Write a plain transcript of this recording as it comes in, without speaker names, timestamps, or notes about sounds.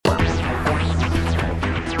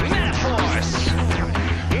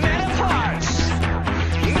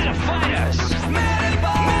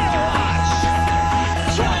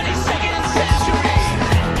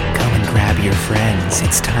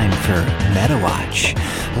Metawatch.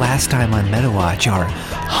 Last time on Metawatch, our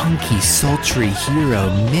hunky, sultry hero,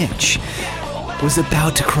 Mitch, was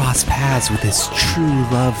about to cross paths with his true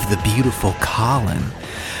love, the beautiful Colin.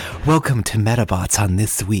 Welcome to Metabots on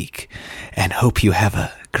this week, and hope you have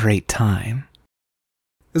a great time.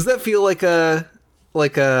 Does that feel like a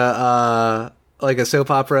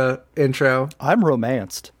soap opera intro? I'm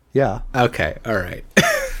romanced. Yeah. Okay. All right.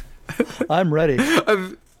 I'm ready.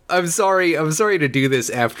 I'm sorry to do this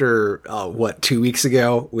after 2 weeks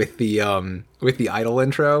ago with the Idol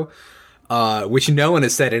intro, which no one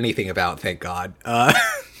has said anything about, thank God. I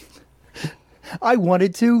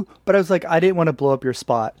wanted to, but I was like, I didn't want to blow up your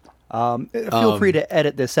spot. Feel free to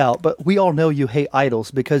edit this out, but we all know you hate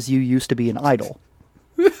idols because you used to be an idol.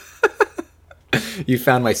 You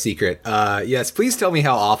found my secret. Yes, please tell me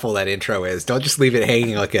how awful that intro is. Don't just leave it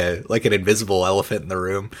hanging like an invisible elephant in the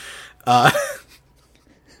room.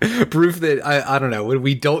 Proof that I don't know, when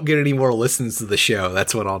we don't get any more listens to the show,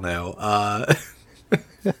 that's when I'll know.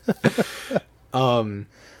 Or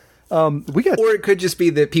it could just be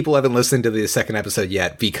that people haven't listened to the second episode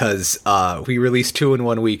yet because we released 2 in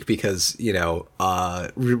 1 week because,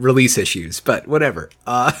 release issues, but whatever.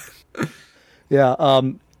 Yeah.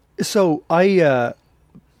 So I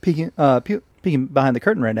peeking behind the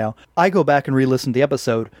curtain right now. I go back and re-listen to the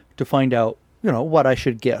episode to find out, what I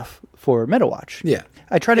should give for Metawatch. Yeah.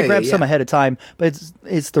 I try to grab some ahead of time, but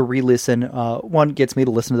it's the re-listen. One, gets me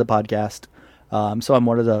to listen to the podcast. So I'm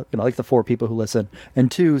one of the, the 4 people who listen.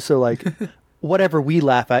 And 2, so whatever we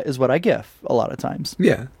laugh at is what I give a lot of times.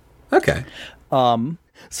 Yeah. Okay.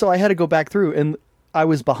 So I had to go back through, and I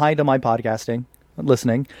was behind on my podcasting,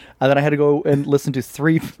 listening. And then I had to go and listen to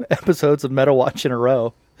 3 episodes of Metawatch in a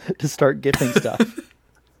row to start gifting stuff.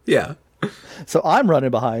 Yeah. So I'm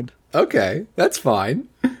running behind. Okay. That's fine.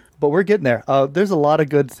 But we're getting there. There's a lot of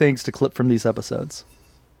good things to clip from these episodes.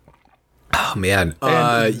 Oh, man.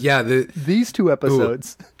 These 2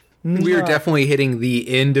 episodes. We are definitely hitting the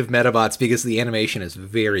end of Metabots because the animation is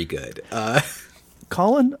very good.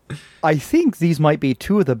 Colin, I think these might be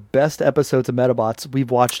 2 of the best episodes of Metabots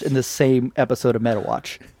we've watched in the same episode of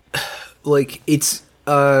Metawatch. It's...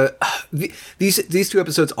 these 2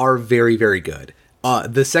 episodes are very, very good.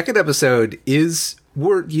 The second episode is...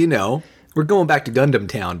 We're going back to Gundam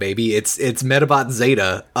Town, baby. It's Metabot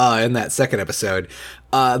Zeta in that second episode.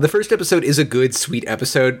 The first episode is a good, sweet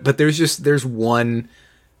episode, but there's one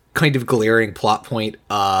kind of glaring plot point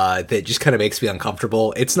that just kind of makes me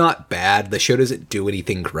uncomfortable. It's not bad. The show doesn't do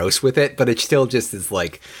anything gross with it, but it still just is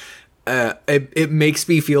it makes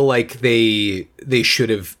me feel like they should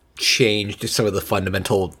have changed some of the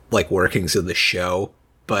fundamental workings of the show.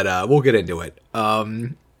 But we'll get into it.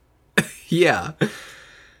 Yeah.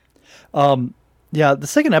 Yeah, the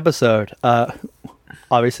second episode,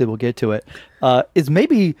 obviously we'll get to it, is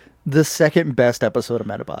maybe the second best episode of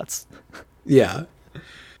Metabots. Yeah.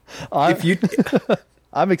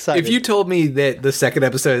 I'm excited. If you told me that the second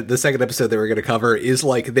episode that we're going to cover is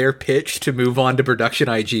their pitch to move on to Production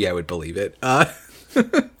IG, I would believe it.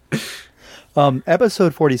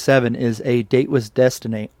 Episode 47 is A Date with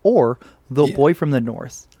Destiny, or The Boy from the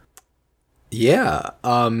North. Yeah.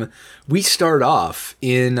 We start off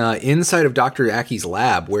in inside of Dr. Aki's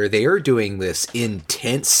lab where they are doing this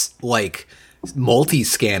intense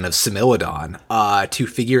multi-scan of Similodon to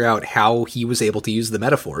figure out how he was able to use the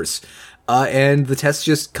metaphors. And the tests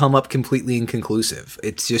just come up completely inconclusive.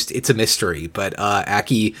 It's a mystery, but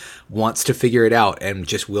Aki wants to figure it out and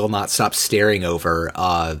just will not stop staring over,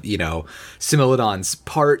 Similodon's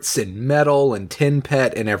parts and metal and tin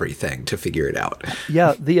pet and everything to figure it out.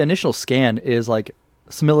 Yeah, the initial scan is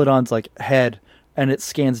Similodon's head, and it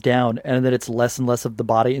scans down, and then it's less and less of the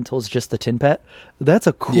body until it's just the tin pet. That's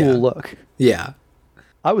a cool look. Yeah.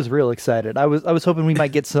 I was real excited. I was hoping we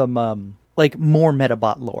might get some more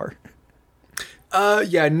Metabot lore.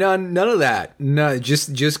 None of that. No,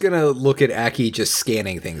 just gonna look at Aki just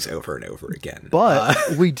scanning things over and over again. But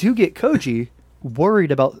we do get Koji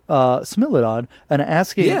worried about Similodon and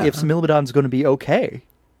asking if Similodon's going to be okay.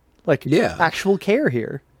 Actual care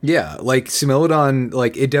here. Yeah,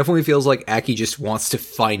 Similodon, it definitely feels like Aki just wants to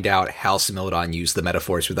find out how Similodon used the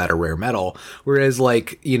metaphors without a rare metal. Whereas,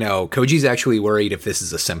 Koji's actually worried if this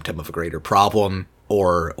is a symptom of a greater problem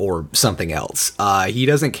or something else. He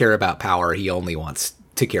doesn't care about power. He only wants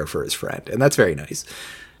to care for his friend. And that's very nice.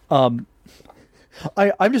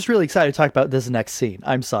 I'm just really excited to talk about this next scene.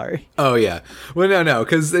 I'm sorry. Oh, yeah. Well, no,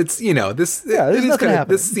 because it's, this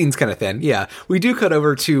scene's kind of thin. Yeah. We do cut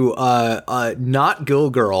over to not Gil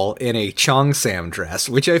Girl in a Chong Sam dress,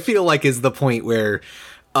 which I feel like is the point where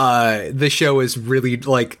the show is really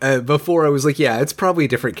like before I was like, yeah, it's probably a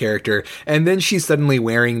different character, and then she's suddenly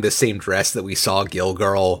wearing the same dress that we saw Gil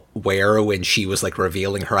Girl wear when she was like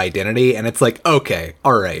revealing her identity, and it's like, okay,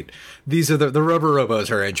 all right, these are the Rubber Robos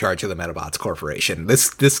are in charge of the Metabots Corporation.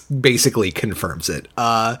 This basically confirms it.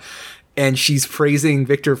 And she's praising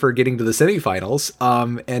Victor for getting to the semifinals,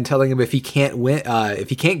 and telling him if he can't win, if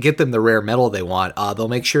he can't get them the rare medal they want, they'll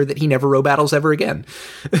make sure that he never row battles ever again.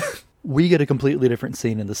 We get a completely different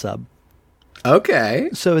scene in the sub. Okay.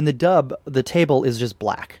 So in the dub, the table is just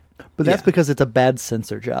black, but that's because it's a bad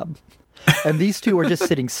censor job. And these two are just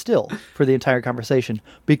sitting still for the entire conversation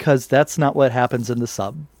because that's not what happens in the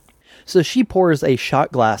sub. So she pours a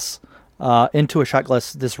shot glass into a shot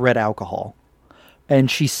glass, this red alcohol, and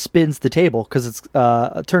she spins the table because it's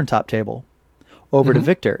a turntop table over to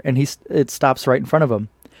Victor, and it stops right in front of him.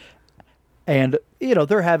 And, you know,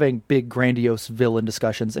 they're having big, grandiose villain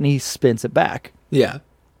discussions, and he spins it back. Yeah.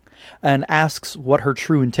 And asks what her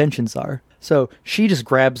true intentions are. So she just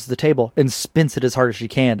grabs the table and spins it as hard as she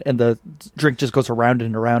can, and the drink just goes around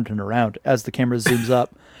and around and around as the camera zooms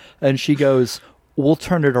up. And she goes, "We'll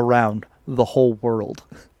turn it around the whole world."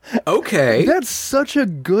 Okay. That's such a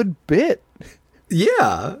good bit.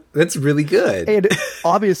 Yeah, that's really good. And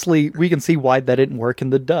obviously, we can see why that didn't work in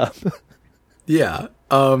the dub. Yeah.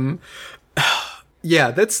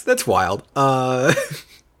 Yeah, that's wild. Our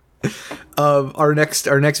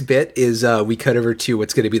next bit is we cut over to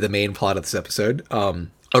what's going to be the main plot of this episode.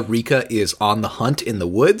 Arika is on the hunt in the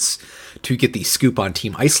woods to get the scoop on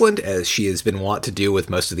Team Iceland, as she has been wont to do with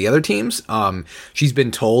most of the other teams. She's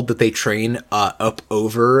been told that they train up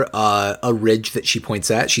over a ridge that she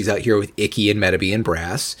points at. She's out here with Icky and Metabee and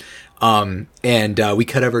Brass. And we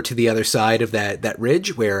cut over to the other side of that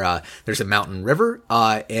ridge where there's a mountain river,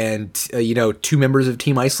 and two members of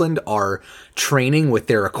Team Iceland are training with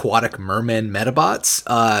their aquatic merman Metabots.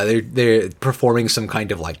 They're performing some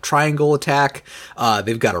kind of like triangle attack.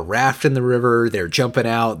 They've got a raft in the river. They're jumping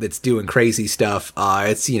out. That's doing crazy stuff.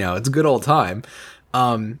 It's a good old time.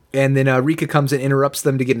 And then Rika comes and interrupts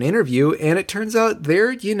them to get an interview, and it turns out they're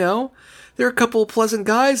a couple of pleasant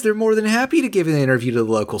guys. They're more than happy to give an interview to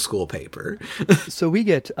the local school paper. So we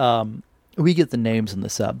get the names in the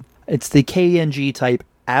sub. It's the KNG type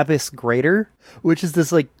Abyss Greater, which is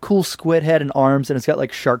this like cool squid head and arms, and it's got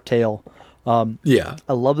like shark tail. Yeah.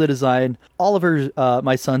 I love the design. Oliver,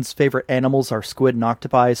 my son's favorite animals are squid and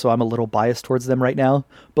octopi, so I'm a little biased towards them right now.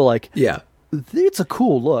 But like, yeah, it's a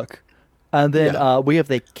cool look. And then we have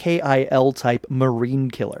the KIL type Marine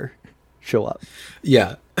Killer show up.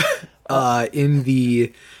 Yeah. In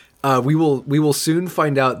the we will soon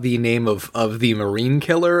find out the name of the Marine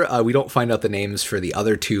Killer. We don't find out the names for the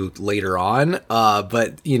other two later on,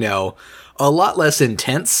 but a lot less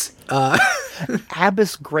intense.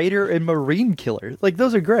 Abyss Greater and Marine Killer, like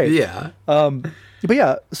those are great. Yeah. But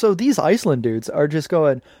yeah, so these Iceland dudes are just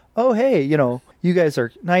going, "Oh hey, you guys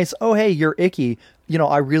are nice. Oh hey, you're Icky.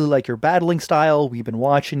 I really like your battling style. We've been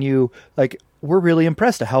watching you. Like, we're really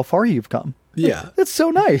impressed at how far you've come." Yeah. That's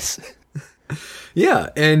so nice. Yeah,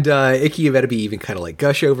 and Icky and Metabee even kind of like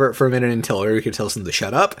gush over it for a minute until Erika tells them to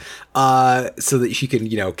shut up, so that she can,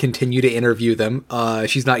 continue to interview them.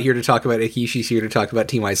 She's not here to talk about Icky, she's here to talk about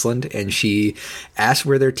Team Iceland, and she asks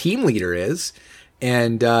where their team leader is,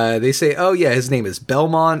 and they say, oh yeah, his name is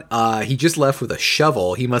Belmont, he just left with a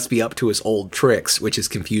shovel, he must be up to his old tricks, which is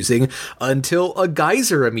confusing, until a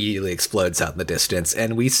geyser immediately explodes out in the distance,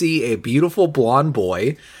 and we see a beautiful blonde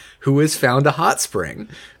boy who has found a hot spring.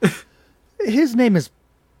 His name is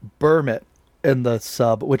Bermit in the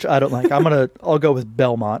sub, which I don't like. I'll go with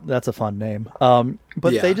Belmont. That's a fun name. But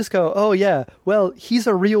they just go, oh yeah, well, he's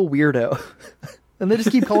a real weirdo. And they just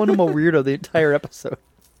keep calling him a weirdo the entire episode.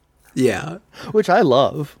 Yeah. Which I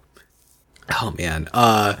love. Oh man.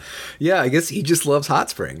 Yeah, I guess he just loves hot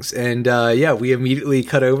springs. And we immediately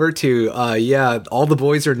cut over to all the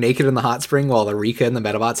boys are naked in the hot spring while Erika and the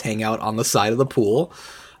Metabots hang out on the side of the pool.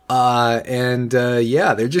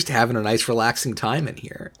 They're just having a nice relaxing time in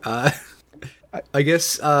here. I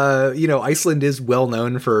guess, Iceland is well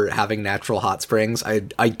known for having natural hot springs.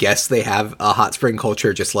 I guess they have a hot spring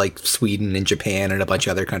culture just like Sweden and Japan and a bunch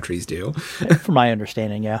of other countries do. From my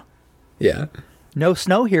understanding, yeah. Yeah. No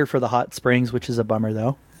snow here for the hot springs, which is a bummer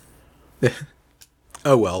though.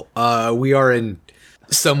 Oh, well, we are in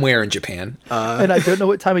somewhere in Japan. And I don't know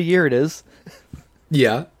what time of year it is.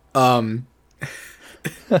 Yeah.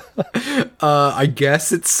 I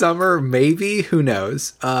guess it's summer, maybe. Who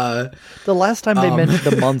knows? The last time they mentioned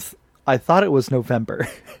the month, I thought it was November.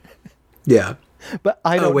 Yeah. But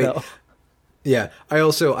I don't know. Yeah,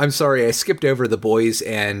 I'm sorry, I skipped over the boys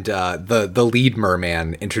and the lead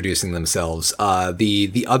merman introducing themselves.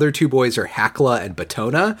 The other two boys are Hakla and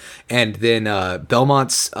Batona, and then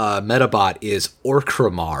Belmont's Metabot is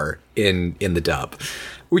Orkramar in the dub,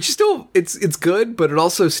 which is still it's good, but it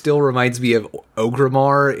also still reminds me of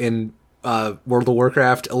Ogrimmar in World of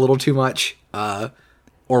Warcraft a little too much.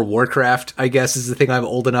 Or Warcraft, I guess, is the thing I'm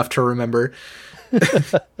old enough to remember.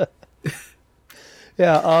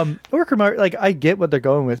 Yeah, Orkramar, like, I get what they're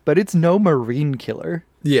going with, but it's no marine killer.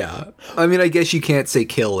 Yeah. I mean, I guess you can't say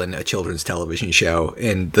kill in a children's television show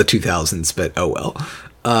in the 2000s, but oh well.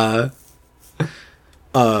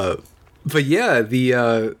 But yeah,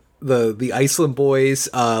 the Iceland boys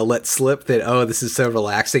let slip that, oh, this is so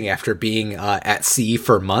relaxing after being at sea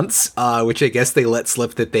for months, which I guess they let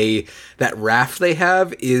slip that that raft they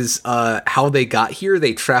have is how they got here.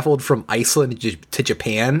 They traveled from Iceland to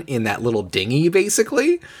Japan in that little dinghy,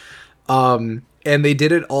 basically. And they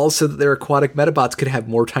did it all so that their aquatic Metabots could have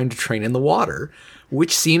more time to train in the water,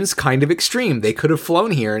 which seems kind of extreme. They could have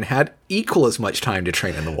flown here and had equal as much time to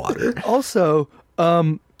train in the water. Also,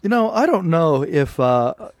 I don't know if,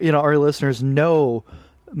 our listeners know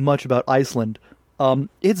much about Iceland.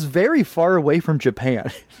 It's very far away from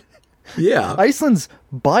Japan. Yeah. Iceland's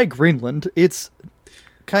by Greenland. It's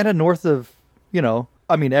kind of north of,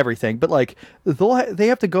 everything. But, like, they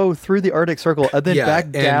have to go through the Arctic Circle and then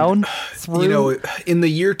back down through... in the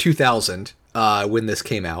year 2000, when this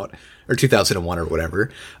came out, or 2001 or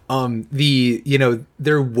whatever,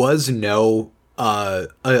 there was no...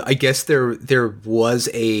 I guess there was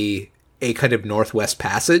a kind of Northwest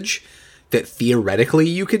Passage that theoretically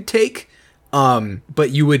you could take, but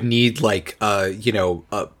you would need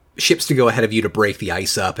ships to go ahead of you to break the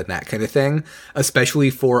ice up and that kind of thing, especially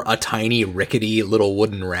for a tiny rickety little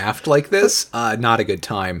wooden raft like this. Not a good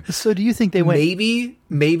time. So do you think they went?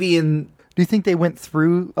 Maybe in. Do you think they went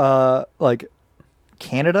through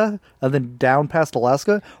Canada and then down past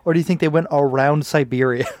Alaska, or do you think they went around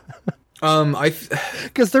Siberia?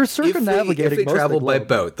 Because they're circumnavigating. If they traveled by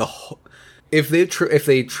boat, if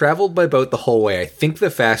they traveled by boat the whole way, I think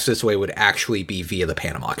the fastest way would actually be via the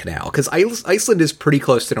Panama Canal. Because Iceland is pretty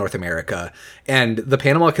close to North America, and the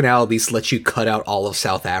Panama Canal at least lets you cut out all of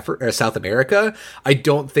South America. I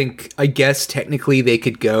guess technically they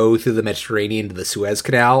could go through the Mediterranean to the Suez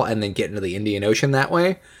Canal and then get into the Indian Ocean that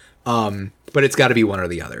way. But it's got to be one or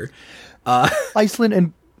the other. Iceland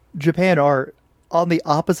and Japan are on the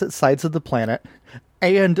opposite sides of the planet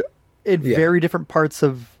and in very different parts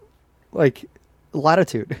of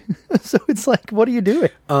latitude. So it's like, what are you doing?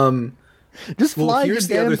 Just fly. Here's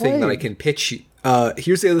the other thing that I can pitch you.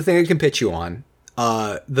 Here's the other thing I can pitch you on.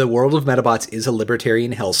 The world of Metabots is a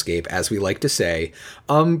libertarian hellscape, as we like to say.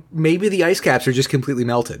 Maybe the ice caps are just completely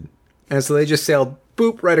melted, and so they just sailed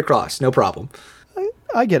boop right across, no problem.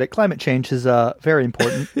 I get it. Climate change is very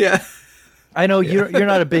important. Yeah, I know you're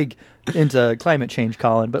not a big into climate change,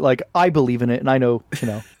 Colin, but I believe in it, and I know,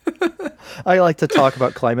 I like to talk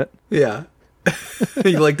about climate. Yeah.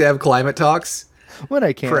 You like to have climate talks? When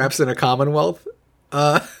I can. Perhaps in a Commonwealth?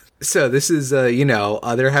 So this is,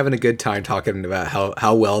 they're having a good time talking about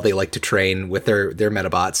how well they like to train with their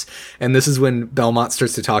Metabots. And this is when Belmont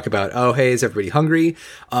starts to talk about, oh, hey, is everybody hungry?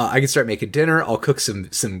 I can start making dinner. I'll cook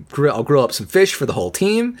I'll grill up some fish for the whole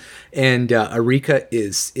team. And Arika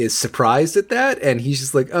is surprised at that. And he's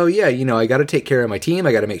just like, oh, yeah, I got to take care of my team.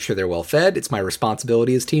 I got to make sure they're well fed. It's my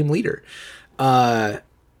responsibility as team leader.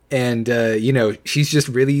 And she's just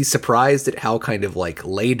really surprised at how kind of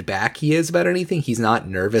laid back he is about anything. He's not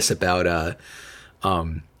nervous about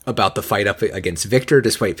the fight up against Victor,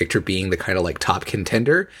 despite Victor being the kind of top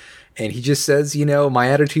contender. And he just says, my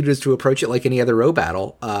attitude is to approach it like any other row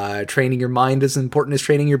battle. Training your mind is as important as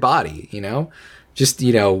training your body, Just,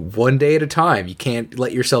 one day at a time. You can't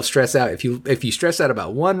let yourself stress out. If you stress out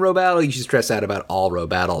about one row battle, you should stress out about all row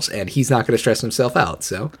battles. And he's not going to stress himself out.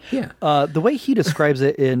 So, yeah. The way he describes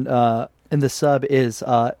it in the sub is,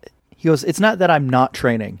 he goes, it's not that I'm not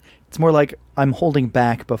training. It's more like I'm holding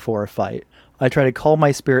back before a fight. I try to calm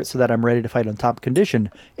my spirit so that I'm ready to fight on top condition.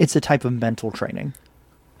 It's a type of mental training.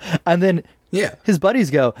 And then his buddies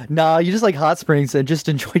go, nah, you just like hot springs and just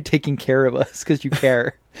enjoy taking care of us because you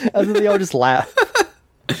care. And then they all just laugh.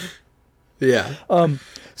 Yeah.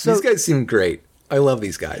 So these guys seem great. I love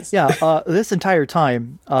these guys. Yeah. This entire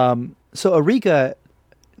time, so Arika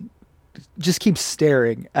just keeps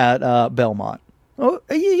staring at Belmont. Oh,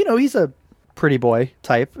 he's a pretty boy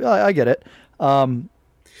type. I get it. But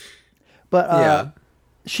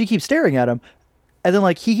she keeps staring at him. And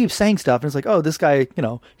then, he keeps saying stuff, and it's like, oh, this guy,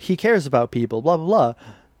 he cares about people, blah, blah, blah.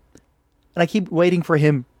 And I keep waiting for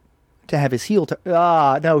him to have his heel.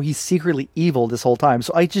 No, he's secretly evil this whole time.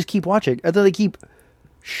 So I just keep watching. And then they keep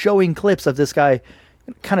showing clips of this guy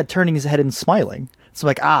kind of turning his head and smiling. So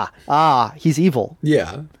I'm like, he's evil.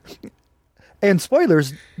 Yeah. And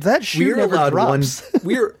spoilers, that shoe We're never allowed drops.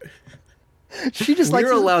 We're She just likes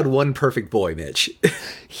we're allowed one perfect boy, Mitch.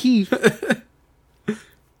 he's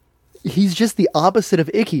just the opposite of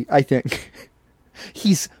Icky, I think.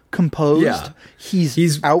 He's composed. Yeah.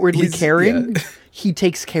 He's outwardly he's- caring. yeah. He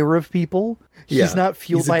takes care of people. Yeah. He's not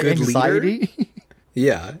fueled He's a by good anxiety.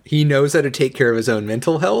 Yeah, he knows how to take care of his own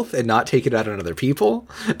mental health and not take it out on other people.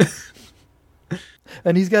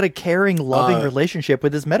 And he's got a caring, loving relationship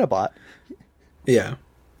with his Metabot. Yeah.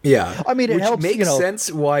 Yeah. I mean, it Which helps, makes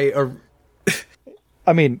sense why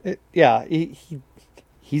I mean,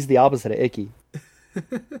 he's the opposite of Icky.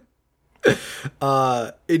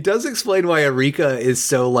 it does explain why Arika is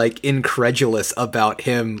so like incredulous about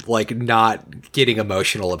him like not getting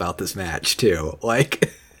emotional about this match too.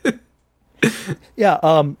 Like Yeah.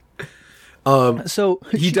 So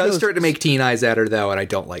he does start to make teen eyes at her though, and I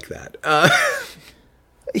don't like that.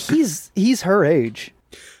 He's her age.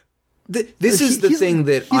 This is the thing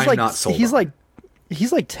that I'm like, not sold he's on.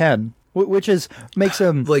 he's like 10, which makes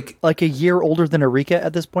him like a year older than Arika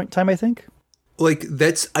at this point in time, I think. Like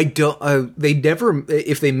that's I don't they never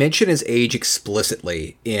if they mention his age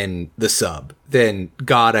explicitly in the sub, then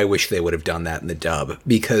God, I wish they would have done that in the dub,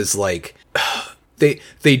 because like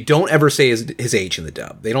they don't ever say his age in the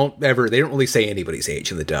dub. They don't really say anybody's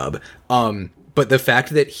age in the dub. But the fact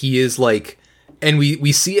that he is like, and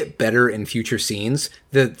we see it better in future scenes,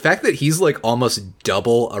 the fact that he's like almost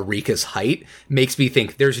double Arika's height makes me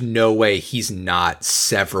think there's no way he's not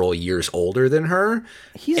several years older than her.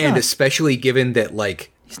 Especially given that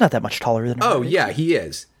like he's not that much taller than her. Oh yeah, he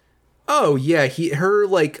is. Oh yeah, her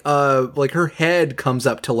her head comes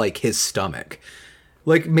up to like his stomach.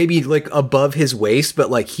 Like maybe like above his waist, but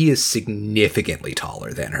like he is significantly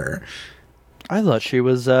taller than her. I thought she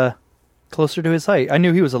was closer to his height. I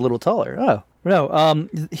knew he was a little taller. Oh. No,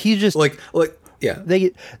 he just yeah.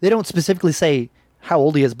 They don't specifically say how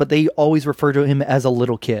old he is, but they always refer to him as a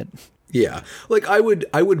little kid. Yeah. Like I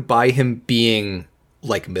would buy him being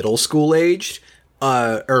like middle school aged,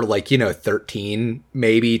 or like, 13,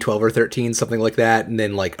 maybe 12 or 13, something like that. And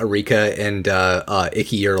then like Arika and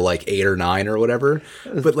Icky are like 8 or 9 or whatever.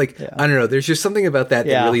 But like, yeah. I don't know, there's just something about that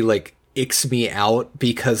that really like icks me out,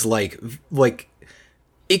 because like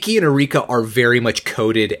Icky and Arika are very much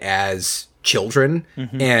coded as children,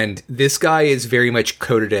 and this guy is very much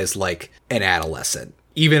coded as like an adolescent,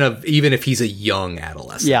 even if he's a young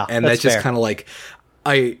adolescent. Yeah, and that's just kind of like,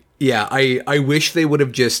 I wish they would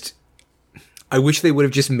have just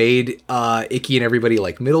made Icky and everybody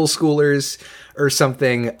like middle schoolers or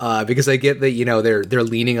something, because I get that they're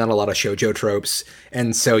leaning on a lot of shoujo tropes,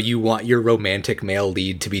 and so you want your romantic male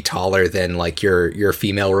lead to be taller than like your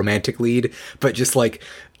female romantic lead, but just like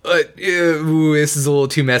this is a little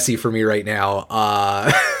too messy for me right now.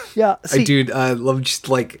 Yeah, see, I love just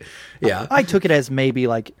like, yeah. I took it as maybe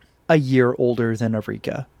like a year older than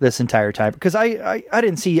Arika this entire time, because I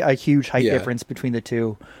didn't see a huge height difference between the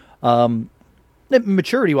two.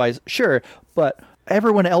 Maturity wise, sure, but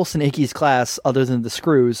everyone else in Icky's class, other than the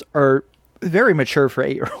Screws, are very mature for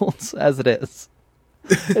 8-year-olds as it is.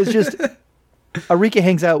 It's just Arika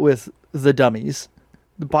hangs out with the dummies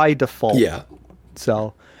by default. Yeah.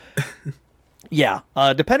 So, yeah,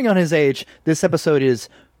 depending on his age, this episode is,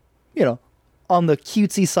 on the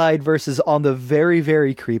cutesy side versus on the very,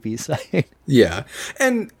 very creepy side. Yeah.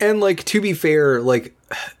 And like, to be fair, like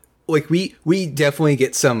we definitely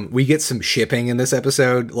get some shipping in this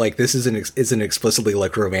episode. Like, this is an explicitly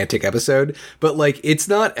like romantic episode, but like it's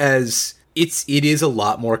not as it is a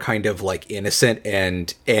lot more kind of like innocent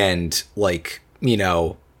and like,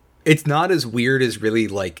 it's not as weird as really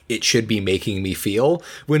like it should be making me feel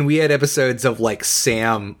when we had episodes of like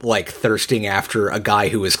Sam like thirsting after a guy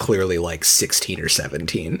who was clearly like 16 or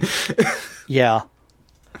 17. Yeah,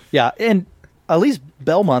 and at least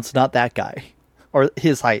Belmont's not that guy. Or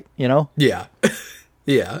his height, Yeah.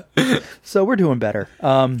 Yeah. So we're doing better.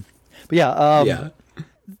 But yeah.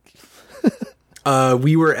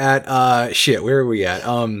 We were at, where are we at?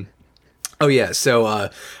 Oh yeah, so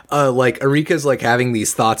like Arika's like having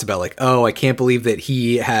these thoughts about like, oh, I can't believe that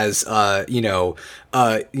he has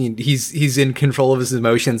he's in control of his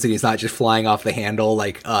emotions and he's not just flying off the handle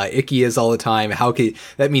like Icky is all the time. How could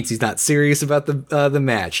that means he's not serious about the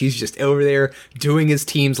match. He's just over there doing his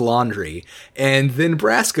team's laundry. And then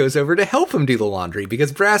Brass goes over to help him do the laundry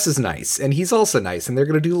because Brass is nice and he's also nice and they're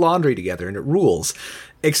going to do laundry together and it rules.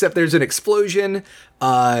 except there's an explosion.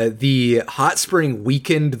 The hot spring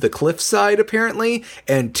weakened the cliffside, apparently,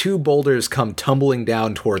 and 2 boulders come tumbling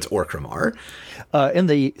down towards Orgrimmar. In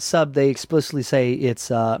the sub, they explicitly say it's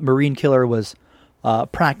Marine Killer was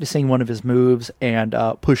practicing one of his moves and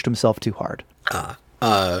pushed himself too hard.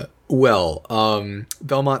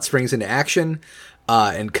 Belmont springs into action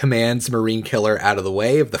and commands Marine Killer out of the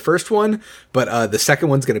way of the first one, but the second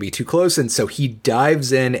one's going to be too close, and so he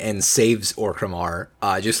dives in and saves Orgrimmar,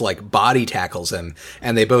 just like body tackles him,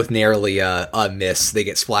 and they both narrowly miss. They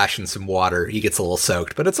get splashed in some water. He gets a little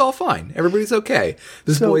soaked, but it's all fine. Everybody's okay.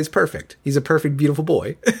 This boy is perfect. He's a perfect, beautiful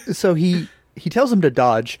boy. So he tells him to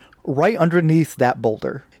dodge right underneath that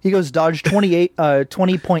boulder. He goes, dodge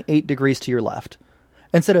 20.8 degrees to your left,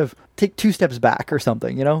 instead of take 2 steps back or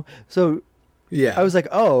something, you know? So yeah, I was like,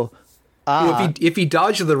 if he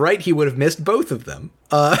dodged to the right, he would have missed both of them.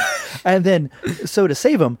 And then, so to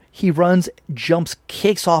save him, he runs, jumps,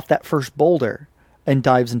 kicks off that first boulder, and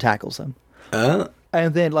dives and tackles him. And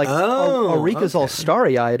then, like, Arika's all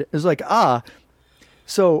starry-eyed. Is like,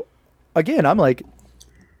 So, again, I'm like,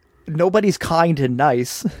 nobody's kind and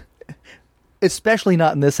nice, especially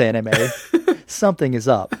not in this anime. Something is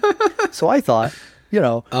up. So I thought,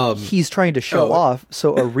 he's trying to show off,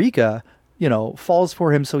 so Arika, falls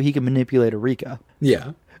for him so he can manipulate Arika.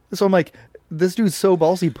 Yeah. So I'm like, this dude's so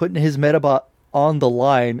ballsy, putting his Medabot on the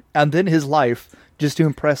line and then his life just to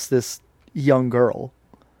impress this young girl.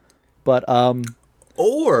 But,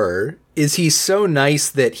 or is he so nice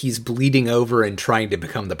that he's bleeding over and trying to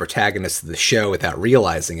become the protagonist of the show without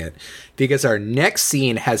realizing it? Because our next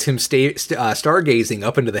scene has him stargazing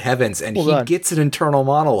up into the heavens, and he gets an internal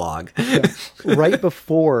monologue. Yeah. Right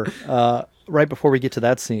before we get to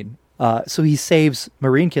that scene. So he saves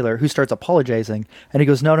Marine Killer, who starts apologizing, and he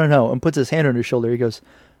goes, no, and puts his hand on his shoulder. He goes,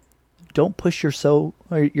 don't push yourself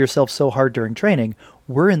so hard during training.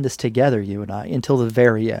 We're in this together, you and I, until the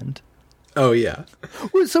very end. Oh, yeah.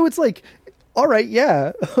 So it's like, all right,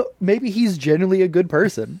 yeah, maybe he's genuinely a good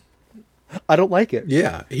person. I don't like it.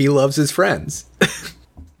 Yeah, he loves his friends.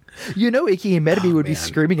 Ikki and Metabee would be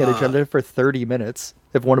screaming at each other for 30 minutes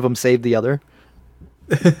if one of them saved the other.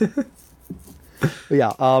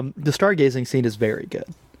 Yeah, the stargazing scene is very good.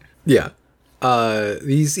 Yeah.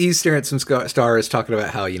 He's staring at some stars, talking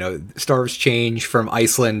about how, stars change from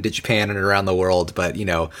Iceland to Japan and around the world, but,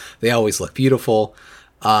 they always look beautiful,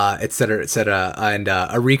 et cetera, et cetera. And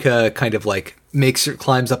Arika kind of like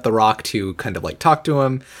climbs up the rock to kind of like talk to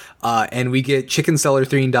him. And we get Chicken Seller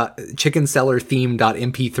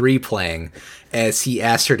theme.mp3 playing as he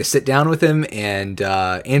asks her to sit down with him and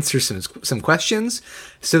answer some questions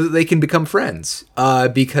so that they can become friends.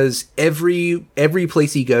 Because every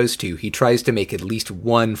place he goes to, he tries to make at least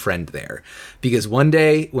one friend there. Because one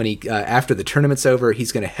day, when he after the tournament's over,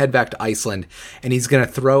 he's going to head back to Iceland, and he's going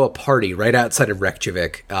to throw a party right outside of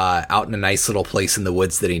Reykjavik, out in a nice little place in the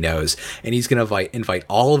woods that he knows. And he's going to invite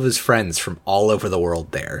all of his friends from all over the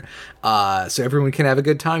world there. So everyone can have a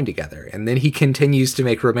good time together. And then he continues to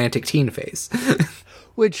make romantic teen face.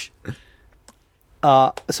 Which,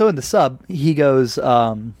 so in the sub, he goes,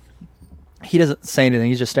 he doesn't say anything.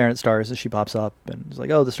 He's just staring at stars as she pops up. And he's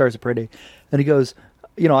like, oh, the stars are pretty. And he goes,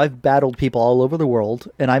 I've battled people all over the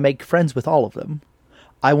world, and I make friends with all of them.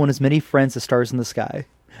 I want as many friends as stars in the sky.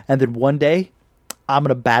 And then one day, I'm going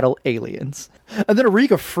to battle aliens. And then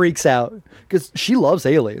Arika freaks out because she loves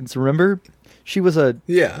aliens. Remember? She was a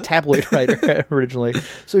tabloid writer originally.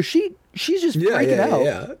 So she's just freaking out.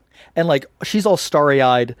 Yeah. And like, she's all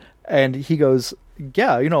starry-eyed, and he goes,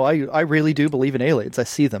 yeah, I really do believe in aliens. I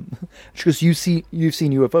see them. She goes, you've seen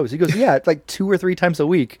UFOs. He goes, yeah, it's like 2 or 3 times a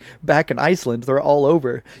week back in Iceland. They're all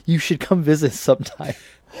over. You should come visit sometime.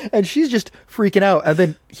 And she's just freaking out. And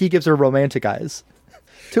then he gives her romantic eyes.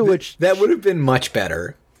 To which... That would have been much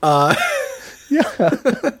better. Yeah.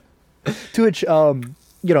 To which,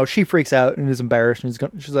 she freaks out and is embarrassed. And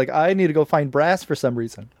she's like, I need to go find Brass for some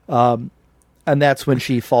reason. And that's when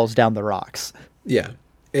she falls down the rocks. Yeah.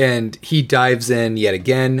 And he dives in yet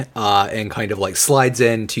again, and kind of like slides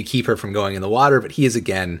in to keep her from going in the water, but he has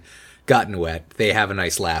again gotten wet. They have a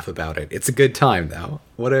nice laugh about it. It's a good time, though.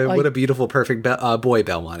 What a beautiful, perfect boy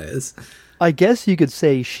Belmont is. I guess you could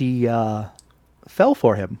say she fell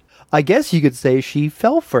for him. I guess you could say she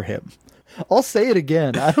fell for him. I'll say it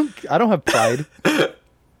again. I don't have pride.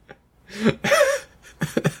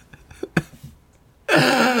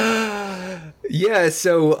 Yeah,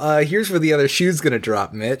 so here's where the other shoe's gonna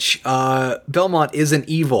drop, Mitch. Belmont isn't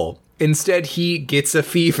evil. Instead, he gets a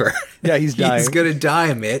fever. Yeah, he's dying. He's gonna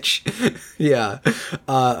die, Mitch. Yeah.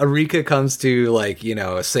 Arika comes to, like, you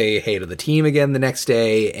know, say hey to the team again the next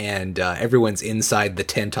day, and everyone's inside the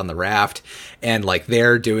tent on the raft, and, like,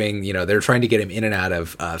 they're doing, you know, they're trying to get him in and out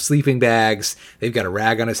of sleeping bags. They've got a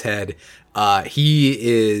rag on his head. He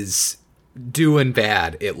is doing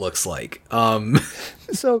bad, it looks like.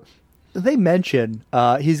 So they mention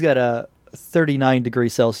he's got a 39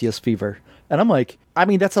 degrees Celsius fever. And I'm like, I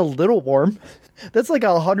mean, that's a little warm. That's like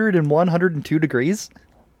 101, 102 degrees.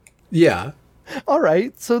 Yeah. All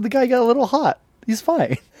right. So the guy got a little hot. He's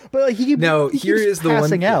fine. But like, he here keeps is the one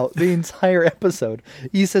passing out the entire episode.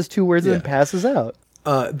 He says 2 words and then passes out.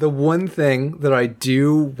 The one thing that I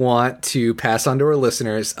do want to pass on to our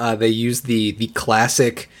listeners, they use the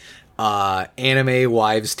classic anime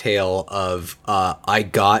wives' tale of I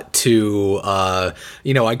got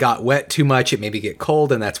wet too much, it made me get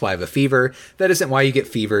cold, and that's why I have a fever. That isn't why you get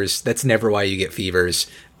fevers. That's never why you get fevers.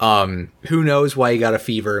 Who knows why he got a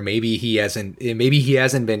fever? Maybe he hasn't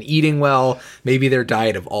been eating well. Maybe their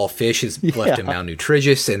diet of all fish has left him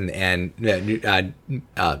malnutritious and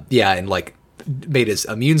like made his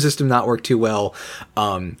immune system not work too well.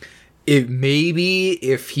 It maybe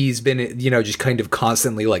if he's been, you know, just kind of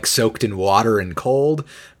constantly like soaked in water and cold,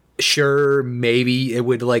 sure, maybe it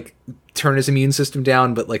would like turn his immune system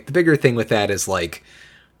down. But like the bigger thing with that is like,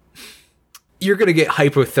 you're going to get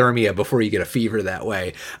hypothermia before you get a fever that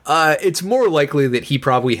way. It's more likely that he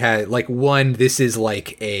probably had like this is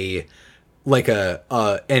like and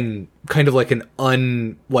kind of like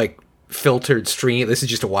an filtered stream. This is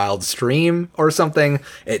just a wild stream or something.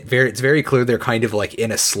 It's very clear they're kind of like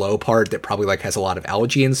in a slow part that probably like has a lot of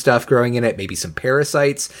algae and stuff growing in it, maybe some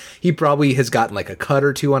parasites. He probably has gotten like a cut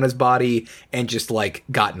or two on his body and just like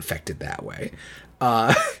got infected that way.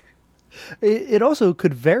 It also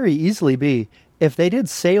could very easily be if they did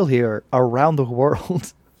sail here around the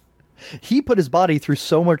world. He put his body through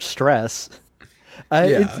so much stress.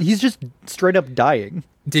 He's just straight up dying.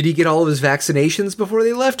 Did he get all of his vaccinations before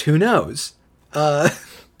they left? Who knows?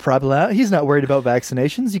 Probably not. He's not worried about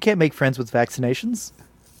vaccinations. You can't make friends with vaccinations.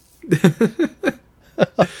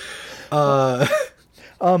 But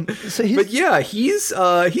yeah, he's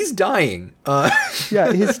dying.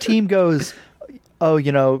 Yeah, his team goes, oh,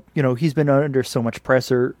 you know, he's been under so much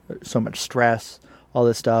pressure, so much stress, all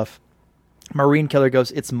this stuff. Marine Killer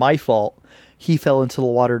goes, it's my fault. He fell into the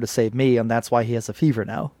water to save me, and that's why he has a fever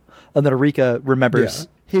now. And then Arika remembers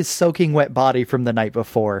his soaking wet body from the night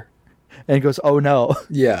before and goes, oh no.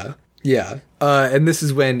 Yeah. And this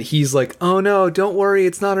is when he's like, oh no, don't worry,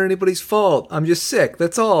 it's not anybody's fault. I'm just sick,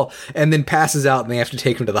 that's all. And then passes out and they have to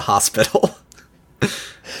take him to the hospital.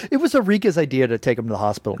 It was Arika's idea to take him to the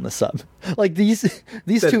hospital in the sub. Like these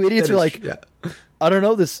two idiots are like, I don't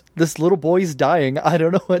know, this little boy's dying. I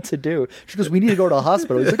don't know what to do. She goes, we need to go to the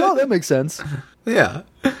hospital. He's like, oh, that makes sense. Yeah.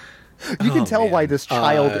 You can tell why this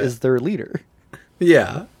child is their leader.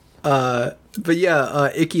 Yeah. But yeah,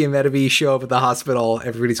 Icky and Metabee show up at the hospital.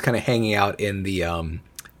 Everybody's kind of hanging out in the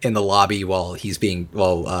lobby while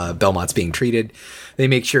Belmont's being treated. They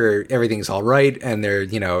make sure everything's all right, and they're,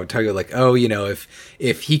 you know, talking like, oh, you know,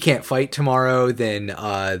 if he can't fight tomorrow, then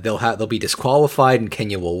they'll be disqualified and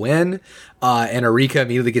Kenya will win. And Arika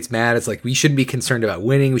immediately gets mad. It's like, we shouldn't be concerned about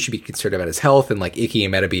winning. We should be concerned about his health. And like Icky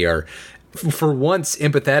and Metabee are, for once,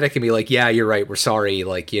 empathetic and be like, yeah, you're right, we're sorry,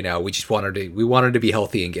 like, you know, we wanted to be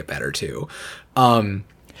healthy and get better too. And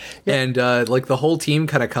like the whole team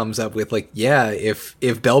kind of comes up with like, yeah,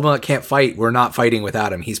 if Belmont can't fight, we're not fighting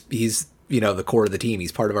without him. He's you know, the core of the team.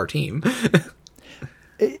 He's part of our team.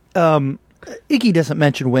 Icky doesn't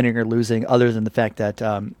mention winning or losing other than the fact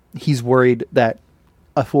that he's worried that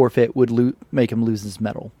a forfeit would make him lose his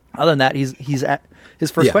medal. Other than that, he's at his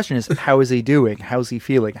first question is, how is he doing? How's he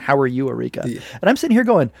feeling? How are you, Arika? Yeah. And I'm sitting here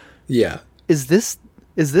going, is this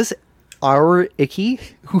our Icky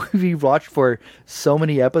who we've watched for so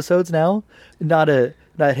many episodes now? Not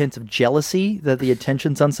hints of jealousy that the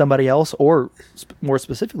attention's on somebody else, or more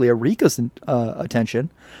specifically, Arika's attention.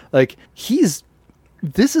 Like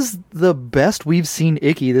this is the best we've seen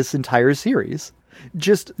Icky this entire series.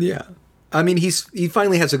 I mean, he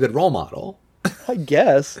finally has a good role model. I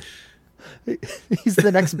guess he's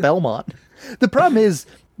the next Belmont. The problem is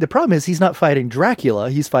he's not fighting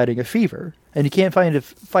Dracula. He's fighting a fever, and you can't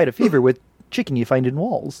fight a fever with chicken you find in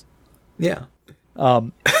walls. Yeah.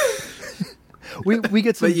 We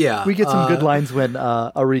get some good lines when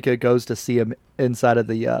Arika goes to see him inside of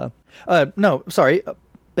the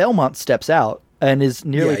Belmont steps out and is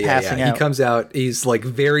nearly passing out. He comes out, he's like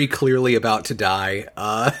very clearly about to die.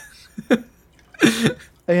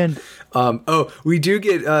 And we do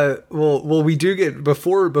get we do get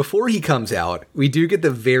before he comes out, we do get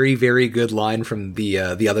the very, very good line from the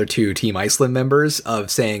other two Team Iceland members of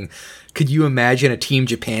saying, "Could you imagine a Team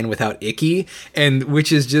Japan without Icky?" And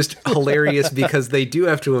which is just hilarious because they do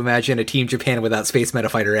have to imagine a Team Japan without Space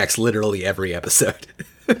Metafighter X literally every episode.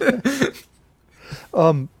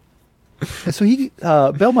 And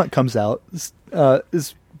so Belmont comes out,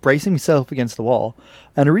 is bracing himself against the wall,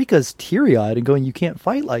 and Erika's teary-eyed and going, "You can't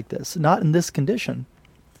fight like this, not in this condition."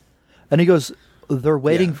 And he goes, "They're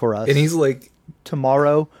waiting for us." And he's like,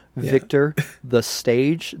 "Tomorrow, Victor, the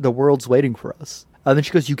stage, the world's waiting for us." And then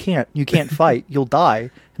she goes, you can't fight, you'll die."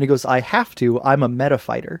 And he goes, "I have to, I'm a meta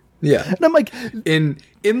fighter." Yeah. And I'm like, in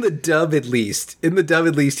the dub at least,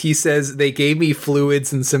 he says, "They gave me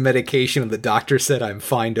fluids and some medication and the doctor said I'm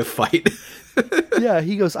fine to fight." yeah,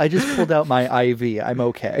 he goes, "I just pulled out my IV, I'm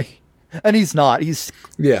okay." And he's not. He's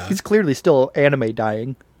clearly still anime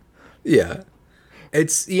dying. Yeah.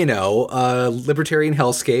 It's, libertarian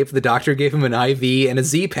hellscape. The doctor gave him an IV and a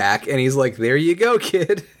Z-Pack, and he's like, "There you go,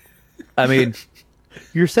 kid." I mean,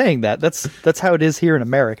 you're saying that. That's how it is here in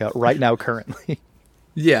America right now currently.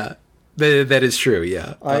 Yeah, that is true,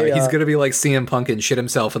 yeah. He's going to be like CM Punk and shit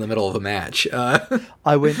himself in the middle of a match.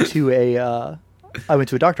 I went to a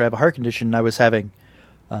doctor. I have a heart condition, and I was having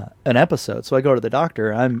an episode. So I go to the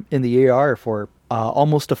doctor. I'm in the ER for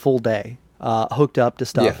almost a full day, hooked up to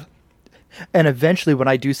stuff. Yeah. And eventually, when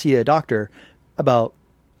I do see a doctor, about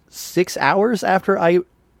 6 hours after I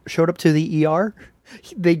showed up to the ER,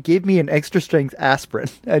 they give me an extra strength aspirin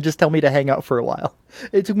and just tell me to hang out for a while.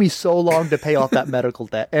 It took me so long to pay off that medical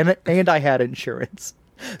debt, and I had insurance.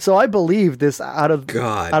 So I believe this out of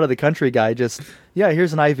the country guy just,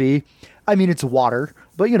 here's an IV. I mean, it's water,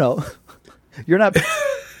 but you're not.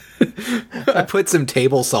 I put some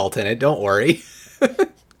table salt in it. Don't worry.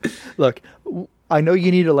 Look, I know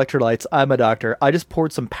you need electrolytes. I'm a doctor. I just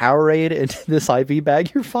poured some Powerade into this IV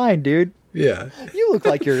bag. You're fine, dude. Yeah. You look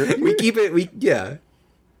like you're we keep it.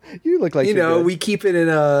 You look like you're good. We keep it in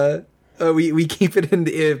we keep it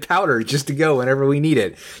in powder just to go whenever we need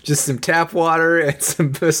it. Just some tap water and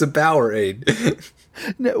some Powerade.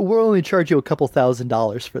 No, we'll only charge you a couple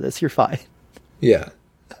 $1,000s for this. You're fine. Yeah.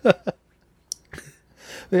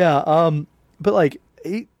 Yeah. But like,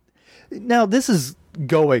 now this is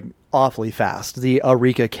going awfully fast. The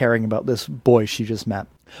Erika caring about this boy she just met.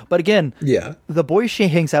 But again, the boys she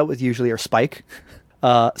hangs out with usually are Spike,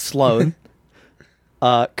 Sloane,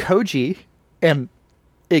 Koji, and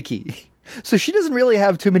Icky. So she doesn't really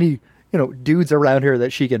have too many, dudes around her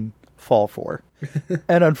that she can fall for.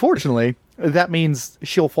 And unfortunately, that means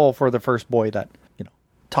she'll fall for the first boy that,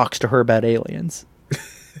 talks to her about aliens.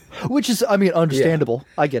 Which is, understandable.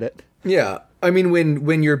 Yeah. I get it. Yeah. I mean,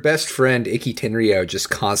 when your best friend, Ikki Tenryo, just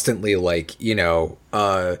constantly,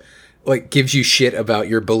 gives you shit about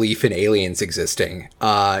your belief in aliens existing,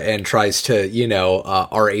 and tries to,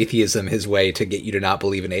 our atheism his way to get you to not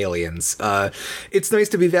believe in aliens. It's nice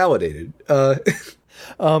to be validated. But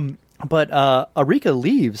Erika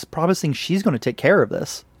leaves, promising she's going to take care of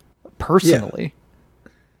this personally. Yeah.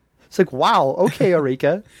 It's like, wow, okay,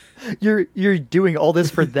 Erika, you're doing all this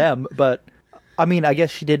for them, but I mean, I guess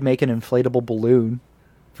she did make an inflatable balloon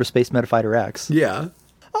for Space Metafighter X. Yeah.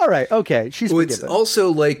 All right, okay, she's forgiven. It's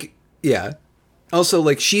also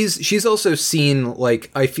she's also seen,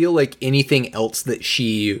 I feel like anything else that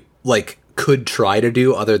she could try to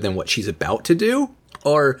do other than what she's about to do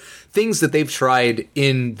are things that they've tried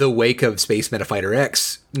in the wake of Space Metafighter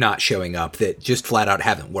X not showing up that just flat out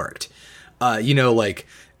haven't worked.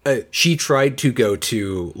 She tried to go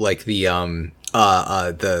to the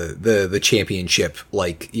championship,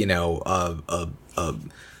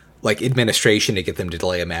 administration to get them to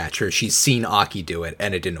delay a match, or she's seen Aki do it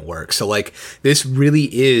and it didn't work. So this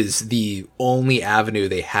really is the only avenue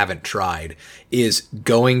they haven't tried, is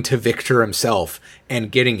going to Victor himself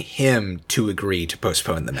and getting him to agree to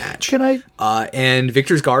postpone the match. And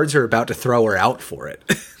Victor's guards are about to throw her out for it.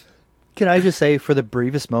 Can I just say, for the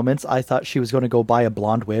briefest moments, I thought she was going to go buy a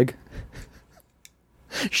blonde wig.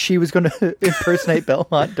 She was going to impersonate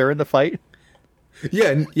Belmont during the fight.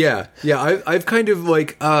 Yeah. I've kind of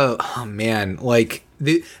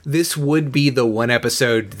this would be the one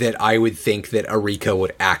episode that I would think that Erika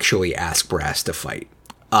would actually ask Brass to fight,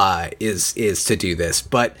 is to do this.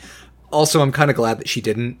 But also, I'm kind of glad that she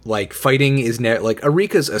didn't. Fighting is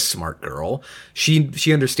Erika's a smart girl.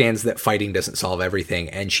 She understands that fighting doesn't solve everything,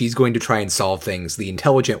 and she's going to try and solve things the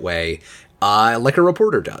intelligent way, like a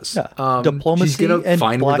reporter does. Yeah. Diplomacy, she's gonna and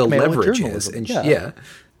find where the leverage is, and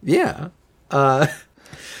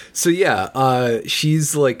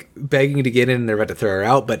she's begging to get in, and they're about to throw her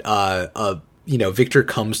out. But Victor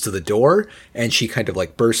comes to the door, and she kind of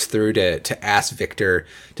like bursts through to ask Victor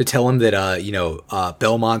to tell him that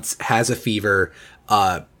Belmont has a fever.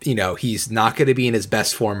 He's not going to be in his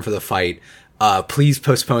best form for the fight. Please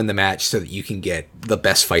postpone the match so that you can get the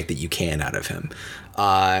best fight that you can out of him.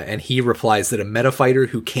 And he replies that a meta fighter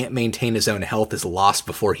who can't maintain his own health is lost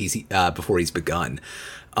before he's begun.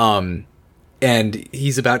 And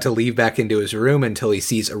he's about to leave back into his room until he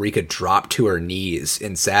sees Erika drop to her knees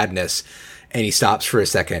in sadness. And he stops for a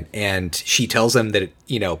second, and she tells him that,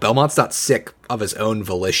 Belmont's not sick of his own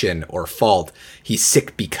volition or fault. He's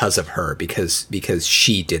sick because of her, because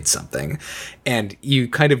she did something. And you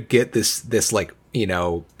kind of get this like,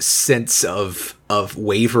 sense of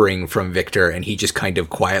wavering from Victor, and he just kind of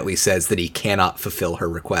quietly says that he cannot fulfill her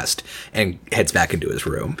request and heads back into his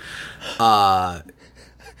room.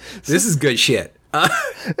 This is good shit.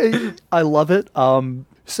 I love it.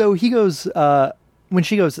 So he goes, when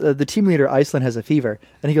she goes, the team leader, Iceland, has a fever.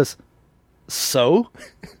 And he goes, so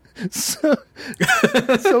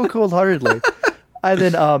cold-heartedly. And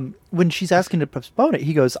then when she's asking to postpone it,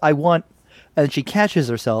 he goes, I want... And she catches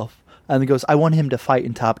herself and goes, I want him to fight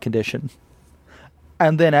in top condition.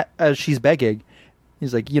 And then as she's begging,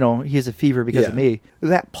 he's like, he has a fever because of me.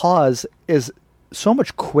 That pause is so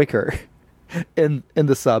much quicker in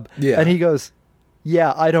the sub. Yeah. And he goes,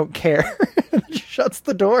 yeah, I don't care. And she shuts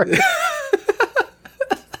the door.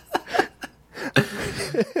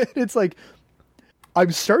 It's like,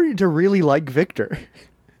 I'm starting to really like Victor.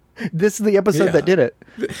 This is the episode that did it.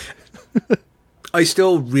 I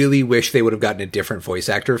still really wish they would have gotten a different voice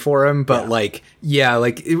actor for him, but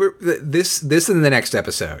this and the next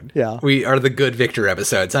episode, we are the good Victor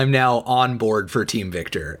episodes. I'm now on board for Team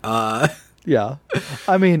Victor. Yeah,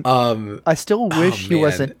 I mean, I still wish he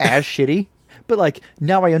wasn't as shitty, but like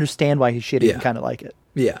now I understand why he's shitty and kind of like it.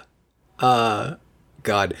 Yeah.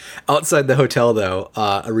 God. Outside the hotel, though,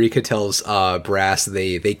 Erika tells Brass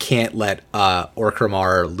they can't let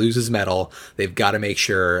Orkramar lose his medal. They've got to make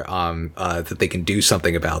sure that they can do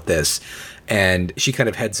something about this. And she kind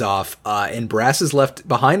of heads off, and Brass is left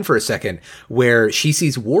behind for a second, where she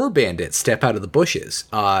sees War Bandit step out of the bushes,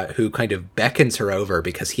 who kind of beckons her over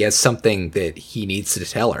because he has something that he needs to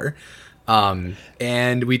tell her.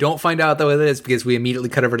 And we don't find out what it is because we immediately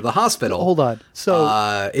cut over to the hospital. Hold on.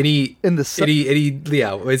 So is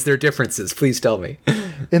there differences? Please tell me.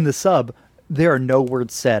 In the sub, there are no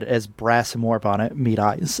words said as Brass and War Bonnet meet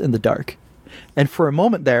eyes in the dark. And for a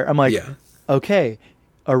moment there, I'm like, okay,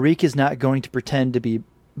 Arik is not going to pretend to be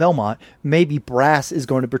Belmont. Maybe Brass is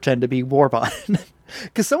going to pretend to be War Bonnet.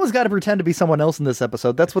 Because someone's got to pretend to be someone else in this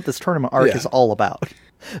episode. That's what this tournament arc is all about.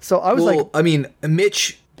 So I was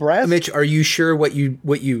Mitch, are you sure what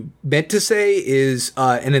you meant to say is,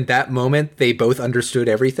 and in that moment, they both understood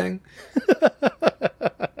everything?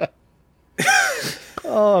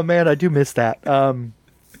 Oh, man, I do miss that. But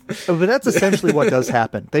that's essentially what does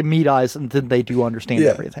happen. They meet eyes, and then they do understand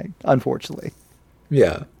everything, unfortunately.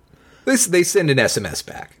 Yeah. They send an SMS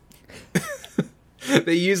back.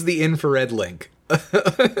 They use the infrared link.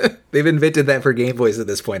 They've invented that for Game Boys at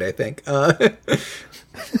this point, I think.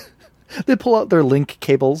 They pull out their link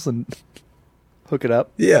cables and hook it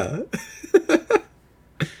up. Yeah.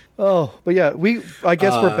 Oh, but yeah, I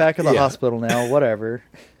guess we're back in the hospital now. Whatever.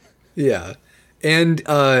 Yeah. And,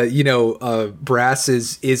 Brass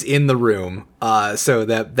is in the room. So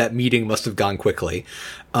that meeting must have gone quickly.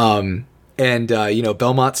 And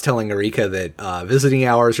Belmont's telling Erika that visiting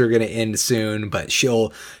hours are going to end soon, but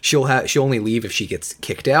she'll only leave if she gets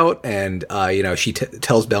kicked out. And she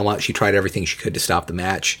tells Belmont she tried everything she could to stop the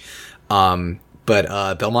match,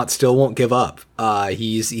 but Belmont still won't give up.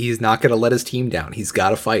 He's not going to let his team down. He's got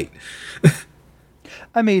to fight.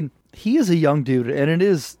 I mean, he is a young dude, and it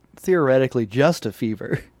is theoretically just a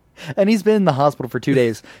fever, and he's been in the hospital for 2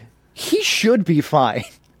 days. He should be fine.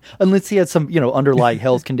 Unless he had some, underlying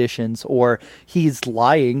health conditions, or he's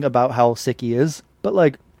lying about how sick he is.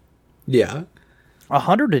 But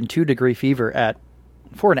 102-degree fever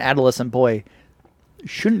for an adolescent boy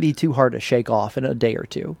shouldn't be too hard to shake off in a day or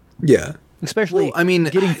two. Yeah. Especially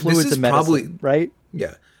getting fluids and medicine, right?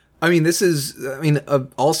 Yeah. I mean,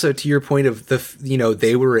 also to your point of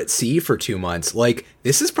they were at sea for 2 months.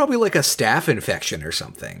 This is probably like a staph infection or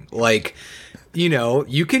something.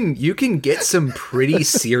 You can get some pretty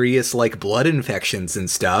serious blood infections and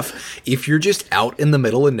stuff if you're just out in the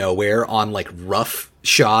middle of nowhere on rough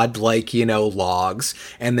shod logs,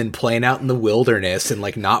 and then playing out in the wilderness and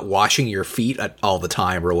not washing your feet all the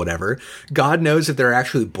time or whatever. God knows if they're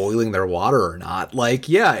actually boiling their water or not.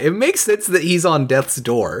 It makes sense that he's on death's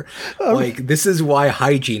door. This is why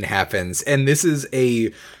hygiene happens, and this is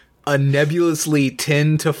a a nebulously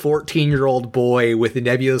 10 to 14-year-old boy with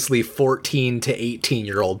nebulously 14 to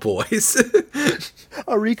 18-year-old boys.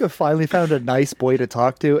 Arika finally found a nice boy to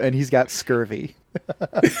talk to, and he's got scurvy.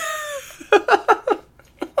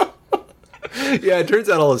 Yeah, it turns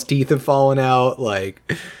out all his teeth have fallen out. Like,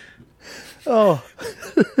 oh.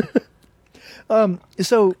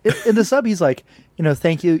 So in the sub, he's like,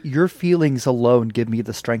 thank you. Your feelings alone give me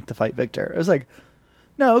the strength to fight Victor. I was like,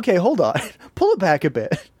 no, okay, hold on. Pull it back a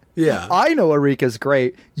bit. yeah. I know Arika's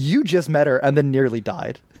great. You just met her and then nearly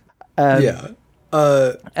died. Yeah.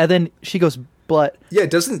 And then she goes, but...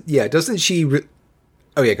 doesn't she...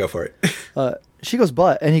 Oh, yeah, go for it. She goes,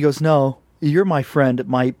 but... And he goes, no, you're my friend,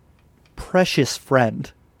 my precious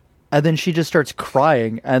friend. And then she just starts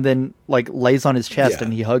crying and then, like, lays on his chest Yeah.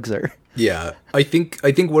 and he hugs her. Yeah. I think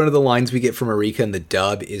one of the lines we get from Arika in the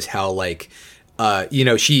dub is how, like,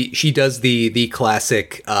 she does the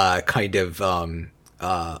classic kind of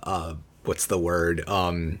what's the word?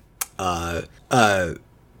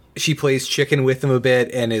 She plays chicken with him a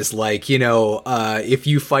bit and is like, if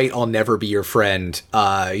you fight, I'll never be your friend,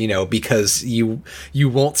 because you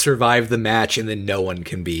won't survive the match and then no one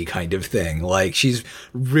can be, kind of thing. Like, she's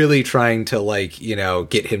really trying to, like,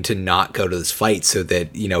 get him to not go to this fight so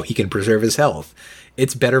that, he can preserve his health.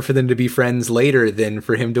 It's better for them to be friends later than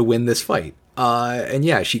for him to win this fight. And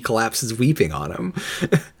yeah, she collapses weeping on him.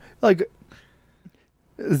 Like,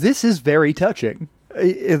 this is very touching.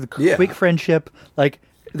 Quick friendship, like...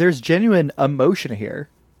 There's genuine emotion here.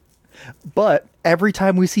 But every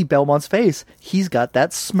time we see Belmont's face, he's got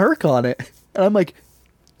that smirk on it. And I'm like,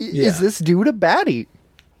 is this dude a baddie?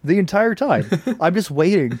 The entire time. I'm just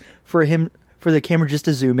waiting for the camera just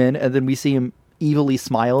to zoom in, and then we see him evilly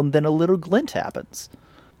smile, and then a little glint happens.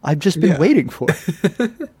 I've just been waiting for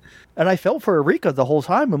it. And I felt for Arika the whole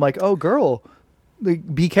time. I'm like, oh, girl,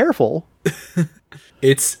 be careful.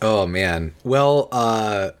 Oh, man.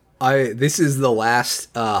 Well, this is the last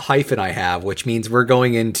hyphen I have, which means we're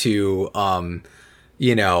going into,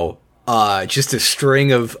 just a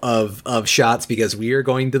string of shots because we are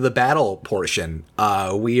going to the battle portion.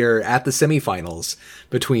 We are at the semifinals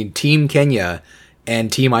between Team Kenya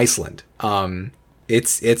and Team Iceland.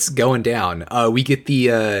 It's going down. We get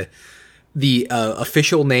the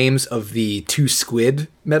official names of the two squid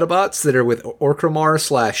Metabots that are with Orkramar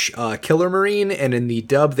 / Killer Marine, and in the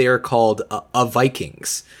dub they are called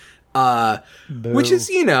Vikings. Which is,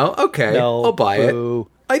 okay, No, I'll buy boo.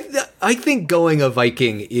 it. I think going a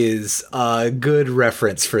Viking is a good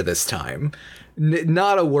reference for this time.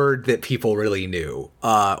 Not a word that people really knew,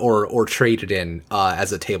 or traded in,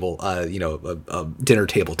 as a table, a dinner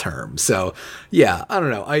table term. So yeah, I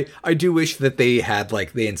don't know. I do wish that they had,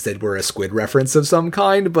 they instead were a squid reference of some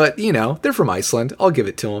kind, but they're from Iceland. I'll give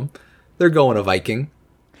it to them. They're going a Viking.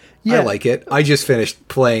 Yeah. I like it. I just finished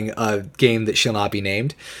playing a game that shall not be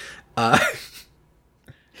named. But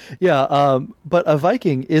a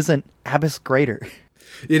Viking isn't Abyss Greater.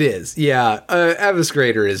 It is, yeah. Abyss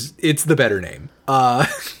Greater it's the better name. But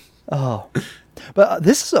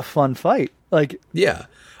this is a fun fight. Yeah.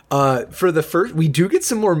 For the first, we do get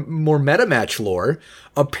some more meta match lore.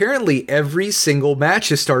 Apparently, every single match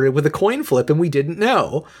has started with a coin flip, and we didn't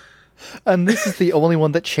know. And this is the only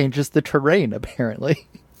one that changes the terrain, apparently.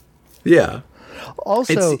 Yeah.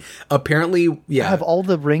 Also, apparently, yeah. Have all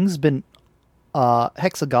the rings been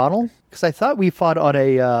hexagonal? Because I thought we fought on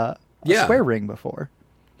a square ring before.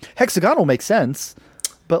 Hexagonal makes sense,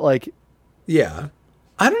 but yeah,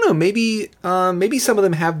 I don't know. Maybe some of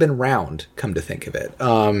them have been round. Come to think of it,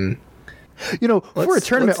 for a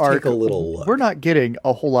tournament arc, take a little look. We're not getting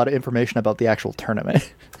a whole lot of information about the actual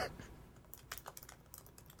tournament.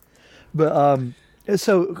 But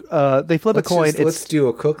so they flip a coin. Let's do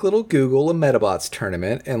a quick little Google of Metabots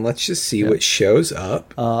tournament, and let's just see what shows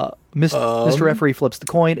up. Mr. Referee flips the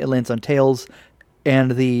coin. It lands on tails, and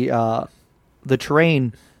the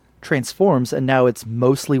terrain transforms, and now it's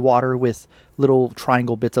mostly water with little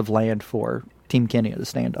triangle bits of land for Team Kenya to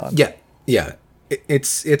stand on. Yeah.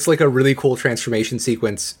 It's like a really cool transformation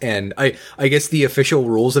sequence, and I guess the official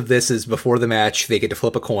rules of this is before the match they get to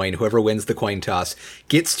flip a coin. Whoever wins the coin toss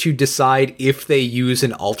gets to decide if they use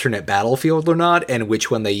an alternate battlefield or not, and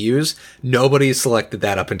which one they use. Nobody's selected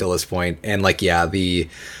that up until this point, and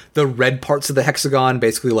the red parts of the hexagon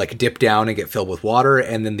basically dip down and get filled with water,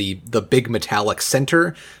 and then the big metallic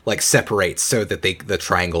center separates so that the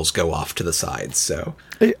triangles go off to the sides. So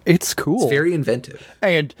it's cool. It's very inventive.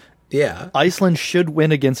 And yeah, Iceland should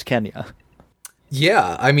win against Kenya.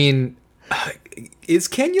 Yeah, I mean, is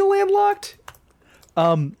Kenya landlocked?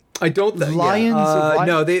 I don't think Lions.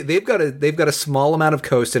 No, they've got a small amount of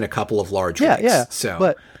coast and a couple of large lakes. Yeah. So,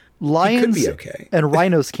 but lions be okay. and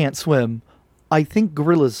rhinos can't swim. I think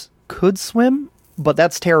gorillas could swim, but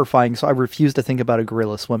that's terrifying, so I refuse to think about a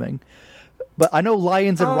gorilla swimming. But I know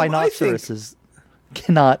lions and rhinoceroses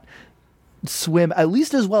cannot swim at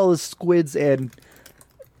least as well as squids and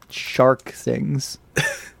shark things.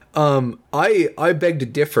 I beg to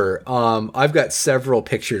differ. I've got several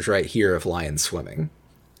pictures right here of lions swimming.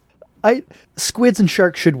 Squids and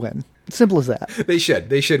sharks should win. Simple as that. They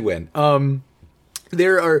should win.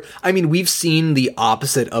 We've seen the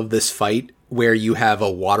opposite of this fight where you have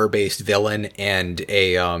a water-based villain and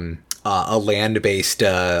a land-based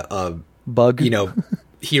bug,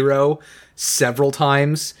 hero several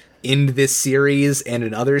times in this series and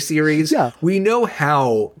in other series. Yeah. We know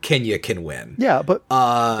how Kenya can win. Yeah, but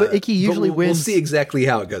Ikki usually wins. We'll see exactly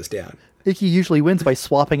how it goes down. Ikki usually wins by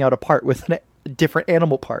swapping out a part with a different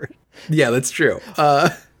animal part. Yeah, that's true.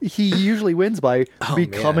 He usually wins by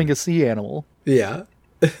becoming a sea animal. Yeah.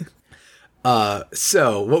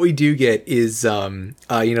 So what we do get is,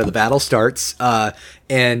 the battle starts,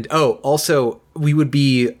 and also we would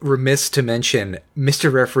be remiss to mention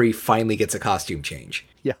Mr. Referee finally gets a costume change.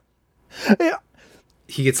 Yeah.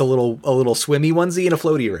 He gets a little swimmy onesie and a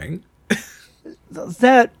floaty ring.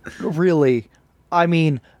 That really,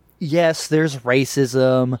 yes, there's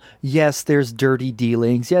racism. Yes, there's dirty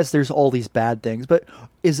dealings. Yes, there's all these bad things. But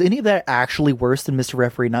is any of that actually worse than Mr.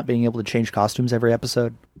 Referee not being able to change costumes every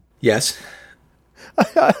episode? Yes.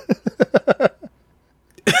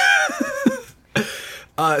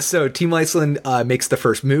 So Team Iceland makes the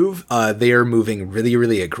first move. They are moving really,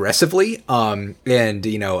 really aggressively. And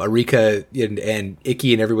Arika and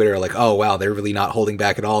Ikki and everybody are like, oh wow, they're really not holding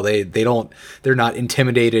back at all. They're not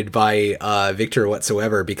intimidated by Victor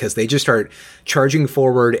whatsoever, because they just start charging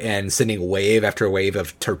forward and sending wave after wave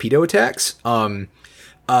of torpedo attacks.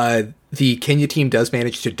 The Kenya team does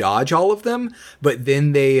manage to dodge all of them, but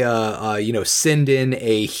then they, send in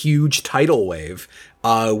a huge tidal wave,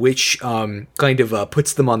 which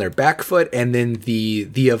puts them on their back foot, and then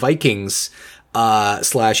the Vikings /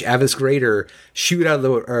 Avis Greater shoot out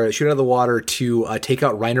of the water to take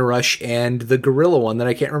out Rhino Rush and the gorilla one that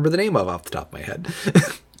I can't remember the name of off the top of my head.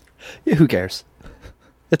 Who cares?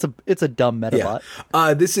 It's a dumb Metabot.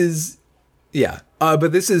 Yeah.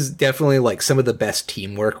 But this is definitely like some of the best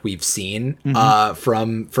teamwork we've seen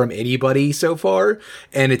from anybody so far,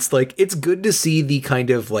 and it's good to see the kind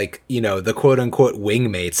of the quote unquote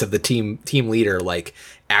wingmates of the team leader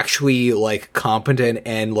actually competent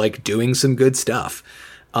and doing some good stuff.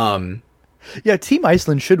 Yeah, Team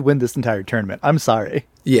Iceland should win this entire tournament. I'm sorry.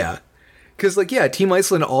 Yeah, because Team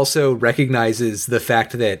Iceland also recognizes the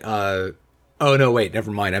fact that. Oh, no, wait,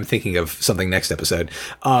 never mind. I'm thinking of something next episode.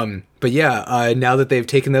 But yeah, now that they've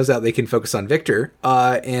taken those out, they can focus on Victor.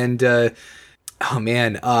 Orgrimmar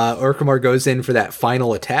goes in for that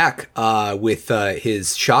final attack with his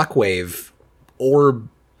shockwave orb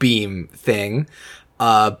beam thing.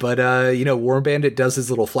 Warm Bandit does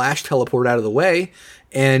his little flash teleport out of the way.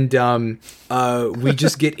 And we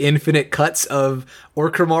just get infinite cuts of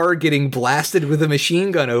Orgrimmar getting blasted with a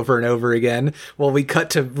machine gun over and over again, while we cut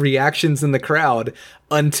to reactions in the crowd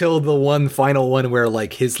until the one final one where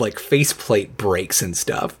his faceplate breaks and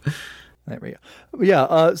stuff. There we go.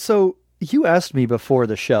 Yeah. So you asked me before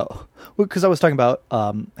the show, because I was talking about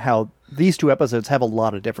how these two episodes have a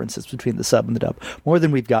lot of differences between the sub and the dub, more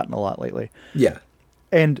than we've gotten a lot lately. Yeah.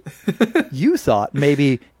 And you thought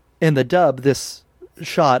maybe in the dub this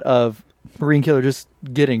shot of Marine Killer just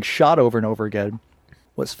getting shot over and over again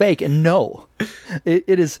was fake, and no,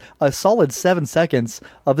 it is a solid 7 seconds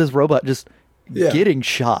of this robot just getting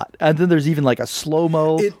shot, and then there's even a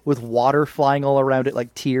slow-mo with water flying all around it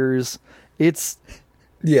like tears. It's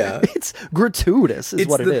gratuitous is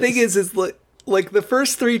what it is. The thing is the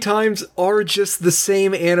first 3 times are just the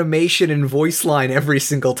same animation and voice line every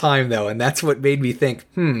single time, though, and that's what made me think,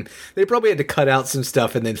 they probably had to cut out some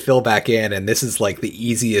stuff and then fill back in, and this is the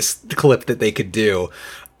easiest clip that they could do.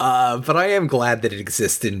 But I am glad that it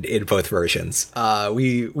exists in both versions.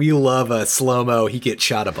 We love a slow-mo, he gets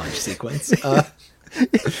shot a bunch sequence.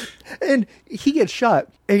 And he gets shot,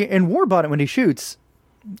 and Warbonnet, when he shoots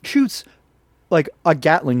like a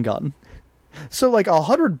Gatling gun. So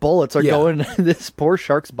 100 bullets are going into this poor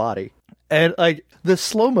shark's body. And the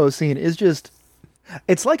slow-mo scene is just,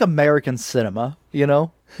 it's like American cinema, Yeah.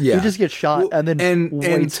 You just get shot and then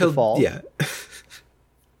waits to fall. Yeah.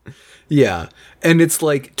 Yeah. And it's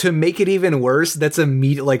to make it even worse, that's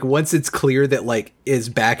immediate, once it's clear that his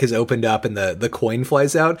back is opened up and the coin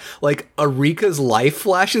flies out, Arika's life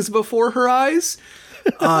flashes before her eyes.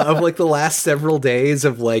 of like the last several days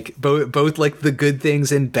of like both like the good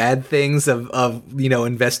things and bad things of you know,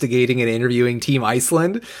 investigating and interviewing Team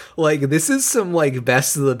Iceland. Like, this is some like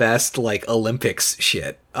best of the best like Olympics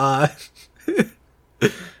shit. I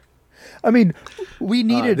mean, we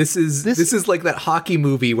needed this is like that hockey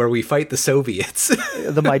movie where we fight the Soviets.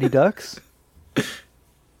 the Mighty Ducks.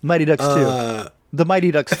 Mighty Ducks 2. The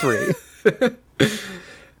Mighty Ducks 3.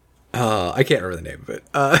 I can't remember the name of it.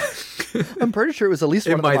 I'm pretty sure it was at least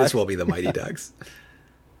one It of the might as Mi- well be the Mighty Ducks.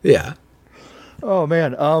 Yeah. Oh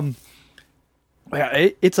man, yeah,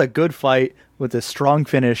 it's a good fight with a strong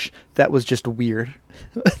finish that was just weird.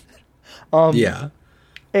 Yeah.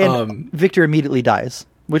 And Victor immediately dies,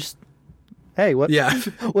 which, hey, what? Yeah.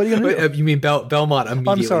 What are you gonna do? You mean Belmont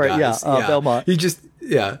immediately sorry, dies. yeah, Belmont. He just,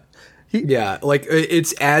 yeah. Yeah, like,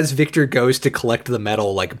 it's as Victor goes to collect the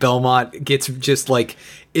medal, like, Belmont gets just, like,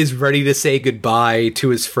 is ready to say goodbye to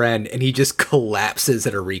his friend, and he just collapses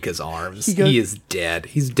at Erika's arms. He is dead.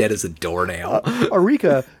 He's dead as a doornail.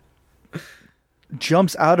 Erika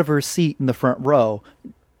jumps out of her seat in the front row,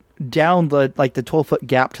 down the 12-foot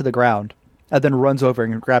gap to the ground, and then runs over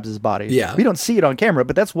and grabs his body. Yeah. We don't see it on camera,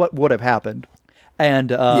 but that's what would have happened.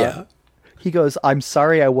 And Yeah. he goes, "I'm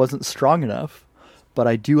sorry I wasn't strong enough, but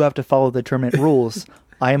I do have to follow the tournament rules.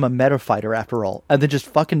 I am a meta fighter after all." And then just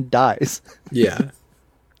fucking dies. Yeah.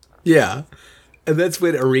 Yeah. And that's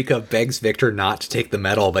when Erika begs Victor not to take the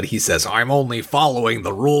medal, but he says, "I'm only following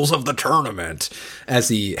the rules of the tournament," as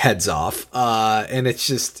he heads off. And it's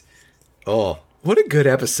just, oh, what a good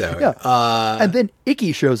episode. Yeah. And then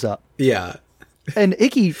Icky shows up. Yeah. And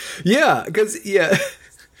Icky Yeah, because, yeah.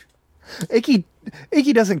 Icky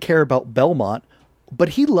doesn't care about Belmont, but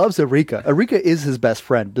he loves Erika. Erika is his best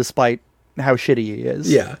friend, despite how shitty he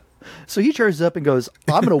is. Yeah. So he charges up and goes,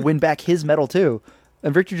 "I'm going to win back his medal too."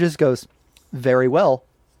 And Victor just goes, "Very well."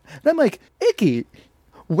 And I'm like, Icky,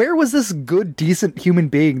 where was this good, decent human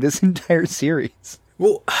being this entire series?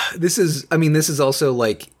 Well, this is also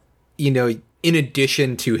like, you know, in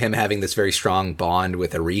addition to him having this very strong bond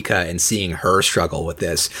with Erika and seeing her struggle with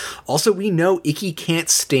this, also we know Icky can't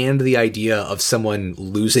stand the idea of someone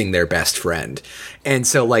losing their best friend. And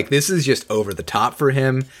so, like, this is just over the top for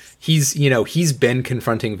him. He's been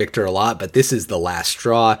confronting Victor a lot, but this is the last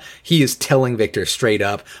straw. He is telling Victor straight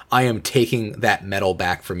up, "I am taking that medal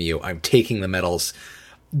back from you. I'm taking the medals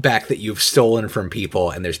back that you've stolen from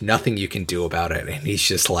people, and there's nothing you can do about it." And he's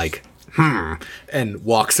just like, and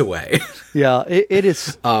walks away. Yeah, it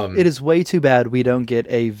is way too bad we don't get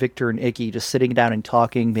a Victor and Icky just sitting down and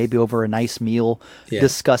talking, maybe over a nice meal,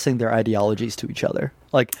 discussing their ideologies to each other.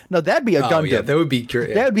 Like, no, that'd be a Gundam. Yeah, that would be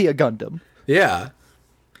great. That would be a Gundam. Yeah.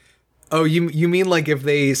 Oh, you mean like if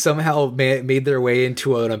they somehow made their way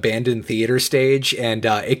into an abandoned theater stage and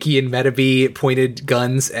Icky and Metabee pointed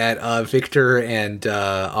guns at Victor and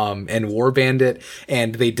War Bandit,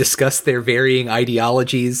 and they discussed their varying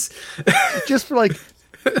ideologies just for like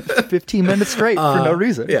 15 minutes straight for no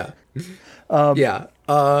reason. Yeah.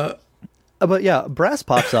 But yeah, Brass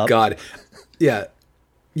pops up. God. Yeah.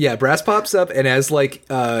 Yeah, Brass pops up, and as like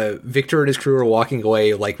Victor and his crew are walking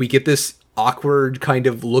away, like we get this awkward kind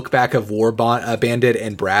of look back of Bandit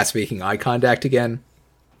and Brass making eye contact again.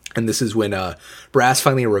 And this is when Brass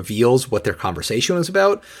finally reveals what their conversation was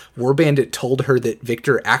about. War Bandit told her that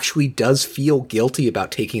Victor actually does feel guilty about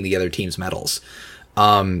taking the other team's medals,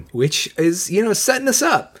 which is, you know, setting us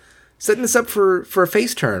up for a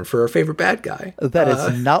face turn for our favorite bad guy. That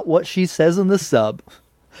is not what she says in the sub.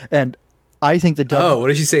 And I think the dub... Oh, what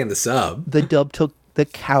did she say in the sub? The dub took the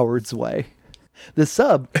coward's way. The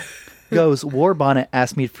sub goes, "War Bonnet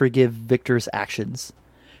asked me to forgive Victor's actions.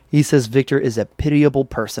 He says Victor is a pitiable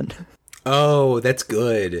person." Oh, that's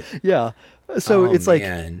good. Yeah. So it's like,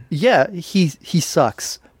 man. yeah, he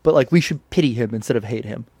sucks, but like we should pity him instead of hate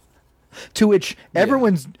him. To which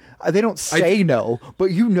everyone's, they don't say no,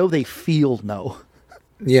 but you know they feel no.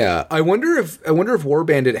 Yeah, I wonder if War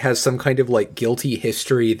Bandit has some kind of like guilty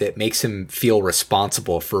history that makes him feel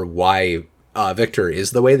responsible for why Victor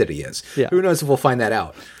is the way that he is. Yeah. Who knows if we'll find that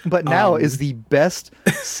out. But now is the best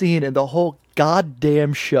scene in the whole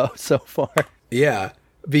goddamn show so far. Yeah,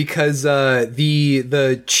 because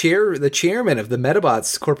the chairman of the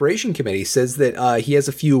Metabots Corporation Committee says that he has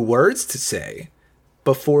a few words to say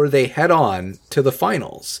before they head on to the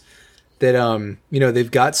finals. That you know,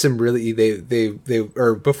 they've got some really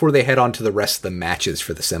or before they head on to the rest of the matches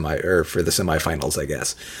for the semifinals, I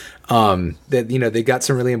guess. That, you know, they got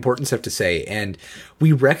some really important stuff to say, and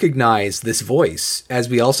we recognize this voice as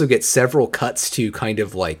we also get several cuts to kind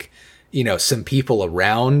of like, you know, some people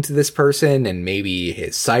around this person and maybe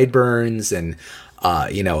his sideburns and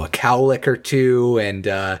you know, a cowlick or two,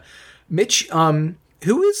 and Mitch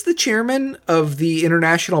who is the chairman of the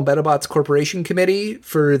International Metabots Corporation Committee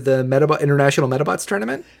for the International Metabots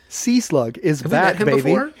Tournament? Sea-Slug is Have we back, met him baby.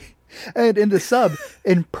 before? And in the sub,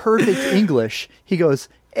 in perfect English, he goes,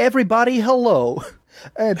 "Everybody, hello,"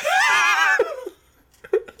 and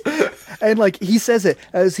like he says it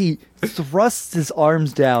as he thrusts his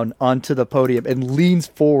arms down onto the podium and leans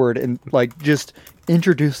forward and like just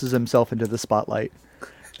introduces himself into the spotlight.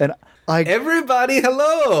 And Everybody,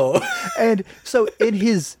 hello. And so in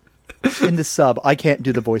the sub, I can't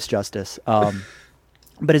do the voice justice.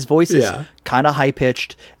 But his voice is kind of high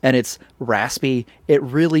pitched and it's raspy. It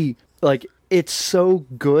really like it's so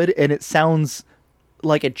good and it sounds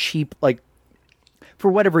like a cheap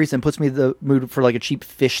for whatever reason puts me in the mood for like a cheap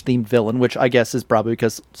fish themed villain, which I guess is probably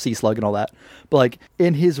because Sea-Slug and all that. But like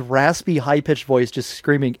in his raspy high pitched voice, just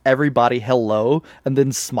screaming "Everybody, hello," and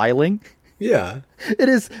then smiling. Yeah.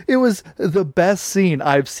 It was the best scene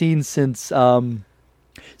I've seen since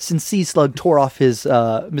Sea-Slug tore off his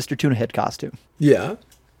Mr. Tuna Head costume. Yeah.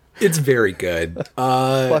 It's very good.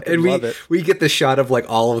 And love it. we get the shot of like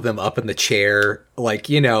all of them up in the chair. Like,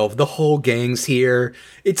 you know, the whole gang's here.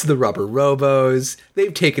 It's the Rubber Robos.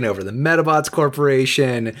 They've taken over the Metabots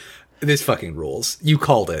Corporation. This fucking rules. You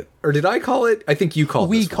called it. Or did I call it? I think you called it.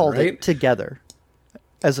 We called right? it together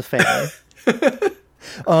as a family.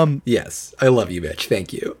 Yes. I love you, Mitch.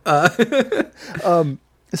 Thank you. So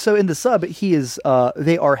in the sub, he is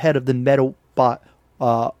they are head of the Metabot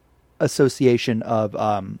Association of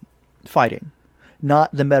Fighting,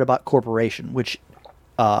 not the Metabot Corporation, which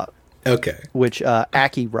Aki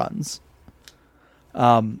runs.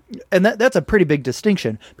 And that's a pretty big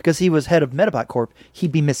distinction because he was head of Metabot Corp.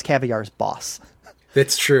 He'd be Miss Caviar's boss.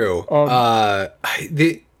 That's true. I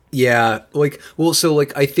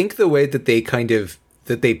think the way that they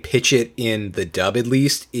pitch it in the dub, at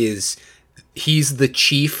least, is he's the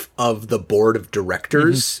chief of the board of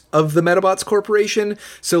directors of the Metabots Corporation.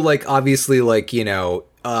 So, like, obviously, like, you know,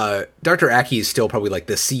 Dr. Aki is still probably like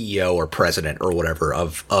the CEO or president or whatever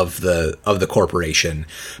of the corporation,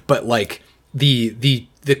 but like the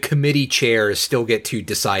committee chairs still get to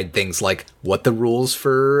decide things like what the rules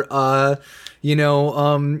for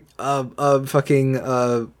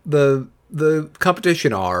the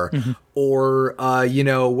competition are, or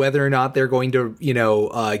whether or not they're going to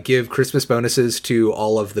give Christmas bonuses to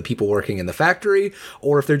all of the people working in the factory,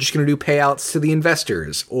 or if they're just going to do payouts to the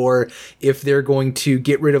investors, or if they're going to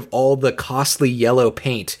get rid of all the costly yellow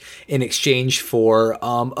paint in exchange for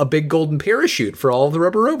a big golden parachute for all of the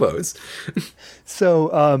Rubber Robos.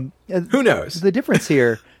 So who knows? The difference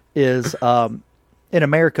here is in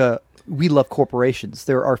America we love corporations.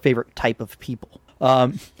 They're our favorite type of people.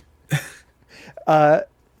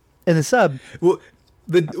 In the sub,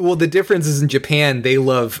 the difference is in Japan they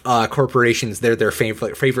love corporations. They're their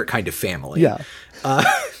favorite kind of family. Yeah.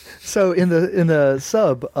 So in the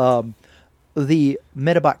sub, the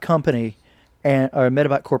Metabot Company or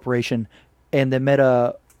Metabot Corporation and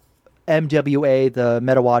the MWA, the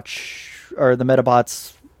Metawatch or the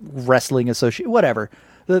Metabots Wrestling Association, whatever,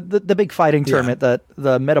 the big fighting tournament, the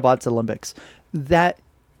Metabots Olympics, that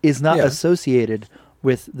is not associated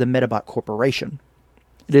with the Metabot Corporation.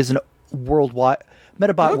 It is an worldwide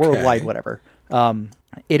Metabot worldwide, whatever.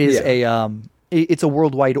 It is it's a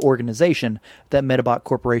worldwide organization. That Metabot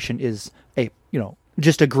Corporation is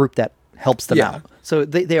just a group that helps them out. So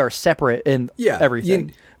they are separate in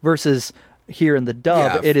everything. Versus here in the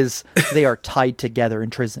dub, it is they are tied together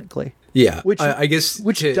intrinsically. Yeah, which I guess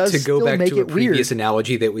to go back to a previous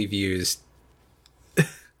analogy that we've used.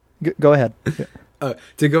 Go ahead.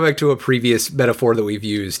 To go back to a previous metaphor that we've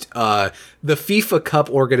used, the FIFA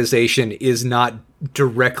Cup organization is not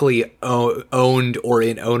directly owned or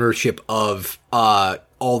in ownership of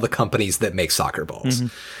all the companies that make soccer balls.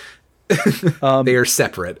 They are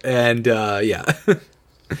separate, and The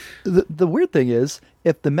weird thing is,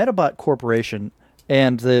 if the Metabot Corporation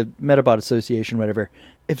and the Metabot Association, whatever,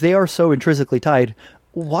 if they are so intrinsically tied,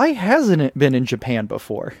 why hasn't it been in Japan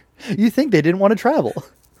before? You think they didn't want to travel?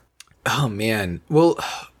 Oh man. Well,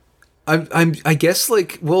 I guess I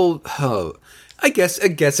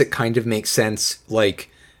guess it kind of makes sense. Like,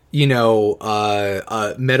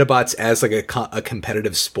 Metabots as like a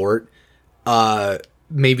competitive sport,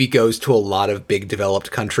 maybe goes to a lot of big developed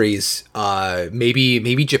countries.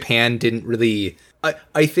 Maybe Japan didn't really.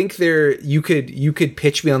 I think you could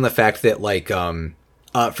pitch me on the fact that like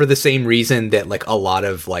for the same reason that like a lot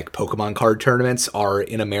of like Pokemon card tournaments are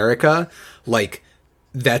in America, like.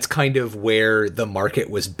 That's kind of where the market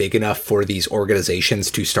was big enough for these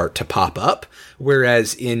organizations to start to pop up.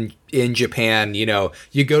 Whereas in Japan, you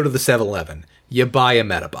go to the 7-Eleven, you buy a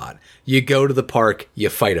Metabot. You go to the park, you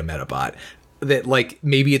fight a Metabot. that like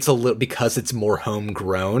maybe it's a little because it's more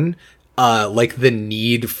homegrown. Like the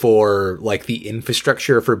need for like the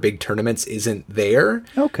infrastructure for big tournaments isn't there.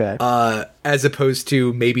 Okay. As opposed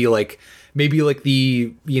to maybe like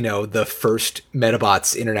the, you know, the first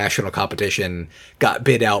Metabots international competition got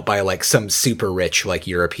bid out by like some super rich like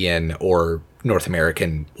European or North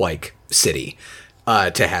American like city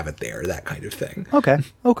to have it there, that kind of thing. Okay.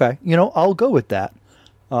 You know, I'll go with that.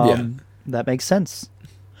 That makes sense.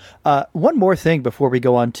 One more thing before we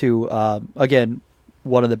go on to, again,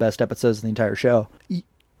 one of the best episodes of the entire show.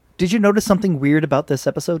 Did you notice something weird about this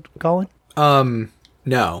episode, Colin?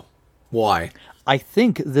 No. Why? I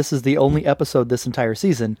think this is the only episode this entire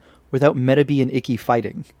season without Metabee and Icky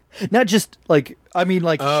fighting. Not just, like, I mean,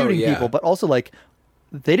 like, shooting people, but also, like,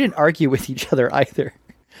 they didn't argue with each other either,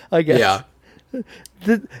 I guess. Yeah.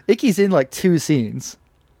 Icky's in, like, 2 scenes,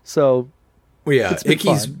 so... Well, yeah,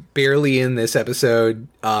 Icky's barely in this episode,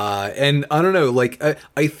 and I don't know, like,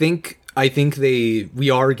 I think we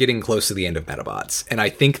are getting close to the end of Metabots, and I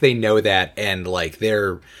think they know that, and like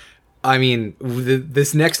this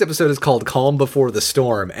next episode is called Calm Before the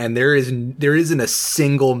Storm, and there isn't a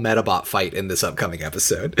single Metabot fight in this upcoming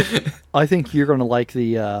episode. I think you're going to like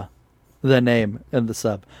the name and the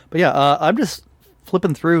sub, but yeah, I'm just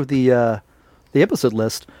flipping through the episode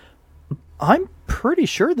list. I'm pretty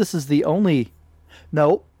sure this is the only.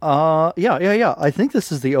 No, yeah. I think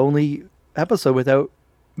this is the only episode without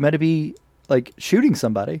Metabee like shooting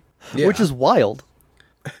somebody, which is wild.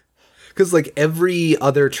 Because like every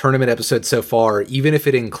other tournament episode so far, even if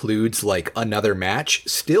it includes like another match,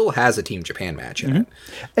 still has a Team Japan match in it.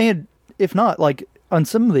 And if not, like on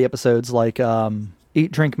some of the episodes, like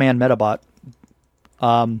Eat Drink Man Metabot,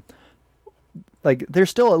 like there's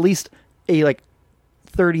still at least a like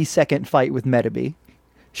 30-second fight with Metabee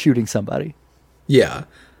shooting somebody. Yeah.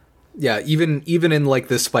 Yeah, even in like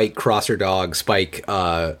the Spike Crosser Dog, Spike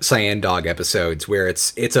Cyan Dog episodes where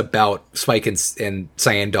it's about Spike and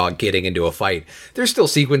Cyan Dog getting into a fight, there's still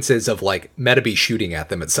sequences of like Metabee shooting at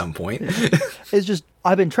them at some point. It's just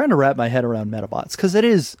I've been trying to wrap my head around Metabots because it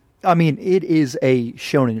is a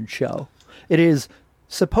shonen show. It is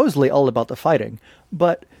supposedly all about the fighting,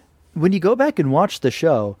 but when you go back and watch the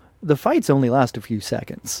show, the fights only last a few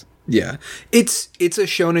seconds. Yeah. It's a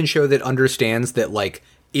shonen show that understands that like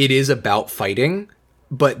it is about fighting,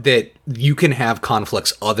 but that you can have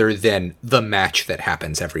conflicts other than the match that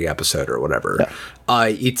happens every episode or whatever. Yeah.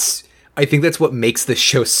 I think that's what makes the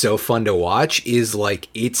show so fun to watch is like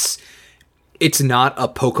it's not a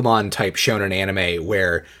Pokemon type shonen anime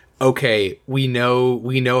where okay, we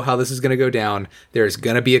know how this is going to go down. There's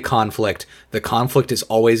going to be a conflict. The conflict is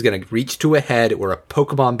always going to reach to a head where a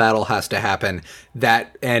Pokemon battle has to happen.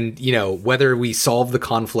 And you know, whether we solve the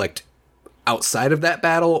conflict outside of that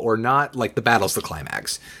battle or not, like the battle's the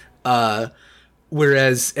climax.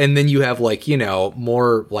 Whereas, and then you have like, you know,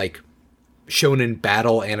 more like shonen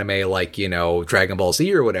battle anime like, you know, Dragon Ball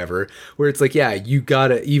Z or whatever, where it's like, yeah, you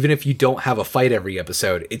gotta, even if you don't have a fight every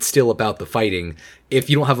episode, it's still about the fighting. If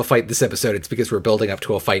you don't have a fight this episode, it's because we're building up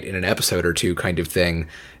to a fight in an episode or two kind of thing,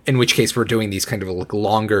 in which case we're doing these kind of like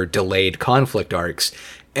longer delayed conflict arcs.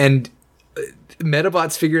 And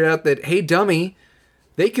Metabots figured out that, hey, dummy,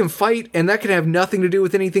 they can fight, and that can have nothing to do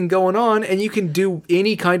with anything going on, and you can do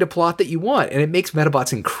any kind of plot that you want, and it makes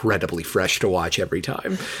Metabots incredibly fresh to watch every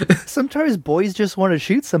time. Sometimes boys just want to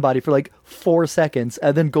shoot somebody for like 4 seconds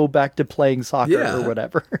and then go back to playing soccer or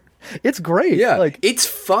whatever. It's great. Yeah, like it's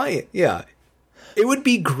fine. Yeah. It would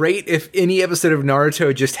be great if any episode of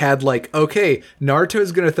Naruto just had like, okay,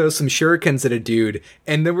 Naruto's going to throw some shurikens at a dude,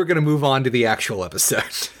 and then we're going to move on to the actual episode.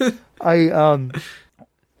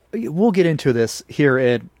 We'll get into this here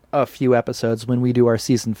in a few episodes when we do our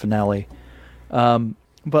season finale.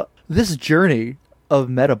 But this journey of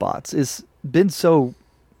Metabots has been so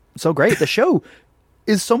great. The show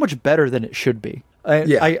is so much better than it should be.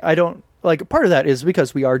 I don't like, part of that is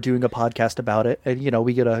because we are doing a podcast about it, and you know,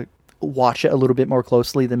 we get to watch it a little bit more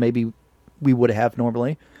closely than maybe we would have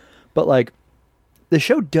normally. But like, the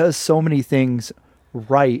show does so many things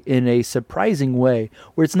right in a surprising way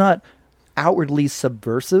where it's not outwardly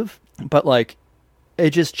subversive, but like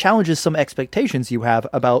it just challenges some expectations you have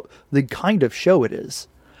about the kind of show it is.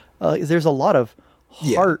 There's a lot of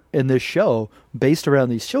heart in this show based around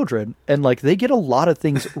these children, and like they get a lot of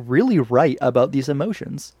things really right about these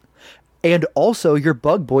emotions. And also your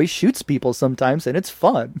bug boy shoots people sometimes, and it's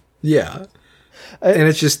fun. Yeah. And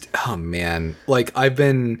it's just, oh man, like I've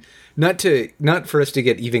been, not for us to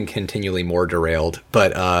get even continually more derailed,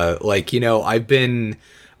 but like, you know, I've been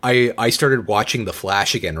I started watching The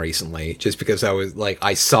Flash again recently, just because I was like,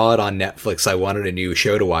 I saw it on Netflix. I wanted a new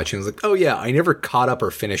show to watch, and I was like, oh yeah, I never caught up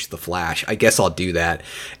or finished The Flash. I guess I'll do that.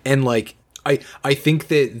 And like, I think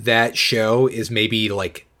that show is maybe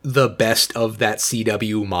like the best of that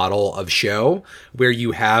CW model of show, where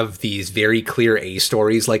you have these very clear A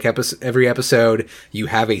stories, like every episode, you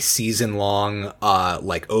have a season long,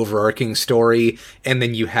 like overarching story, and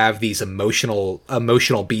then you have these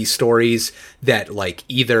emotional B stories that like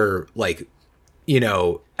either like, you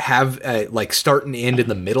know, have like start and end in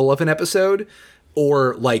the middle of an episode,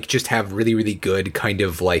 or like just have really, really good kind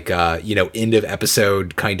of like, you know, end of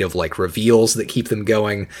episode kind of like reveals that keep them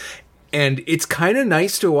going. And it's kind of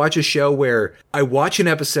nice to watch a show where I watch an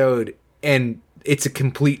episode and it's a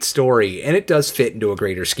complete story, and it does fit into a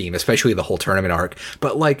greater scheme, especially the whole tournament arc.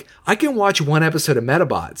 But like, I can watch one episode of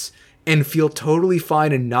Metabots and feel totally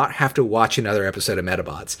fine and not have to watch another episode of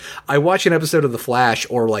Metabots. I watch an episode of The Flash,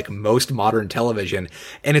 or like most modern television,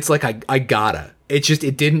 and it's like, I gotta.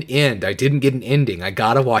 It didn't end. I didn't get an ending. I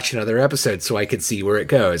gotta watch another episode so I can see where it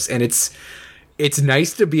goes. And it's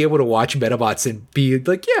nice to be able to watch Metabots and be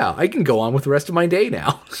like, yeah, I can go on with the rest of my day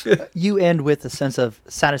now. You end with a sense of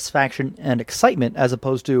satisfaction and excitement as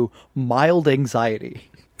opposed to mild anxiety.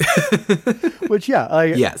 Which, yeah,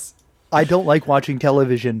 yes. I don't like watching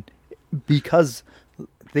television because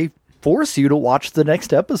they force you to watch the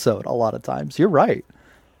next episode a lot of times. You're right.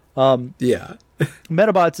 Yeah.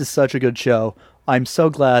 Metabots is such a good show. I'm so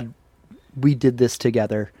glad we did this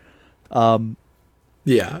together.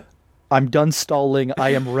 Yeah. I'm done stalling. I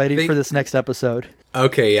am ready for this next episode.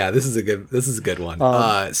 Okay, yeah, this is a good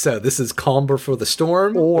one. So this is Calm Before the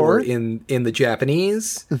Storm, or in the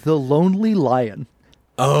Japanese, The Lonely Lion.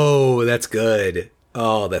 Oh, that's good.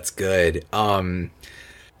 Oh, that's good.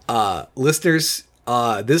 Listeners,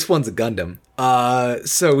 this one's a Gundam.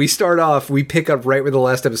 So we pick up right where the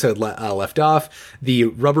last episode left off. The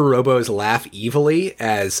Rubber Robos laugh evilly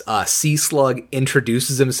as Sea Slug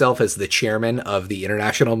introduces himself as the chairman of the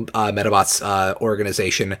International Metabots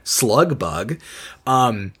organization, Slugbug.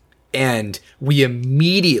 And we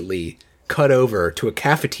immediately cut over to a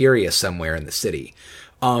cafeteria somewhere in the city,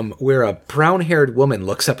 where a brown-haired woman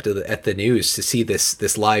looks up at the news to see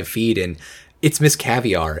this live feed, and it's Miss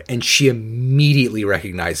Caviar, and she immediately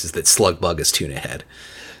recognizes that Slugbug is Tuna Head.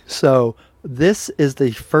 So this is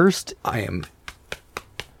the first... I am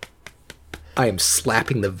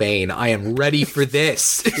slapping the vein. I am ready for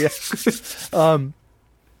this.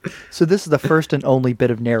 So this is the first and only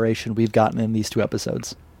bit of narration we've gotten in these two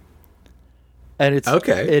episodes. And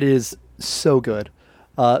it is so good.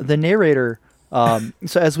 The narrator...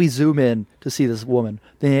 so as we zoom in to see this woman,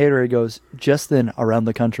 the narrator goes, just then around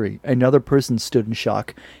the country, another person stood in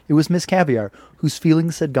shock. It was Miss Caviar, whose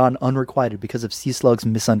feelings had gone unrequited because of Sea Slug's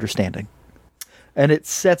misunderstanding. And it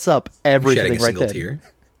sets up everything right there. Tear.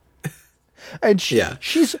 And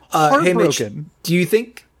she's heartbroken. Hey Mitch, do you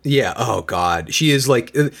think... Yeah, oh god. She is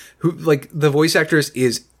like... the voice actress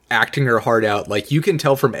is acting her heart out. Like, you can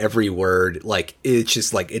tell from every word, like, it's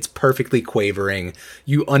just like, it's perfectly quavering.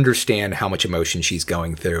 You understand how much emotion she's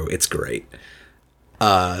going through. It's great.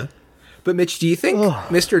 But Mitch, do you think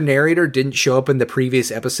Mr. Narrator didn't show up in the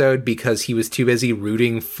previous episode because he was too busy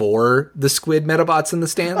rooting for the squid Metabots in the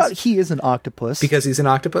stands? He is an octopus. Because he's an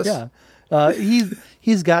octopus? Yeah.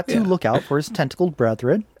 He's got to look out for his tentacled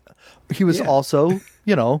brethren. He was also,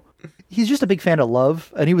 he's just a big fan of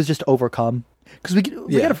love, and he was just overcome. Because we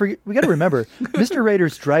got to remember, Mr.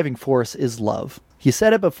 Raider's driving force is love. He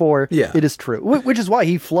said it before. Yeah. It is true, which is why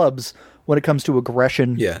he flubs when it comes to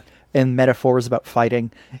aggression and metaphors about fighting.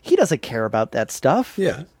 He doesn't care about that stuff.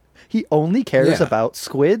 Yeah. He only cares about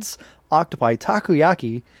squids, octopi,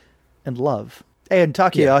 takoyaki, and love. And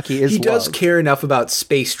takoyaki is He love. does care enough about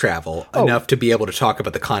space travel, enough to be able to talk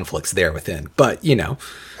about the conflicts there within. But,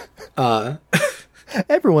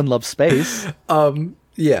 everyone loves space.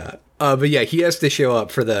 Yeah. But yeah, he has to show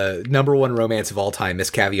up for the number one romance of all time, Miss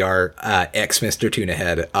Caviar, ex Mr. Tuna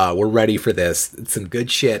Head. We're ready for this. It's some good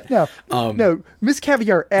shit. No, Miss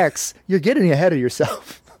Caviar X, you're getting ahead of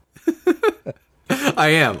yourself. I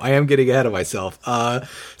am getting ahead of myself.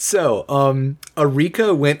 So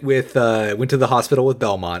Arika went to the hospital with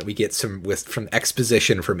Belmont. We get some from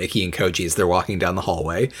exposition from Ikki and Koji as they're walking down the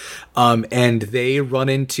hallway. And they run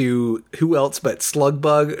into who else but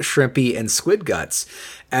Slugbug, Shrimpy, and Squid Guts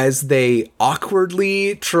as they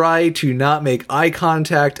awkwardly try to not make eye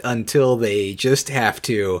contact until they just have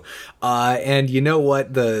to. And you know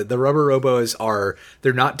what? The Rubber Robos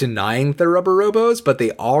they're not denying they're Rubber Robos, but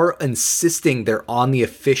they are insisting they're on the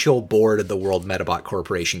official board of the World Metabot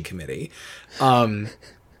Corporation Committee.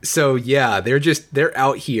 So yeah, they're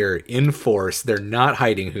out here in force. They're not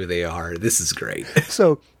hiding who they are. This is great.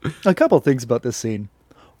 So, a couple things about this scene.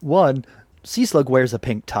 One, Sea Slug wears a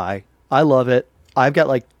pink tie. I love it. I've got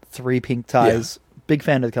like 3 pink ties. Big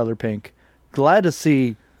fan of the color pink. Glad to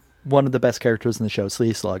see one of the best characters in the show,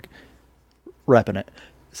 Sea Slug, repping it.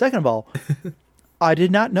 Second of all, I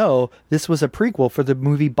did not know this was a prequel for the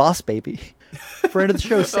movie Boss Baby. Friend of the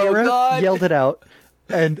show, Sarah, yelled it out.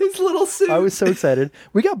 And His little suit. I was so excited.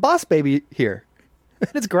 We got Boss Baby here.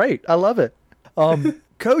 It's great. I love it.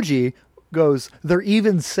 Koji goes, they're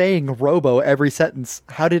even saying Robo every sentence.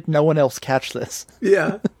 How did no one else catch this?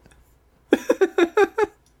 Yeah.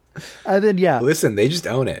 And then, Listen, they just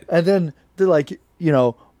own it. And then they're like,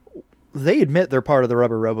 they admit they're part of the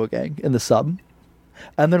Rubber Robo gang in the sub.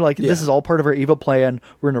 And they're like, this is all part of our evil plan.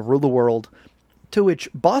 We're going to rule the world. To which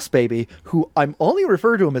Boss Baby, who I'm only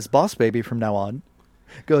refer to him as Boss Baby from now on,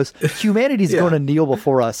 goes, humanity's going to kneel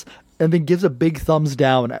before us. And then gives a big thumbs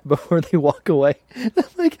down before they walk away. I'm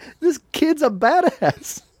like, this kid's a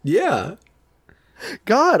badass. Yeah.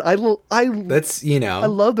 God, I That's, I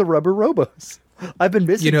love the Rubber Robos. I've been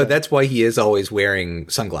missing them. That's why he is always wearing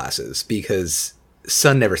sunglasses, because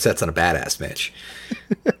sun never sets on a badass, Mitch.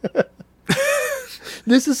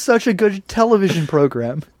 This is such a good television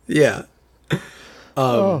program. Yeah.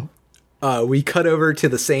 We cut over to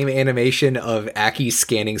the same animation of Aki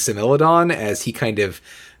scanning Similodon as he kind of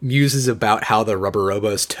muses about how the Rubber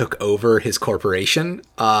Robos took over his corporation,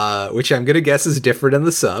 which I'm going to guess is different in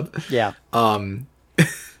the sub. Yeah.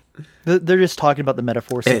 They're just talking about the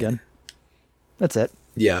Metaforce again. That's it.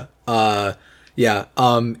 Yeah.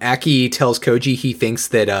 Aki tells Koji he thinks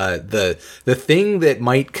that the thing that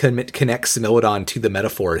might connect Similodon to the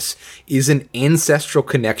Metaforce is an ancestral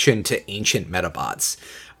connection to ancient Metabots.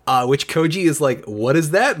 Which Koji is like, what does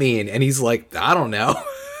that mean? And he's like, I don't know.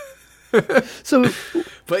 So,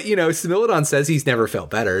 but Similodon says he's never felt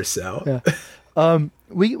better. So,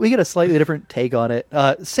 we get a slightly different take on it.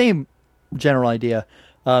 Same general idea,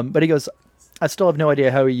 but he goes, I still have no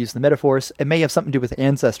idea how he used the Metaforce. It may have something to do with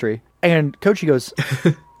ancestry. And Koji goes,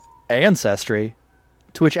 ancestry?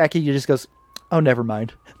 To which Aki just goes, oh, never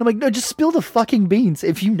mind. And I'm like, no, just spill the fucking beans.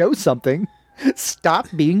 If you know something, stop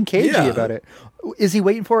being cagey about it. Is he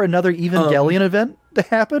waiting for another Evangelion event to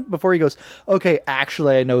happen before he goes, okay,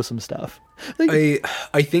 actually, I know some stuff? I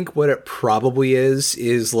think what it probably is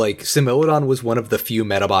like Similodon was one of the few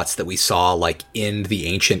Metabots that we saw like in the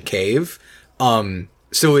ancient cave.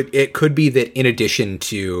 So it could be that in addition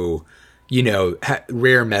to,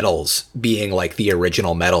 rare metals being like the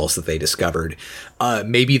original metals that they discovered,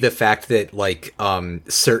 maybe the fact that like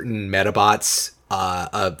certain Metabots,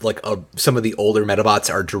 some of the older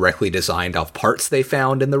Metabots are directly designed off parts they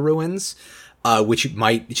found in the ruins, which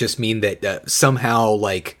might just mean that somehow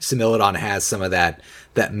like Similodon has some of that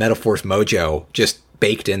Metaforce mojo just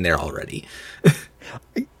baked in there already.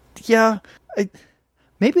 Yeah.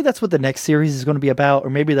 Maybe that's what the next series is going to be about,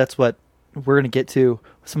 or maybe that's what we're going to get to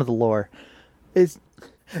with some of the lore. Is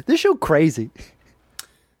this show crazy?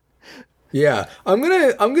 Yeah, I'm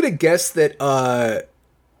gonna guess that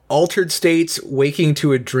Altered States, Waking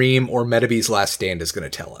to a Dream, or Metabee's Last Stand is going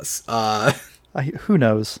to tell us. Who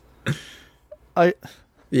knows? I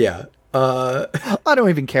don't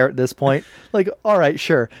even care at this point. Like, all right,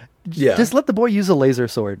 sure. Yeah. Just let the boy use a laser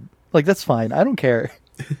sword. Like, that's fine. I don't care.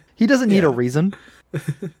 He doesn't need a reason.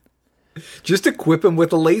 Just equip him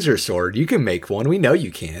with a laser sword. You can make one. We know you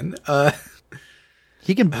can.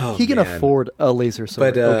 He can afford a laser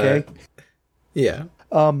sword, but, okay? Yeah.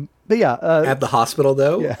 But yeah. At the hospital,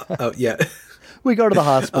 though? Yeah. Yeah. We go to the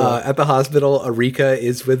hospital. At the hospital,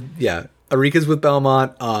 Arika's with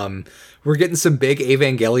Belmont. We're getting some big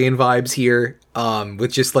Evangelion vibes here,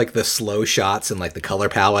 with just like the slow shots and like the color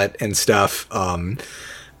palette and stuff.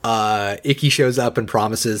 Ikki shows up and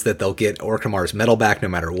promises that they'll get Orkamar's medal back no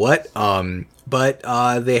matter what. But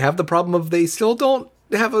they have the problem of they still don't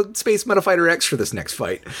have a Space Metafighter X for this next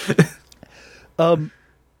fight.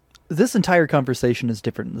 This entire conversation is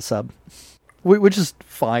different in the sub, which is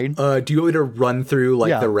fine. Do you want me to run through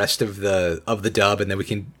like the rest of the dub, and then we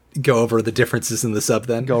can go over the differences in the sub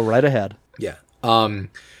then? Go right ahead. Yeah.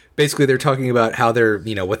 Basically, they're talking about how they're,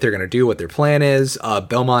 what they're going to do, what their plan is.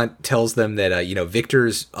 Belmont tells them that,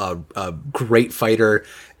 Victor's a great fighter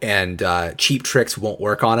and cheap tricks won't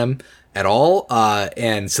work on him. at all.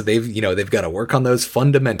 And so they've got to work on those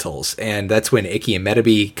fundamentals. And that's when Ikki and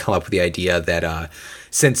Metabee come up with the idea that,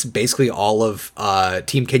 since basically all of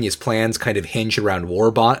Team Kenya's plans kind of hinge around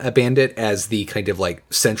War Bandit as the kind of like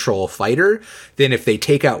central fighter, then if they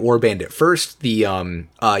take out War Bandit first, the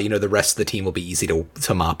the rest of the team will be easy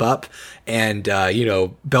to mop up. And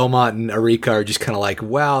Belmont and Arika are just kind of like,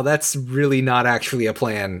 wow, that's really not actually a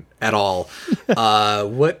plan at all.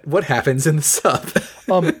 What happens in the sub?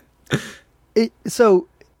 So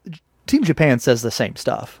Team Japan says the same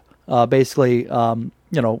stuff. Basically,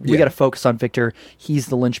 we got to focus on Victor. He's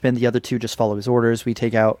the linchpin. The other two just follow his orders. We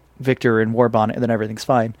take out Victor and War Bonnet, and then everything's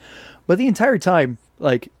fine. But the entire time,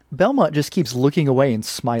 like, Belmont just keeps looking away and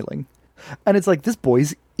smiling. And it's like, this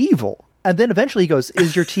boy's evil. And then eventually he goes,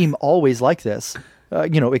 is your team always like this?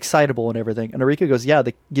 Excitable and everything. And Arika goes, yeah,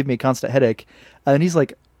 they give me a constant headache. And then he's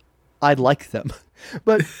like, I like them.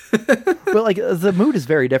 But like, the mood is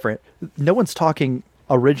very different. No one's talking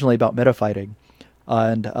originally about meta fighting.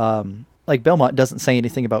 And, like, Belmont doesn't say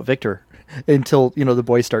anything about Victor until, the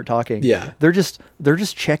boys start talking. Yeah. They're just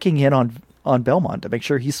checking in on Belmont to make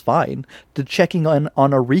sure he's fine, to checking on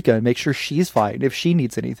Arika and make sure she's fine if she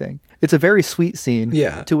needs anything. It's a very sweet scene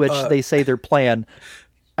to which they say their plan.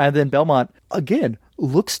 And then Belmont, again,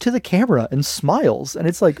 looks to the camera and smiles. And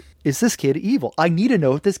it's like, is this kid evil? I need to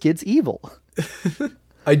know if this kid's evil.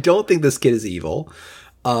 I don't think this kid is evil,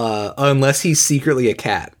 unless he's secretly a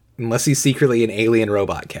cat. Unless he's secretly an alien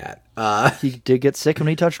robot cat. He did get sick when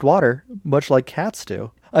he touched water, much like cats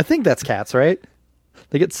do. I think that's cats, right?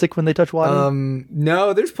 They get sick when they touch water?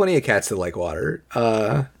 No, there's plenty of cats that like water.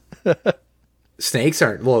 Snakes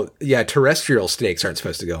aren't... Well, yeah, terrestrial snakes aren't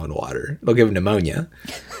supposed to go in water. They'll give them pneumonia.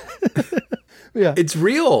 Yeah. It's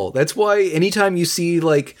real. That's why anytime you see,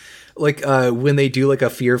 like when they do, like, a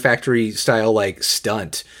Fear Factory style, like,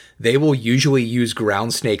 stunt... They will usually use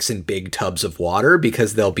ground snakes in big tubs of water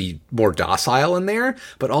because they'll be more docile in there.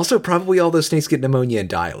 But also probably all those snakes get pnomonia and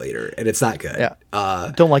die later. And it's not good.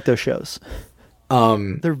 Yeah. Don't like those shows.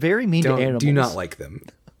 They're very mean to animals. Do not like them.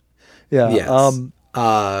 Yeah. Yes.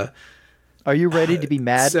 Are you ready to be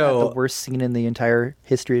mad at the worst scene in the entire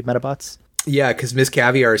history of Metabots? Yeah, because Miss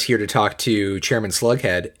Caviar is here to talk to Chairman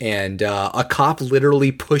Slughead, and a cop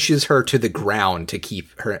literally pushes her to the ground to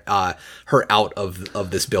keep her out of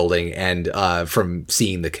this building and from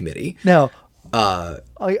seeing the committee. Now,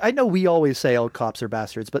 I know we always say all cops are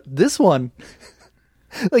bastards, but this one,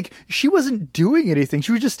 like, she wasn't doing anything.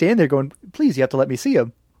 She was just standing there going, please, you have to let me see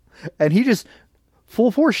him. And he just full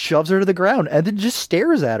force shoves her to the ground and then just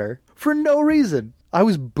stares at her for no reason. I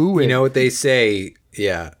was booing. You know what they say...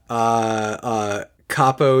 Yeah. Capos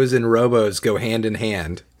and robos go hand in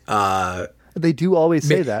hand. They do always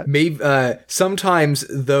say that. Maybe sometimes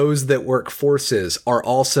those that work forces are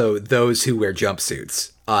also those who wear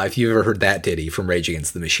jumpsuits. If you've ever heard that ditty from Rage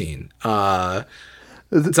Against the Machine.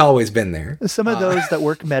 It's always been there. Some of those that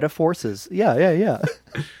work meta forces. Yeah.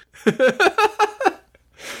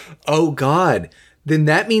 Oh God. Then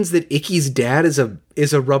that means that Ikki's dad is a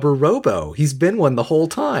rubber robo. He's been one the whole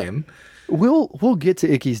time. We'll get to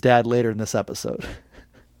Ikki's dad later in this episode.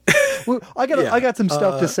 I got some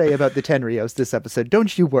stuff to say about the Tenryos this episode.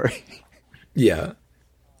 Don't you worry. Yeah.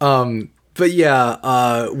 But yeah,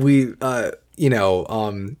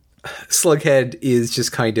 Slughead is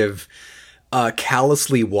just kind of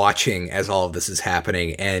callously watching as all of this is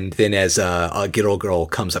happening, and then as a Gittle Girl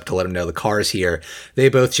comes up to let him know the car's here, they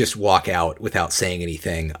both just walk out without saying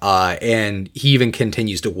anything, and he even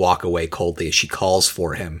continues to walk away coldly as she calls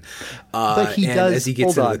for him. But he does, as he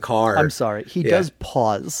gets into the car... I'm sorry, he does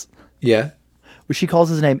pause. Yeah? When she calls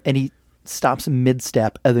his name, and he stops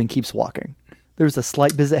mid-step and then keeps walking. There's a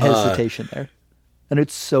slight bit of hesitation there. And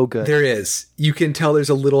it's so good. There is. You can tell there's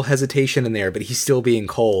a little hesitation in there, but he's still being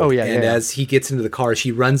cold. Oh, yeah. And as he gets into the car,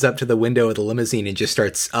 she runs up to the window of the limousine and just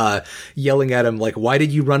starts yelling at him, like, why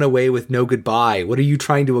did you run away with no goodbye? What are you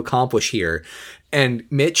trying to accomplish here? And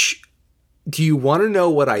Mitch, do you want to know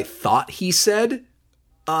what I thought he said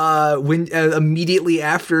when immediately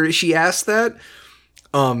after she asked that?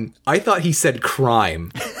 I thought he said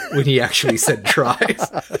crime when he actually said tries.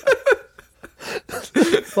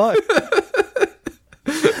 Fuck.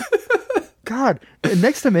 God,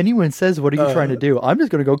 next time anyone says, what are you trying to do? I'm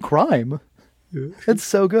just going to go crime. That's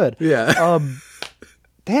so good. Yeah.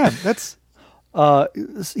 Damn, that's...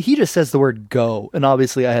 he just says the word go, and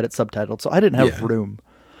obviously I had it subtitled, so I didn't have room.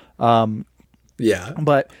 Yeah.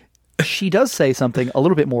 But she does say something a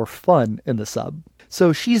little bit more fun in the sub.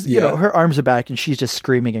 So she's, her arms are back, and she's just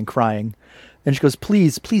screaming and crying. And she goes,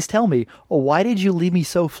 please tell me, why did you leave me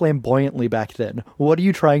so flamboyantly back then? What are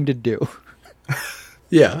you trying to do?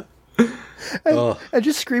 Yeah. And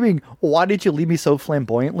just screaming, why did you leave me so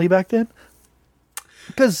flamboyantly back then?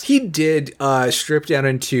 Because he did strip down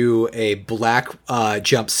into a black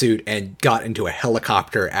jumpsuit and got into a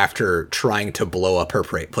helicopter after trying to blow up her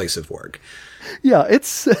place of work. Yeah,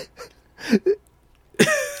 it's...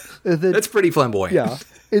 That's pretty flamboyant. Yeah,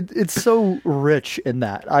 it's so rich in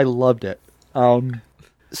that. I loved it.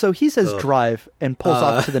 So he says drive and pulls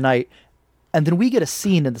off to the night, and then we get a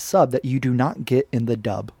scene in the sub that you do not get in the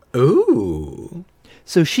dub. Ooh.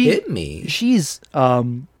 So Hit me. She's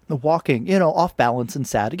walking, off balance and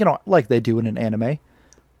sad, like they do in an anime,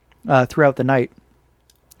 throughout the night,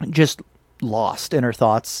 just lost in her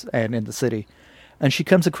thoughts and in the city. And she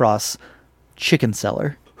comes across Chicken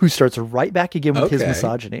Seller, who starts right back again with his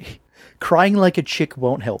misogyny. Crying like a chick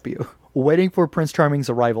won't help you. Waiting for Prince Charming's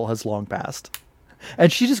arrival has long passed.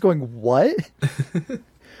 And she's just going, what?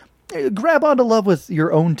 Grab onto love with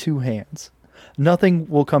your own two hands. Nothing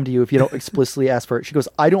will come to you if you don't explicitly ask for it. She goes,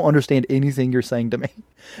 I don't understand anything you're saying to me.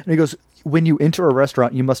 And he goes, when you enter a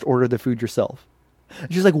restaurant, you must order the food yourself.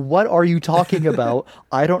 And she's like, what are you talking about?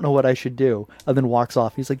 I don't know what I should do. And then walks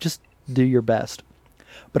off. He's like, just do your best.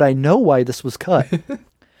 But I know why this was cut.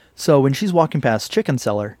 So when she's walking past Chicken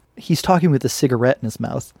Seller, he's talking with a cigarette in his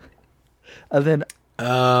mouth. And then he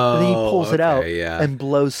pulls it out and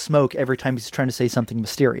blows smoke every time he's trying to say something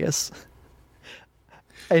mysterious.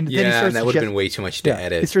 And then he starts that would have been way too much to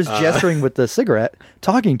edit. He starts gesturing with the cigarette,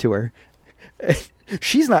 talking to her.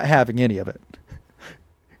 She's not having any of it.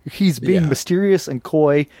 He's being mysterious and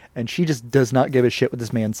coy, and she just does not give a shit what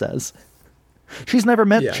this man says. She's never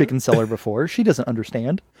met Chicken Seller before. She doesn't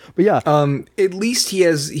understand. But yeah. At least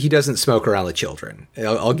he doesn't smoke around the children.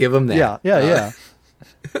 I'll give him that. Yeah.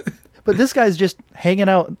 But this guy's just hanging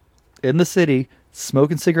out in the city,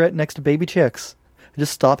 smoking cigarette next to baby chicks,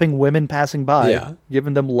 just stopping women passing by,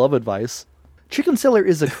 giving them love advice. Chicken Seller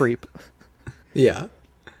is a creep. Yeah.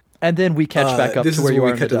 And then we catch back up to where you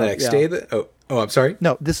are in the dub. The next day. I'm sorry?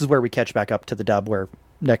 No, this is where we catch back up to the dub where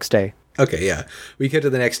next day. Okay, yeah. We get to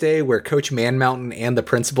the next day where Coach Man Mountain and the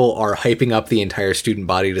principal are hyping up the entire student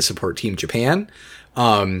body to support Team Japan.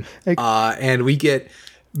 And we get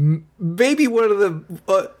maybe one of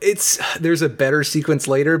the... there's a better sequence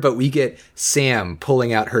later, but we get Sam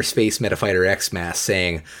pulling out her Space Metafighter X mask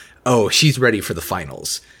saying, oh, she's ready for the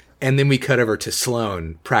finals. And then we cut over to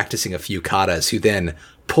Sloan practicing a few katas, who then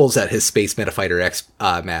pulls out his Space Metafighter X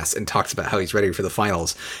mask and talks about how he's ready for the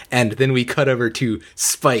finals. And then we cut over to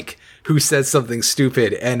Spike, who says something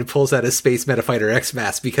stupid and pulls out his Space Metafighter X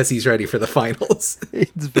mask because he's ready for the finals.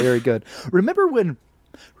 It's very good. Remember when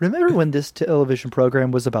this television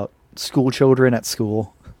program was about school children at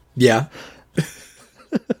school? Yeah.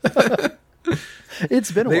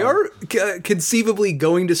 It's been a while. They are conceivably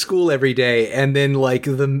going to school every day, and then like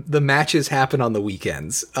the matches happen on the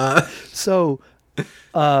weekends. So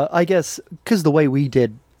I guess because the way we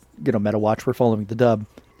did, Meta Watch, we're following the dub.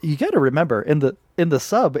 You got to remember in the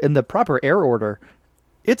sub, in the proper air order,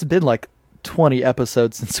 it's been like 20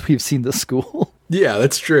 episodes since we've seen the school. Yeah,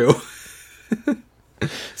 that's true.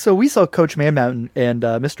 So we saw Coach Man Mountain and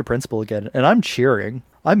Mr. Principal again, and I'm cheering.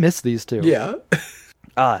 I miss these two. Yeah.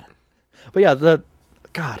 But yeah,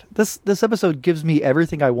 this episode gives me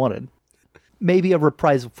everything I wanted. Maybe a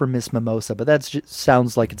reprisal for Miss Mimosa, but that just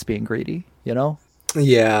sounds like it's being greedy,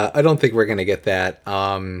 Yeah, I don't think we're going to get that.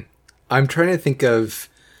 I'm trying to think of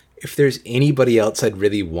if there's anybody else I'd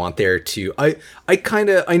really want there to... I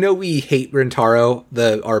know we hate Rintaro,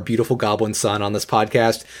 our beautiful goblin son on this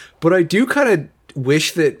podcast, but I do kind of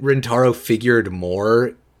wish that Rintaro figured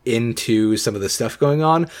more into some of the stuff going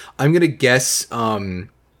on. I'm going to guess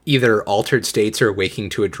either Altered States or Waking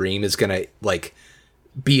to a Dream is going to like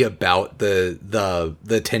be about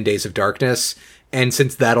the 10 Days of Darkness. And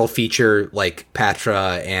since that'll feature like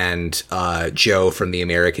Patra and Joe from the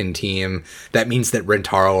American team, that means that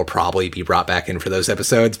Rintaro will probably be brought back in for those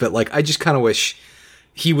episodes. But like, I just kind of wish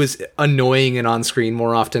he was annoying and on screen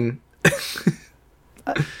more often.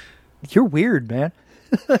 You're weird, man.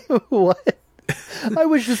 What? I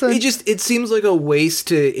wish it seems like a waste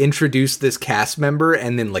to introduce this cast member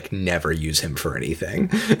and then like never use him for anything.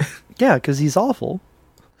 Yeah, because he's awful.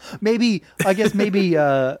 Maybe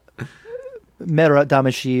Meta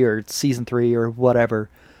Damashi or season 3 or whatever.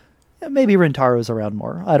 Maybe Rintaro's around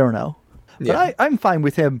more. I don't know. But I'm fine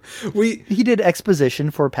with him. He did exposition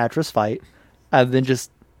for Patra's fight and then just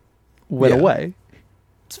went away.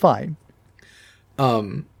 It's fine.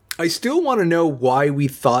 I still want to know why we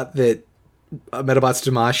thought that Metabots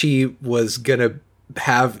Damashi was going to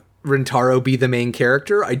have Rintaro be the main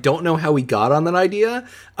character. I don't know how we got on that idea.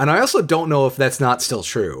 And I also don't know if that's not still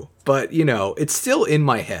true. But, it's still in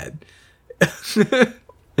my head.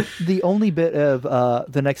 The only bit of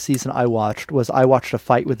the next season I watched a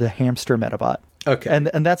fight with the hamster Metabot. Okay.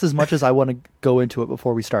 And that's as much as I want to go into it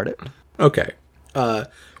before we start it. Okay.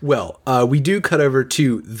 We do cut over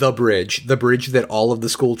to the bridge that all of the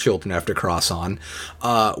school children have to cross on,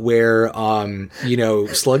 where,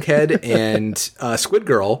 Slughead and Squid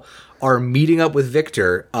Girl are meeting up with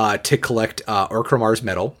Victor to collect Orkramar's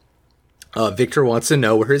medal. Victor wants to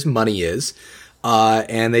know where his money is,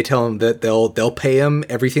 and they tell him that they'll pay him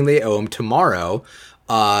everything they owe him tomorrow,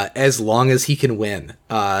 as long as he can win.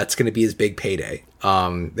 It's going to be his big payday.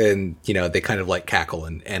 And they kind of like cackle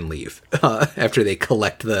and leave after they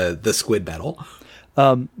collect the squid medal.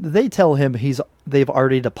 They tell him they've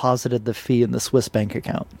already deposited the fee in the Swiss bank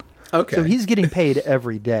account. Okay. So he's getting paid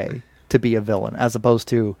every day to be a villain, as opposed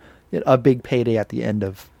to a big payday at the end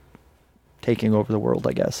of taking over the world,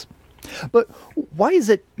 I guess. But why is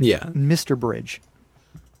it Mr. Bridge?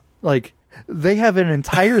 Like, they have an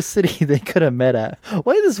entire city they could have met at.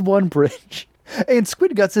 Why this one bridge? And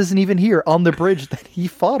Squid Guts isn't even here on the bridge that he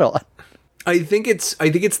fought on. I think it's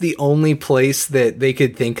the only place that they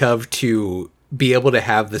could think of to be able to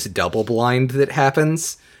have this double blind that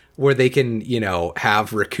happens, where they can,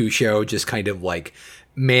 have Rakusho just kind of like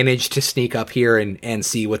manage to sneak up here and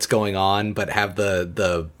see what's going on, but have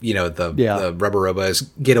the Rubber Robos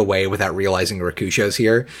get away without realizing Rakusho's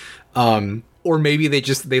here. Or maybe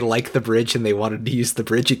they like the bridge and they wanted to use the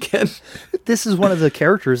bridge again. This is one of the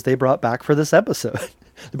characters they brought back for this episode.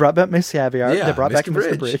 They brought back Miss Caviar. Yeah, they brought back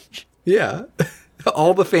Mr. Mr. Bridge. Yeah.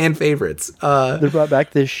 All the fan favorites. They brought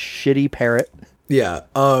back this shitty parrot. Yeah.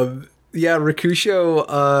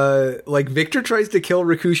 Rakusho, Victor tries to kill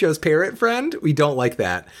Rakusho's parrot friend. We don't like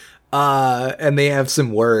that. And they have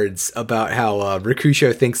some words about how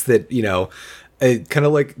Rakusho thinks that, kind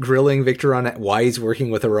of like grilling Victor on why he's working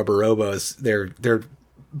with the Rubber Robos. They're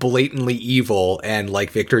blatantly evil, and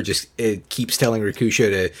Victor just keeps telling Rakusho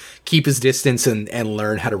to keep his distance and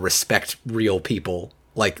learn how to respect real people,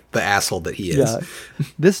 like the asshole that he is. Yeah.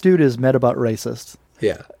 This dude is Metabot racist.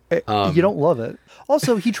 Yeah. You don't love it.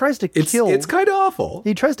 Also, he tries to kill... It's kind of awful.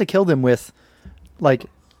 He tries to kill them with, a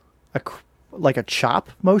chop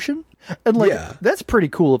motion. And, that's pretty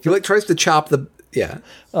cool. He, tries to chop the... Yeah.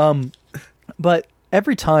 But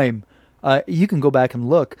every time, you can go back and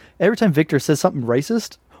look, every time Victor says something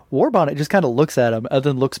racist, Warbonnet just kind of looks at him and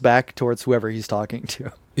then looks back towards whoever he's talking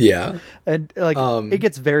to. Yeah. And, it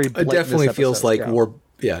gets very blatant. It definitely feels like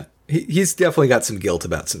yeah. He's definitely got some guilt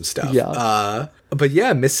about some stuff. Yeah. But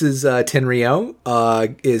yeah, Mrs. Tenryo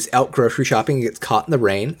is out grocery shopping and gets caught in the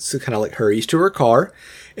rain, so kind of hurries to her car,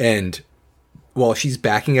 and while she's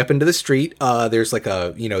backing up into the street, there's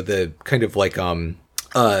the kind of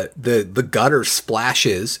the gutter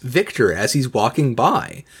splashes Victor as he's walking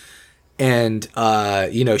by. And,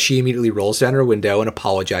 she immediately rolls down her window and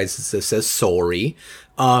apologizes and says sorry.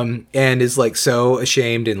 And is so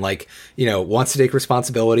ashamed and wants to take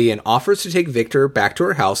responsibility and offers to take Victor back to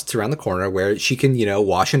her house. It's around the corner where she can,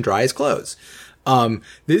 wash and dry his clothes.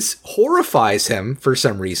 This horrifies him for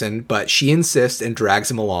some reason, but she insists and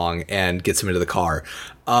drags him along and gets him into the car,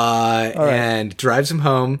 and drives him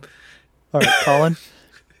home. All right, Colin,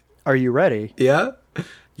 are you ready? Yeah.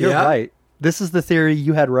 You're right. This is the theory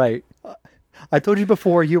you had right. I told you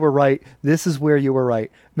before you were right. This is where you were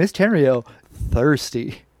right. Miss Tenryo,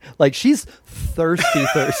 thirsty. She's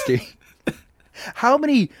thirsty. How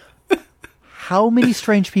many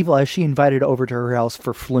strange people has she invited over to her house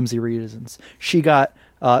for flimsy reasons? She got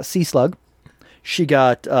Sea Slug. She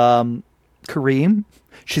got Kareem.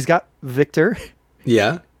 She's got Victor.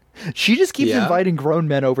 Yeah. She just keeps inviting grown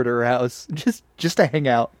men over to her house just to hang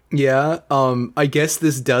out. Yeah, I guess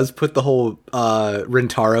this does put the whole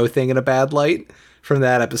Rentaro thing in a bad light from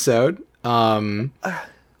that episode. I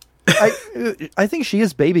think she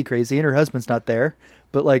is baby crazy and her husband's not there.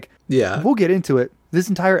 But we'll get into it. This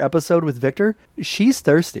entire episode with Victor, she's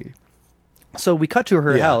thirsty. So we cut to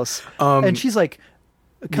her house, and she's like,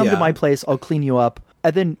 "Come to my place, I'll clean you up."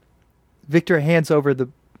 And then Victor hands her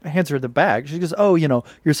the bag. She goes, "Oh,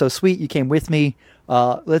 you're so sweet. You came with me.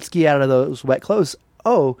 Let's get out of those wet clothes.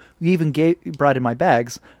 Oh, you even brought in my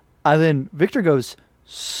bags." And then Victor goes,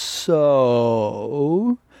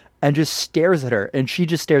 "So," and just stares at her, and she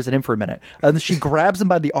just stares at him for a minute, and then she grabs him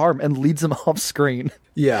by the arm and leads him off screen.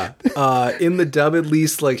 Yeah. In the dub, at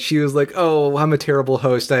least, she was like, "Oh, I'm a terrible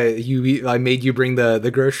host. I made you bring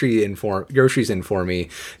the groceries in for me.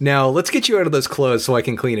 Now let's get you out of those clothes so I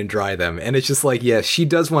can clean and dry them." And it's just yes, she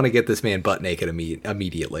does want to get this man butt naked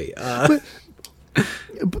immediately.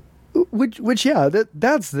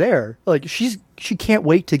 That's there. She can't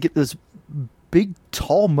wait to get this big,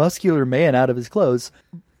 tall, muscular man out of his clothes.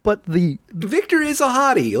 But the Victor is a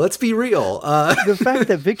hottie. Let's be real. the fact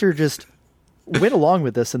that Victor just went along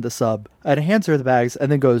with this in the sub and hands her the bags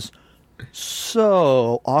and then goes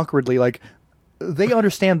so awkwardly, like they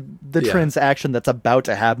understand the Yeah. transaction that's about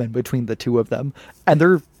to happen between the two of them,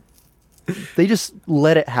 and they just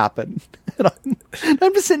let it happen. And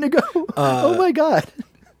I'm just sitting there go, oh my god.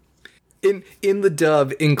 In the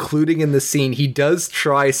dub, including in the scene, he does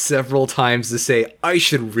try several times to say, I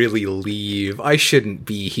should really leave. I shouldn't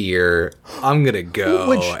be here. I'm gonna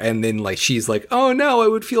go. And then like she's like, oh no, I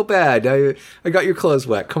would feel bad. I got your clothes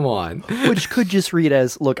wet. Come on. Which could just read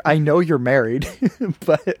as, look, I know you're married,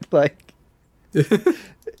 but like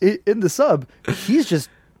in the sub, he's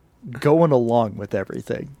just going along with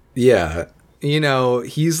everything. Yeah.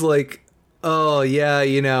 He's like, oh yeah,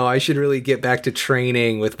 I should really get back to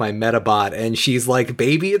training with my Metabot. And she's like,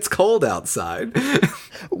 baby, it's cold outside.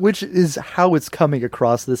 Which is how it's coming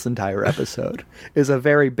across this entire episode. Is a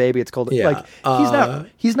very baby, it's cold. Yeah, Like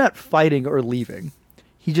he's not fighting or leaving.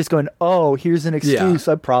 He's just going, oh, here's an excuse.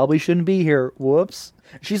 I probably shouldn't be here. Whoops.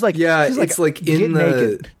 She's like, yeah, it's like get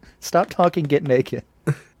naked. Stop talking, get naked.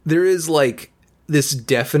 There is like this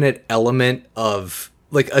definite element of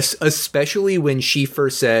like, especially when she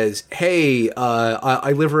first says, hey,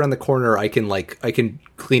 I live around the corner. I can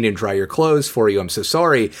clean and dry your clothes for you. I'm so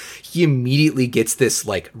sorry. He immediately gets this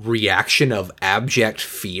like reaction of abject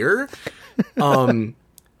fear,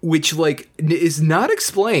 which like is not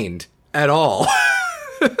explained at all.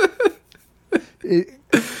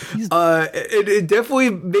 It definitely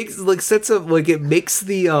makes like sets up like it makes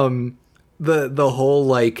the whole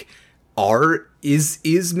like art is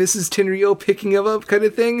Mrs. Tenryo picking him up kind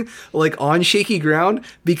of thing like on shaky ground,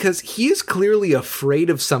 because he is clearly afraid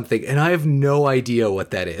of something and I have no idea what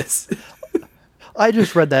that is. I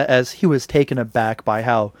just read that as he was taken aback by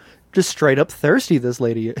how just straight up thirsty this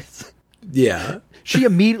lady is. Yeah. She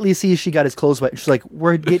immediately sees she got his clothes wet. She's like,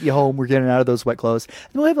 we're getting you home. We're getting out of those wet clothes.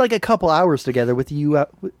 And we'll have like a couple hours together with you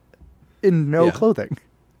in no clothing.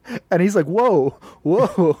 And he's like, whoa,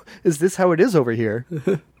 is this how it is over here?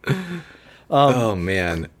 Oh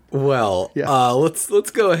man. Well,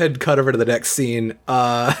 let's go ahead and cut over to the next scene.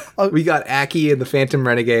 We got Aki and the Phantom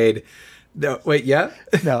Renegade. No, wait, yeah?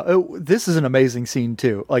 No, this is an amazing scene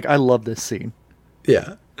too. Like, I love this scene.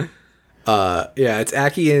 Yeah. It's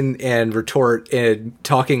Aki and Retort and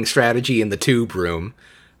talking strategy in the tube room.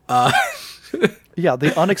 Yeah,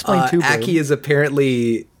 the unexplained tube room. Aki is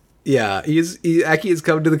apparently... Yeah, Aki has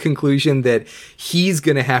come to the conclusion that he's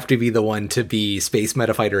going to have to be the one to be Space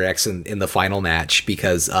Metafighter X in the final match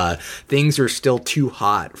because things are still too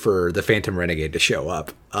hot for the Phantom Renegade to show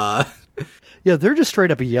up. Yeah, they're just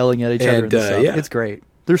straight up yelling at each other in the sub. Yeah. It's great.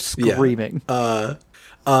 They're screaming. At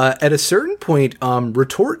a certain point,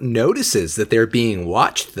 Retort notices that they're being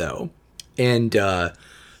watched, though. And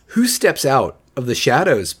who steps out of the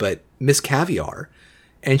shadows but Miss Caviar?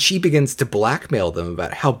 And she begins to blackmail them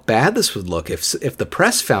about how bad this would look if the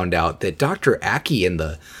press found out that Dr. Aki and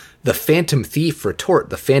the Phantom Thief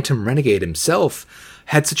Retort, the Phantom Renegade himself,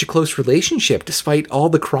 had such a close relationship despite all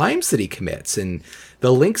the crimes that he commits and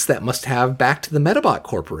the links that must have back to the Metabot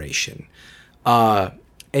Corporation. And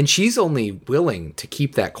she's only willing to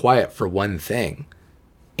keep that quiet for one thing.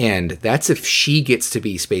 And that's if she gets to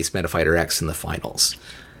be Space Metafighter X in the finals.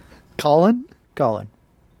 Colin?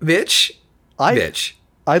 Bitch.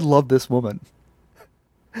 I love this woman.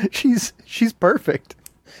 She's perfect.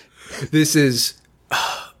 This is...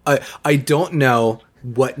 I don't know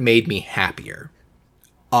what made me happier.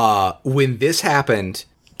 When this happened,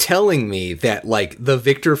 telling me that, like, the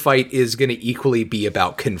Victor fight is going to equally be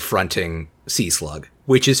about confronting Sea Slug,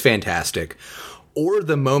 which is fantastic. Or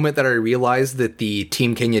the moment that I realized that the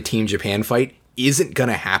Team Kenya, Team Japan fight isn't going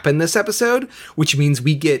to happen this episode, which means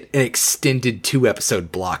we get an extended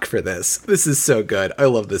 2-episode block for this. This is so good. I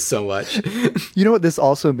love this so much. You know what this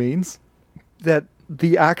also means? That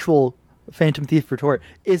the actual Phantom Thief Retort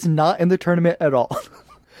is not in the tournament at all.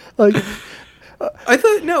 Like, I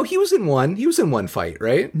thought, no, he was in one. He was in one fight,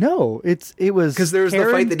 right? no, it was Because there was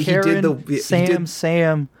the fight that he did.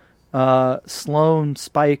 Sam, Sloan,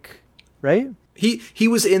 Spike, right? He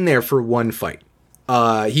was in there for one fight.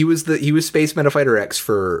 He was Space Metafighter X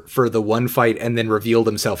for the one fight, and then revealed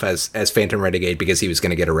himself as Phantom Renegade because he was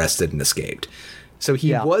going to get arrested and escaped. So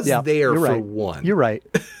he was there for one. You're right.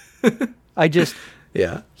 I just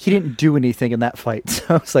he didn't do anything in that fight, so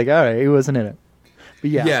I was like, all right, he wasn't in it. But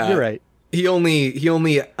yeah, you're right. He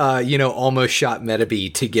only almost shot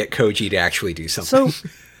Metabee to get Koji to actually do something.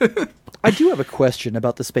 So I do have a question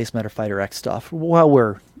about the Space Metafighter X stuff while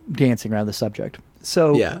we're dancing around the subject.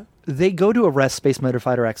 So they go to arrest Space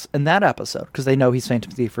Metafighter X in that episode because they know he's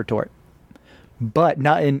Phantom Thief Retort. but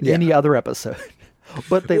not in any other episode.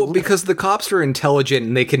 But they because the cops are intelligent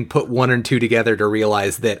and they can put one and two together to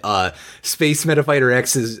realize that Space Metafighter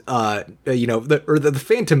X is the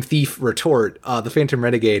Phantom Thief retort, the Phantom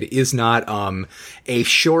Renegade is not a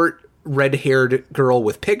short red-haired girl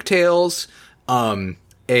with pigtails,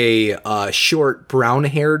 a short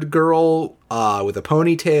brown-haired girl with a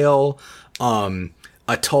ponytail,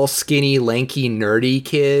 a tall, skinny, lanky, nerdy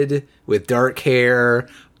kid with dark hair,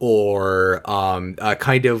 or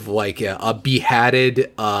kind of like a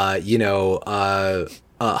behatted,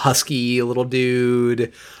 husky little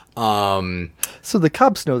dude. So the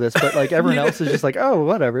cops know this, but like everyone else is just like, oh,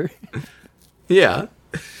 whatever. Yeah.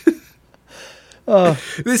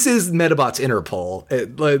 This is Medabots Interpol.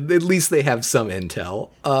 At least they have some intel.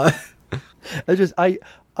 I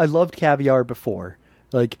loved Caviar before.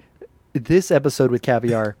 Like, this episode with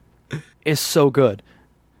Caviar is so good.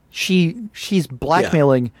 She's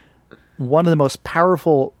blackmailing one of the most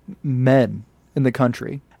powerful men in the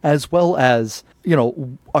country, as well as,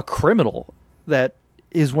 a criminal that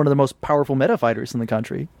is one of the most powerful meta fighters in the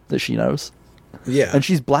country that she knows. Yeah. And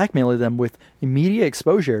she's blackmailing them with immediate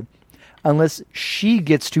exposure unless she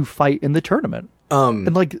gets to fight in the tournament.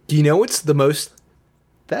 And like, do you know what's the most?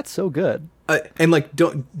 That's so good. And like,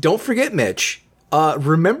 don't forget, Mitch.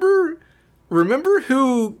 Remember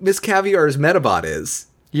who Miss Caviar's Medabot is?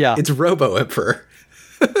 Yeah, it's Robo Emperor.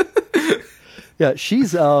 Yeah,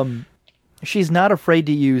 she's not afraid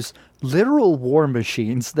to use literal war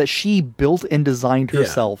machines that she built and designed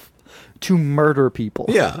herself to murder people.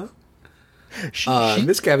 Yeah.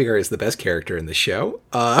 Miss Caviar is the best character in the show.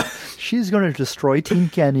 She's going to destroy Team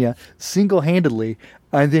Kenya single-handedly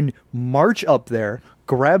and then march up there,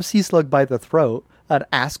 grab Sea-Slug by the throat, and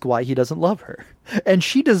ask why he doesn't love her. And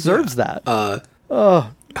she deserves that.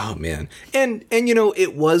 Oh man. And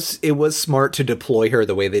it was smart to deploy her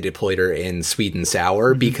the way they deployed her in Sweet and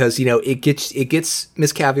Sour, because it gets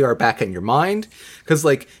Miss Caviar back in your mind, cuz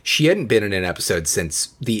like she hadn't been in an episode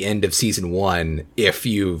since the end of season 1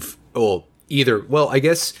 I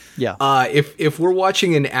guess if we're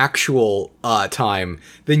watching an actual time,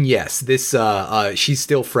 then yes, this she's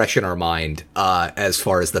still fresh in our mind as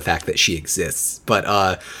far as the fact that she exists.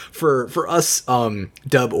 But for us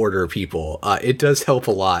dub order people, it does help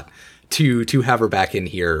a lot to have her back in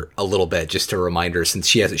here a little bit, just to remind her, since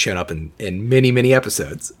she hasn't shown up in many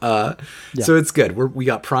episodes. So it's good. We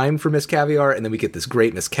got primed for Miss Caviar, and then we get this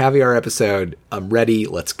great Miss Caviar episode. I'm ready.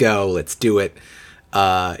 Let's go. Let's do it.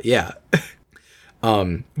 Yeah.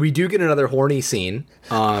 We do get another horny scene.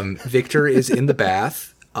 Victor is in the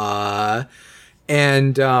bath. So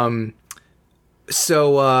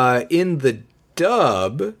in the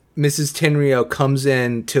dub, Mrs. Tenryo comes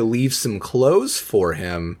in to leave some clothes for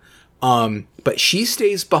him. But she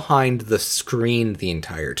stays behind the screen the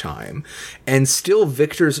entire time. And still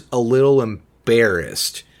Victor's a little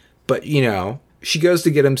embarrassed. But, she goes to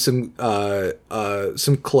get him some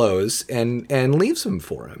clothes and leaves them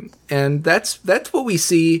for him, and that's what we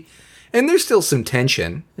see. And there's still some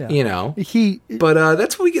tension, But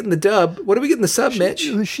that's what we get in the dub. What do we get in the sub, Mitch?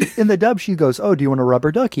 In the dub, she goes, "Oh, do you want a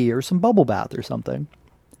rubber ducky or some bubble bath or something?"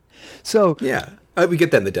 So yeah, we get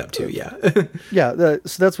that in the dub too. Yeah,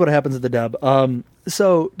 so that's what happens in the dub.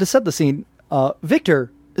 So to set the scene,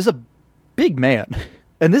 Victor is a big man,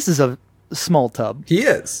 and this is a small tub. He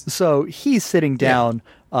is. So he's sitting down.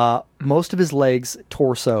 Most of his legs,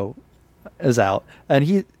 torso is out,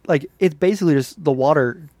 and it's basically just the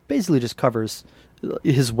water basically just covers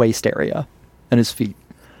his waist area and his feet.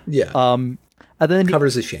 Yeah. And then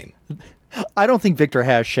covers his shame. I don't think Victor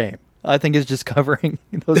has shame. I think it's just covering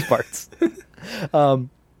those parts. And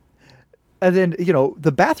then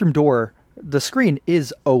the bathroom door, the screen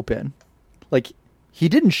is open. Like, he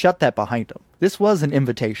didn't shut that behind him. This was an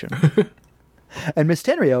invitation. And Miss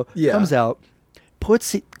Tenryo comes out,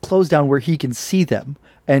 puts clothes down where he can see them,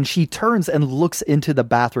 and she turns and looks into the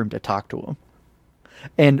bathroom to talk to him.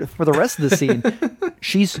 And for the rest of the scene,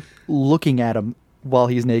 she's looking at him while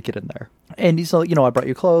he's naked in there. And he's like, I brought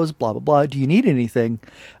you clothes, blah, blah, blah. Do you need anything?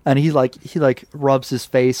 And he rubs his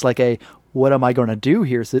face like a, what am I going to do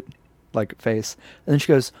here? Face. And then she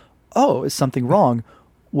goes, oh, is something wrong?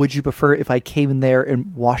 Would you prefer if I came in there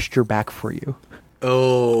and washed your back for you?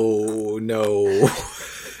 Oh, no.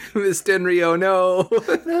 Miss Tenryo, no.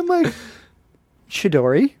 And I'm like,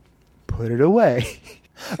 Chidori, put it away.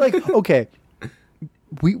 Okay,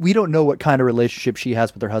 we don't know what kind of relationship she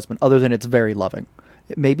has with her husband, other than it's very loving.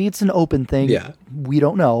 Maybe it's an open thing. Yeah. We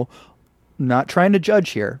don't know. Not trying to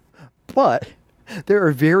judge here. But there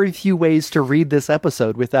are very few ways to read this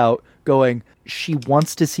episode without going, she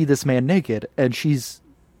wants to see this man naked, and she's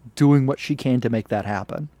doing what she can to make that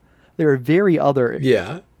happen. There are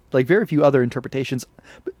very few other interpretations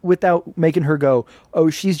without making her go, oh,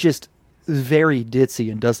 she's just very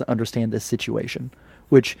ditzy and doesn't understand this situation,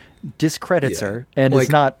 which discredits her and is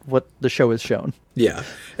not what the show has shown. Yeah.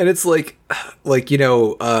 And it's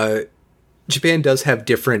Japan does have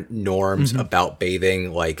different norms about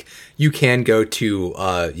bathing. Like, you can go to,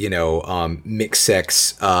 mixed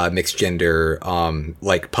sex, mixed gender,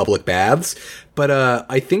 public baths. But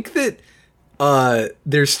I think that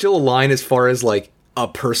there's still a line as far as, a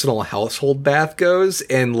personal household bath goes.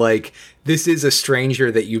 And, this is a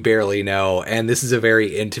stranger that you barely know. And this is a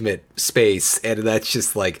very intimate space. And that's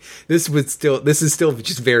just, this is still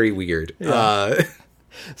just very weird. Yeah.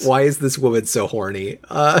 Why is this woman so horny?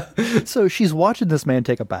 So she's watching this man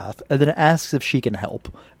take a bath and then asks if she can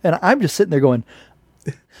help. And I'm just sitting there going,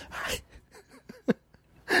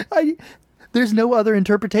 there's no other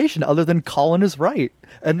interpretation other than Colin is right.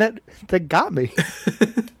 And that got me.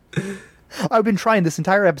 I've been trying this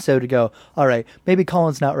entire episode to go, all right, maybe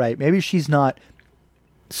Colin's not right. Maybe she's not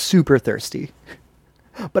super thirsty.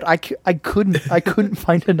 But I couldn't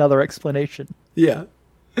find another explanation. Yeah.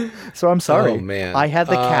 So I'm sorry. Oh, man. I had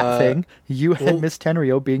the cat thing. You had Miss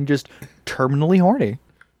Tenryo being just terminally horny.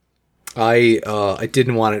 I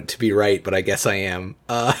didn't want it to be right, but I guess I am.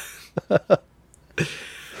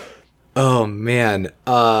 Oh, man.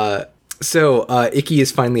 So Ikki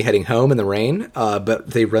is finally heading home in the rain,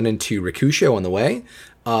 but they run into Rikusho on the way.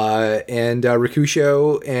 And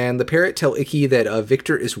Rikusho and the parrot tell Ikki that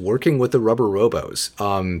Victor is working with the Rubber Robos.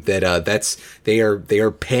 They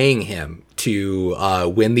are paying him to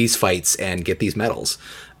win these fights and get these medals.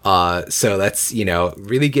 So that's,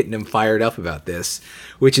 really getting him fired up about this,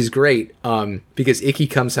 which is great. Because Ikki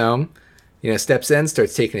comes home, steps in,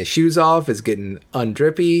 starts taking his shoes off, is getting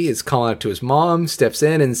undrippy, is calling up to his mom, steps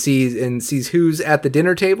in and sees who's at the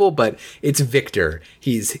dinner table, but it's Victor.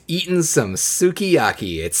 He's eating some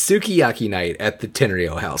sukiyaki. It's sukiyaki night at the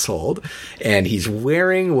Tenryo household, and he's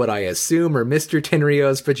wearing what I assume are Mr.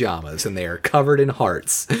 Tenryo's pajamas, and they are covered in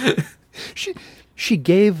hearts. She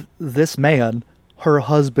gave this man her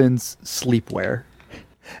husband's sleepwear.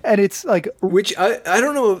 And it's which I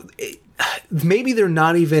don't know, maybe they're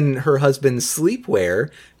not even her husband's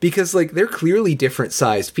sleepwear, because they're clearly different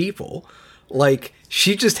sized people.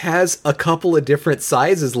 She just has a couple of different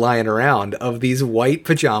sizes lying around of these white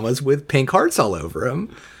pajamas with pink hearts all over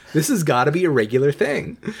them. This has got to be a regular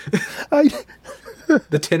thing.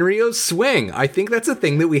 The Tenryo swing. I think that's a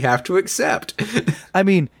thing that we have to accept. I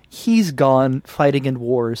mean, he's gone fighting in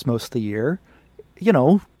wars most of the year.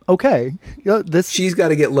 Okay. She's got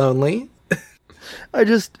to get lonely.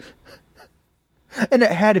 And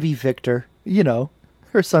it had to be Victor,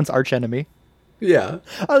 her son's archenemy. Yeah.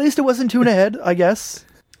 At least it wasn't Tuna Head, I guess.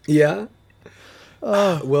 Yeah.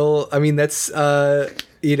 Well, I mean, that's, that's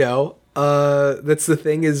the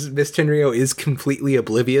thing, is Miss Tenryo is completely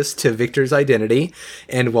oblivious to Victor's identity.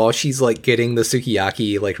 And while she's getting the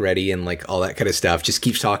sukiyaki ready and all that kind of stuff, just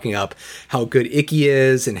keeps talking up how good Ikki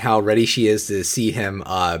is and how ready she is to see him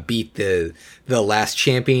beat the last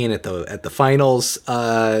champion at the finals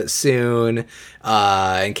soon.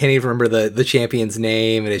 And can't even remember the champion's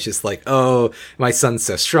name. And it's just oh, my son's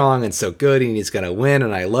so strong and so good and he's going to win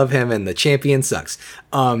and I love him and the champion sucks.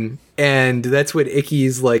 And that's when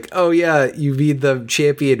Ikki's oh yeah, you beat the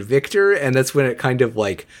champion Victor. And that's when it kind of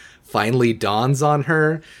finally dawns on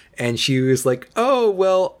her. And she was oh,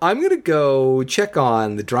 well, I'm going to go check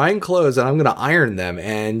on the drying clothes and I'm going to iron them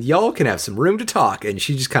and y'all can have some room to talk. And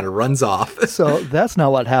she just kind of runs off. So that's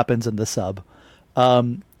not what happens in the sub.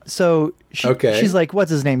 So she's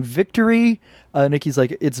what's his name? Victory? Nikki's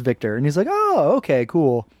it's Victor. And he's oh, okay,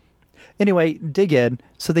 cool. Anyway, dig in.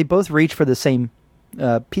 So they both reach for the same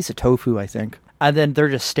piece of tofu, I think. And then they're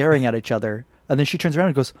just staring at each other. And then she turns around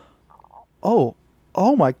and goes, oh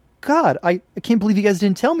my God, I can't believe you guys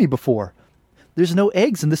didn't tell me before. There's no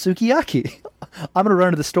eggs in the sukiyaki. I'm going to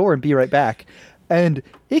run to the store and be right back. And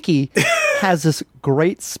Ikki has this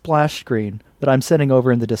great splash screen that I'm sending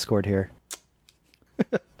over in the Discord here.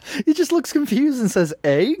 He just looks confused and says,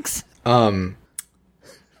 eggs? And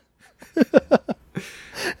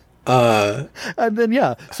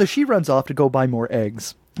then, so she runs off to go buy more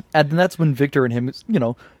eggs. And then that's when Victor and him,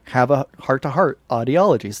 have a heart-to-heart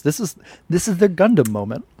ideologies. This is their Gundam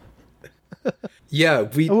moment. Yeah,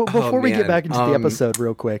 before we get back into the episode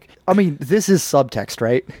real quick. I mean, this is subtext,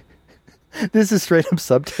 right? This is straight up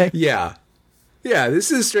subtext. Yeah. Yeah, this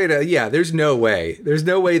is straight up. Yeah, there's no way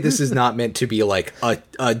this is not meant to be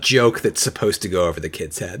a joke that's supposed to go over the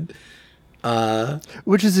kid's head.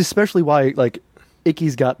 Which is especially why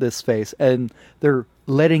Ikki's got this face and they're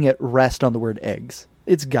letting it rest on the word eggs.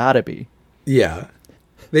 It's gotta be. Yeah.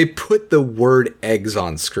 they put the word eggs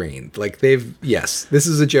on screen. Like yes, this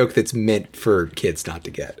is a joke that's meant for kids not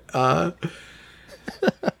to get.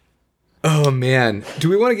 Oh man, do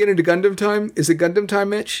we want to get into Gundam time? Is it Gundam time,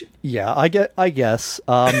 Mitch? Yeah, I guess.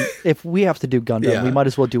 If we have to do Gundam, Yeah. we might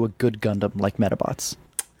as well do a good Gundam like Metabots.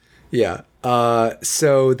 Yeah.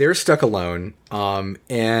 So they're stuck alone.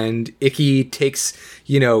 And Ikki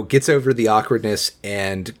gets over the awkwardness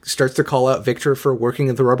and starts to call out Victor for working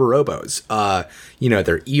at the Rubber Robos.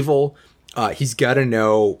 They're evil. He's got to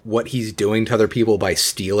know what he's doing to other people by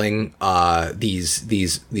stealing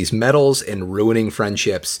these metals and ruining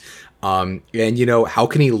friendships. And how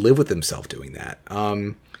can he live with himself doing that?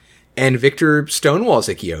 And Victor stonewalls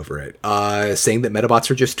Ikki over it, saying that Metabots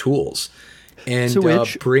are just tools. And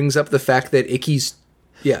brings up the fact that Ikki's...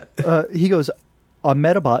 Yeah. He goes, a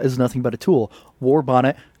Metabot is nothing but a tool.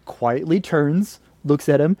 Warbonnet quietly turns, looks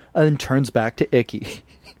at him, and then turns back to Ikki.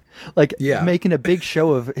 Making a big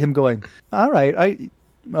show of him going, all right, I'm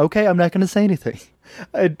not going to say anything.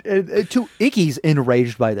 To Ikki's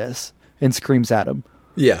enraged by this and screams at him.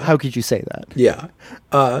 Yeah. How could you say that? Yeah.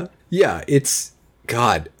 It's...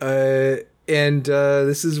 God. And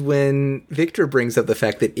this is when Victor brings up the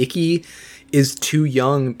fact that Ikki is too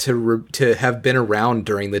young to have been around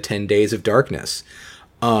during the 10 Days of Darkness.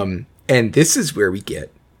 And this is where we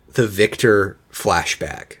get the Victor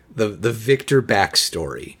flashback, the Victor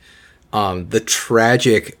backstory, the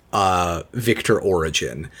tragic Victor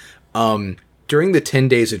origin. During the 10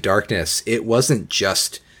 Days of Darkness, it wasn't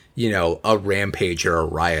just, a rampage or a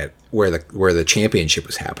riot where the championship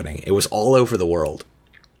was happening. It was all over the world.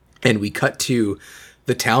 And we cut to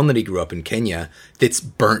the town that he grew up in, Kenya, that's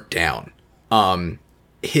burnt down.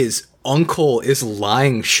 His uncle is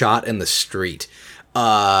lying shot in the street.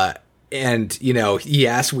 And he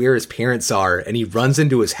asks where his parents are, and he runs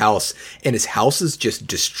into his house, and his house is just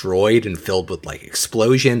destroyed and filled with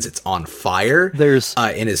explosions. It's on fire.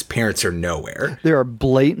 And his parents are nowhere. There are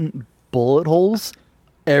blatant bullet holes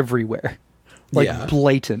everywhere.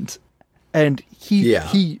 Blatant. And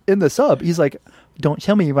he in the sub, he's like, don't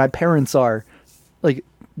tell me my parents are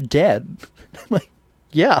dead.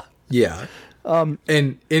 Yeah. Yeah.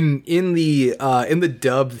 And in the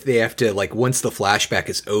dub, they have to once the flashback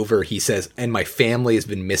is over, he says, and my family has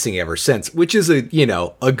been missing ever since, which is a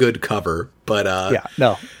good cover. But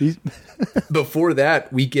before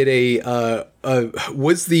that, we get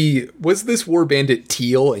was this War Bandit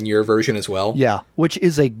teal in your version as well? Yeah, which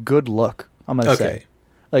is a good look, I'm gonna say.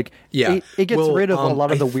 It gets rid of a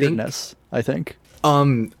lot of the weirdness, I think.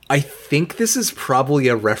 I think this is probably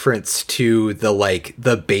a reference to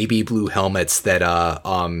the baby blue helmets that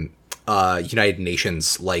United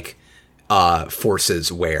Nations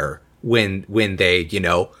forces wear when they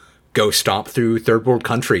go stomp through third world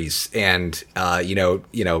countries and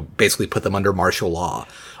basically put them under martial law.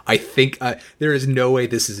 I think there is no way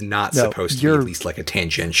this is not supposed to be at least a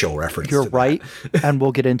tangential reference. You're to right, that. and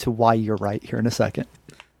we'll get into why you're right here in a second.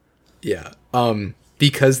 Yeah.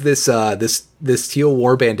 Because this teal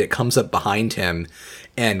war bandit comes up behind him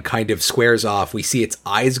and kind of squares off. We see its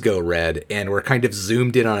eyes go red, and we're kind of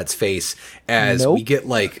zoomed in on its face as we get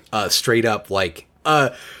straight up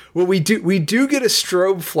we do get a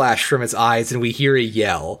strobe flash from its eyes, and we hear a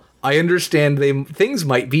yell. I understand things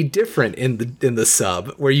might be different in the sub,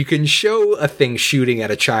 where you can show a thing shooting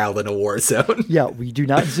at a child in a war zone. Yeah, we do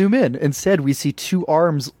not zoom in. Instead, we see two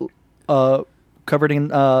arms covered in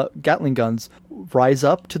Gatling guns rise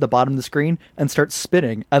up to the bottom of the screen and start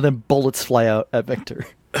spinning, and then bullets fly out at Victor.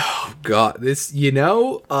 Oh God, this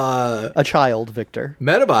a child Victor.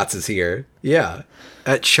 Metabots is here. Yeah,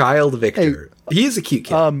 a child Victor. Hey, he is a cute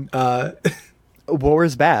kid. War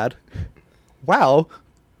is bad. Wow,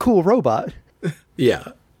 cool robot.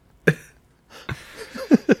 Yeah,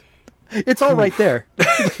 it's all right there.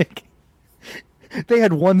 They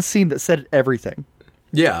had one scene that said everything.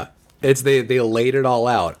 Yeah. They laid it all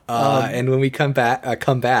out, and when we come back,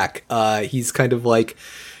 he's kind of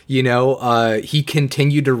he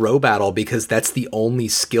continued to row battle because that's the only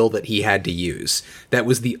skill that he had to use. That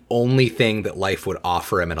was the only thing that life would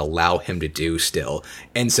offer him and allow him to do still.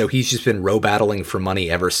 And so he's just been row battling for money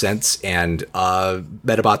ever since. And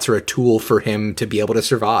Metabots are a tool for him to be able to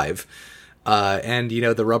survive. And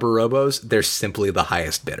the Rubber Robos, they're simply the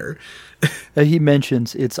highest bidder. He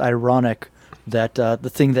mentions it's ironic that the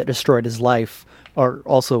thing that destroyed his life are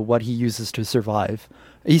also what he uses to survive.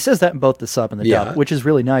 He says that in both the sub and the dub, which is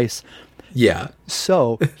really nice. Yeah.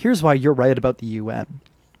 So here's why you're right about the UN.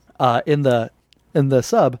 In the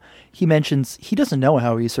sub, he mentions he doesn't know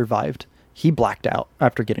how he survived. He blacked out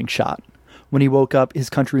after getting shot. When he woke up,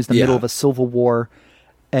 his country was in the middle of a civil war,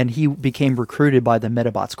 and he became recruited by the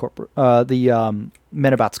Metabots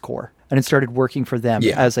Metabots Corps, and it started working for them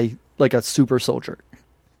as a super soldier.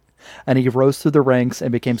 And he rose through the ranks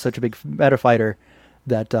and became such a big meta fighter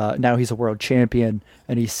that now he's a world champion,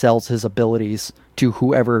 and he sells his abilities to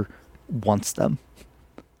whoever wants them.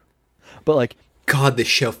 But like, God, this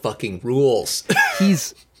show fucking rules.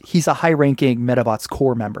 he's a high-ranking Metabots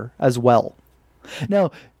Corps member as well.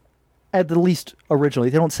 Now, at the least originally,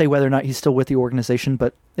 they don't say whether or not he's still with the organization,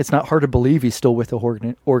 but it's not hard to believe he's still with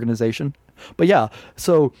the organization. But yeah,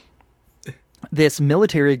 so this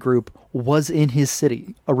military group was in his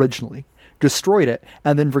city originally, destroyed it,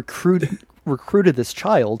 and then recruited this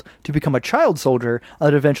child to become a child soldier,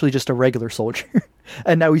 and eventually just a regular soldier.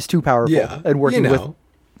 And now he's too powerful and working with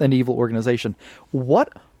an evil organization.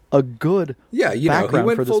 What a good background he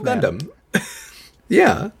went for this full man. Gundam.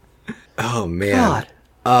 Yeah. Oh man.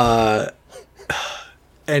 God.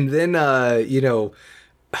 And then oh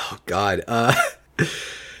God.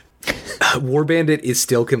 War Bandit is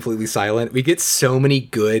still completely silent. We get so many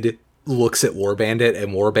good looks at War Bandit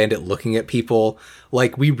and War Bandit looking at people.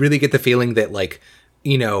 Like, we really get the feeling that, like,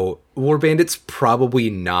 War Bandit's probably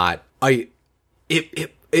not.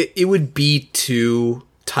 It would be too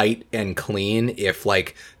tight and clean if,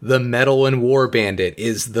 like, the metal in War Bandit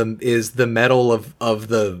is the metal of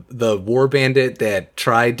the War Bandit that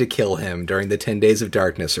tried to kill him during the 10 Days of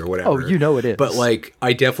Darkness or whatever. Oh, it is. But, like,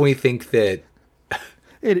 I definitely think that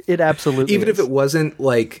it absolutely even is. if it wasn't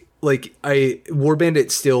like War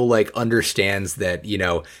Bandit still like understands that,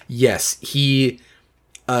 yes, he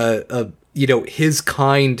his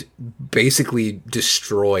kind basically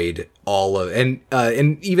destroyed all of, and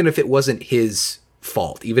even if it wasn't his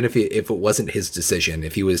fault, even if it wasn't his decision,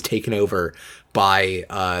 if he was taken over by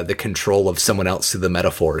the control of someone else through the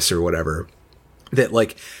Metaforce or whatever, that,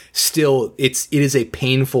 like, still it is a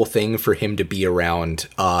painful thing for him to be around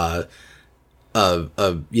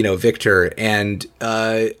Victor, and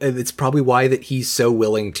it's probably why that he's so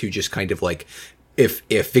willing to just kind of, like,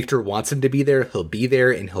 if Victor wants him to be there, he'll be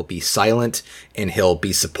there, and he'll be silent, and he'll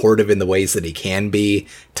be supportive in the ways that he can be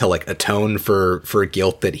to, like, atone for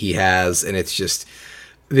guilt that he has. And it's just,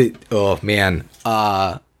 oh man,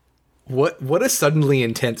 what a suddenly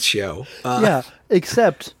intense show. Yeah,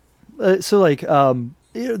 except this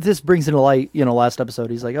brings into light, last episode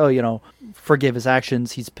he's like, forgive his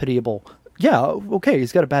actions, he's pitiable. Yeah, okay,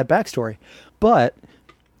 he's got a bad backstory, but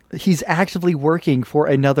he's actively working for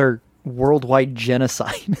another worldwide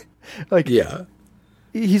genocide.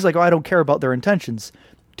 He's like, I don't care about their intentions.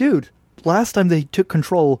 Dude, last time they took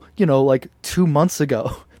control, 2 months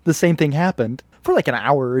ago, the same thing happened for like an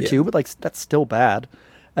hour or two, but, like, that's still bad.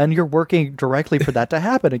 And you're working directly for that to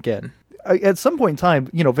happen again. At some point in time,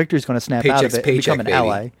 Victor's going to snap out of it and become an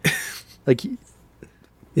ally. It's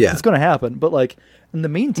going to happen. But, like, in the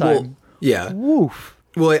meantime... Yeah. Woof.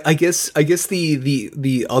 Well, I guess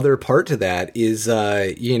the other part to that is,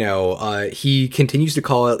 he continues to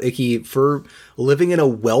call out Ikki for living in a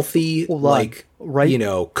wealthy,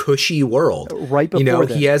 cushy world. Right before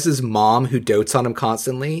he has his mom who dotes on him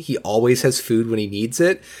constantly. He always has food when he needs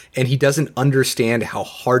it, and he doesn't understand how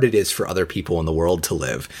hard it is for other people in the world to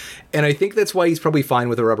live. And I think that's why he's probably fine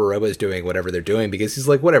with the Rubber Robos doing whatever they're doing, because he's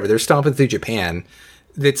like, whatever, they're stomping through Japan.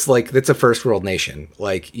 That's a first world nation.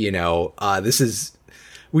 We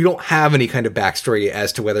don't have any kind of backstory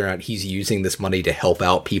as to whether or not he's using this money to help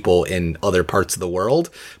out people in other parts of the world,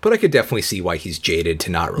 but I could definitely see why he's jaded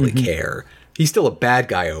to not really care. He's still a bad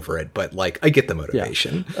guy over it, but, like, I get the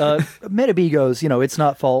motivation. Yeah. Metabi goes, it's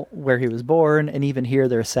not fault where he was born, and even here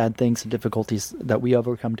there are sad things and difficulties that we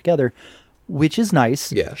overcome together, which is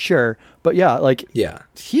nice. Yeah. Sure. But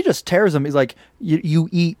he just tears him. He's like, you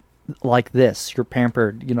eat like this, you're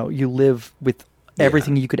pampered, you live with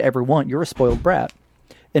everything you could ever want, you're a spoiled brat.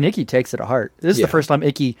 And Ikki takes it to heart. This is the first time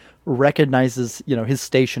Ikki recognizes his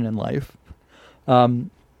station in life.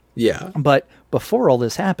 But before all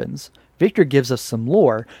this happens, Victor gives us some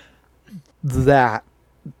lore that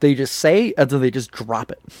they just say and then they just drop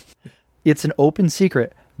it. It's an open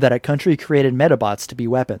secret that a country created Metabots to be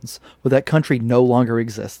weapons, but that country no longer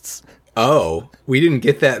exists. Oh, we didn't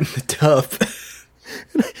get that in the dub.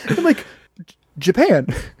 I'm like, Japan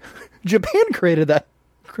created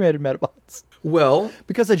Metabots. Well,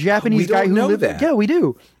 because a Japanese guy who lived that. Yeah, we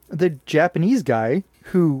do. The Japanese guy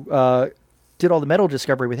who did all the metal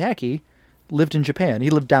discovery with Aki lived in Japan. He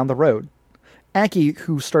lived down the road. Aki,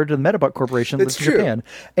 who started the Metabot Corporation, lived in Japan.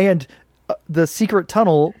 And the secret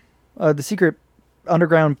tunnel, the secret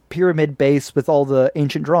underground pyramid base with all the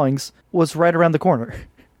ancient drawings was right around the corner.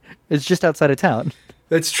 It's just outside of town.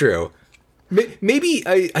 That's true. Maybe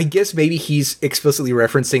I guess maybe he's explicitly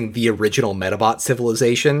referencing the original Metabot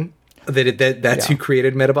civilization. That's who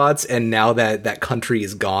created Metabots, and now that country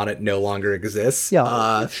is gone, it no longer exists.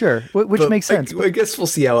 Yeah, sure, which makes sense. I guess we'll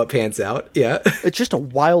see how it pans out. Yeah, it's just a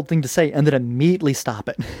wild thing to say, and then immediately stop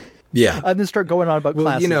it. Yeah, and then start going on about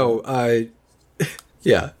classes.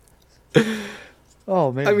 Yeah.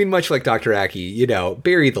 Oh man, I mean, much like Dr. Aki,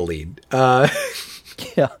 bury the lead.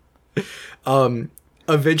 Yeah.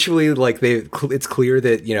 Eventually, like it's clear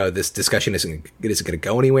that this discussion isn't going to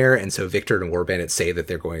go anywhere, and so Victor and War Bandit say that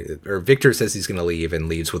they're going, or Victor says he's going to leave and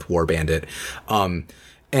leaves with War Bandit.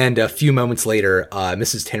 And a few moments later,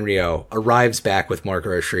 Mrs. Tenryo arrives back with more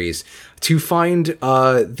groceries to find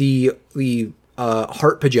the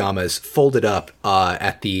heart pajamas folded up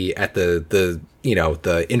at the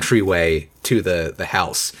entryway to the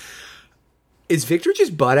house. Is Victor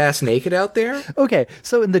just butt-ass naked out there? Okay,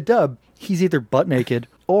 so in the dub, he's either butt naked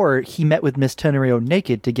or he met with Miss Tenryo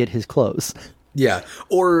naked to get his clothes. Yeah,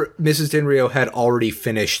 or Mrs. Tenryo had already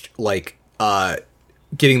finished,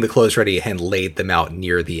 getting the clothes ready and laid them out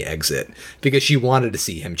near the exit because she wanted to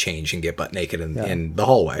see him change and get butt naked in the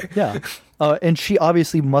hallway. Yeah, and she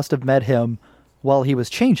obviously must have met him while he was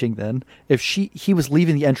changing then. If he was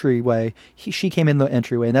leaving the entryway, she came in the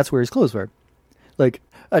entryway, and that's where his clothes were. Like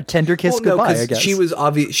a tender kiss goodbye, I guess. She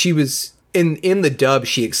was in the dub,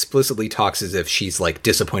 she explicitly talks as if she's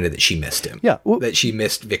disappointed that she missed him. Yeah. Well, that she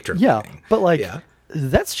missed Victor. Yeah. Leaving. But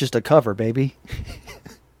that's just a cover, baby.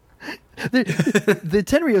 the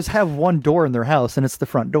Tenryos have one door in their house, and it's the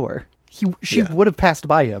front door. She would have passed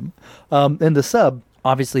by him. In the sub,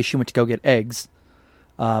 obviously she went to go get eggs.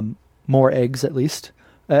 More eggs, at least.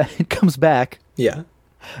 It comes back. Yeah.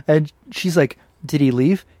 And she's like, did he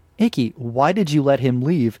leave? Icky, why did you let him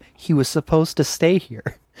leave? He was supposed to stay here.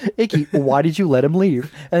 Icky, why did you let him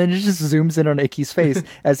leave? And then it just zooms in on Icky's face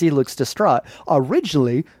as he looks distraught.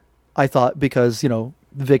 Originally, I thought because,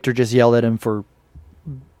 Victor just yelled at him for,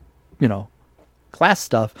 class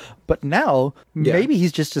stuff. But now, maybe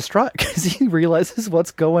he's just distraught because he realizes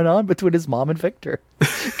what's going on between his mom and Victor.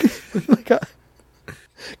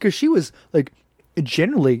 Because she was,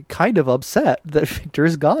 generally kind of upset that Victor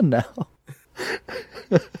is gone now.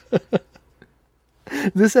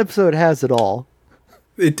 This episode has it all.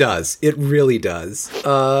 It does. It really does.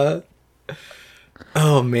 Oh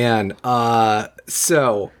man.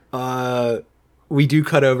 So we do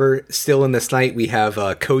cut over. Still in this night, we have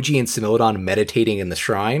Koji and Similodon meditating in the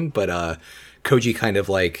shrine, but Koji kind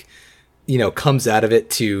of comes out of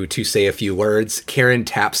it to say a few words. Karen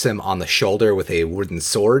taps him on the shoulder with a wooden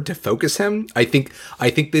sword to focus him. I think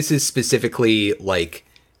this is specifically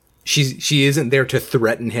she isn't there to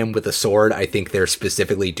threaten him with a sword. I think they're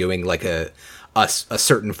specifically doing a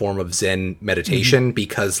certain form of Zen meditation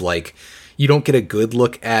because you don't get a good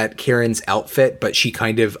look at Karen's outfit, but she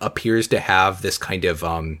kind of appears to have this kind of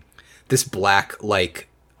this black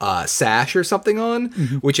sash or something on,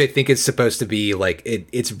 which I think is supposed to be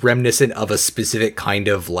it's reminiscent of a specific kind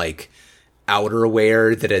of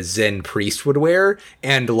outerwear that a Zen priest would wear,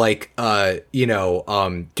 and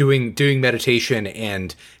doing meditation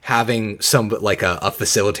and having some a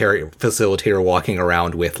facilitator walking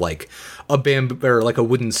around with a bamboo or a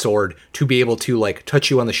wooden sword to be able to touch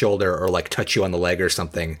you on the shoulder or touch you on the leg or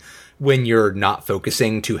something when you're not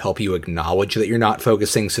focusing, to help you acknowledge that you're not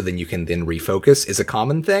focusing so then you can then refocus, is a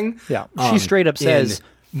common thing. Yeah. She straight up says,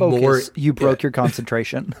 focus, you broke your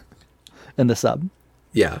concentration in the sub.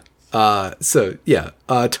 Yeah. Totally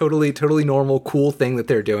normal, cool thing that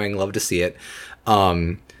they're doing. Love to see it.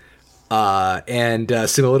 And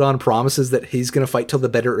Similodon promises that he's going to fight till the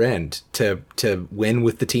bitter end to win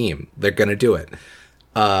with the team. They're going to do it.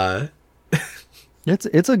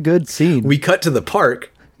 It's a good scene. We cut to the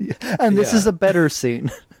park. And this is a better scene.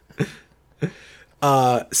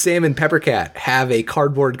 Sam and Peppercat have a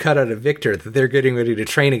cardboard cutout of Victor that they're getting ready to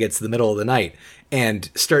train against in the middle of the night and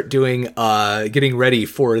start getting ready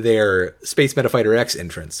for their Space Metafighter X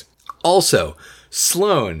entrance. Also,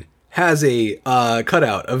 Sloan has a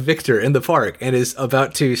cutout of Victor in the park and is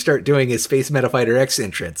about to start doing his Space Metafighter X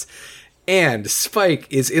entrance. And Spike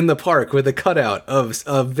is in the park with a cutout of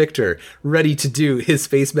Victor ready to do his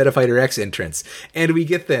Space Metafighter X entrance. And we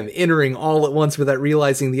get them entering all at once without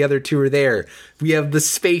realizing the other two are there. We have the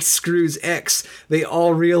Space Screws X. They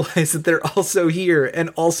all realize that they're also here and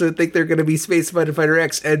also think they're going to be Space Metafighter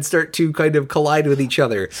X and start to kind of collide with each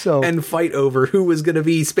other and fight over who was going to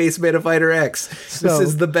be Space Metafighter X. This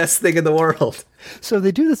is the best thing in the world. So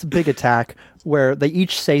they do this big attack where they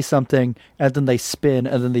each say something and then they spin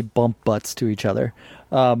and then they bump butts to each other.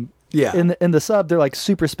 In the sub, they're like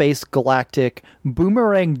super space galactic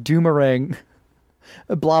boomerang doomerang.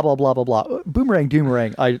 blah blah blah blah blah. Boomerang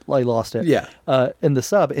Doomerang. I lost it. Yeah. In the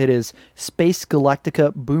sub, it is Space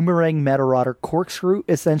Galactica Boomerang Metarodder Corkscrew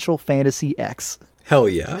Essential Fantasy X. Hell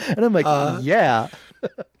yeah. And I'm like, yeah.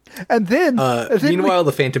 And then, meanwhile,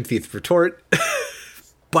 the Phantom Thief retort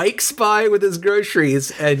bikes by with his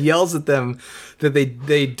groceries and yells at them that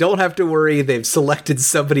they don't have to worry. They've selected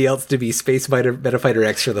somebody else to be Space Metafighter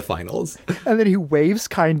X for the finals. And then he waves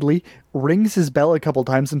kindly, rings his bell a couple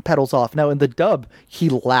times, and pedals off. Now, in the dub, he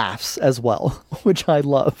laughs as well, which I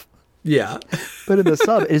love. Yeah. But in the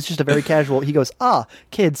sub, it's just a very casual. He goes,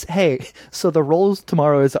 kids, hey, so the roles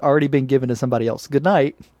tomorrow has already been given to somebody else. Good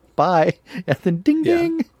night. Bye. And then ding,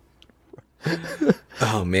 ding.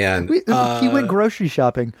 Oh, man. He went grocery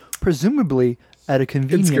shopping, presumably at a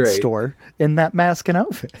convenience store in that mask and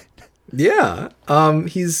outfit. Yeah. Who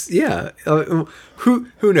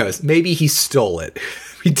knows? Maybe he stole it.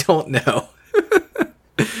 We don't know.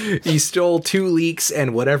 He stole 2 leeks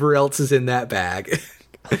and whatever else is in that bag.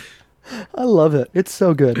 I love it. It's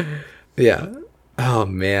so good. Yeah. Oh,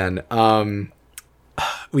 man.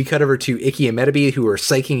 We cut over to Ikki and Metabee, who are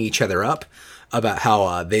psyching each other up about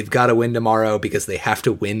how they've got to win tomorrow because they have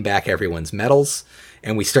to win back everyone's medals.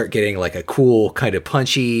 And we start getting like a cool kind of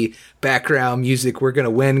punchy background music, we're going to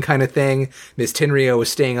win kind of thing. Miss Tenryo is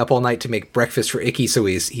staying up all night to make breakfast for Ikki, so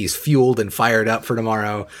he's fueled and fired up for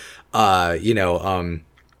tomorrow.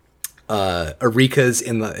 Arika's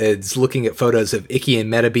is looking at photos of Ikki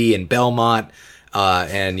and Metabee and Belmont,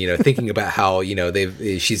 and thinking about how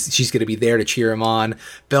she's going to be there to cheer him on.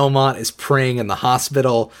 Belmont is praying in the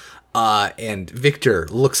hospital, and Victor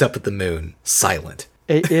looks up at the moon, silent.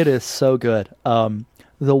 It is so good.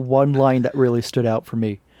 The one line that really stood out for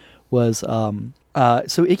me was, so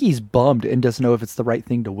Ikki's bummed and doesn't know if it's the right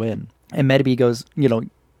thing to win. And Metabee goes,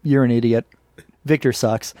 you're an idiot. Victor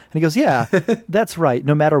sucks. And he goes, yeah, that's right.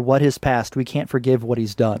 No matter what his past, we can't forgive what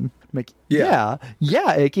he's done. I'm like, yeah,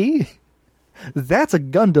 Ikki. That's a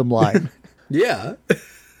Gundam line. Yeah.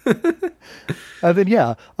 And then,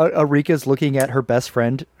 Arika's looking at her best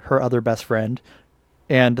friend, her other best friend,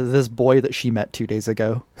 and this boy that she met 2 days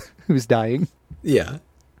ago who's dying. Yeah.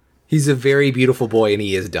 He's a very beautiful boy and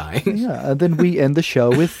he is dying. Yeah, and then we end the show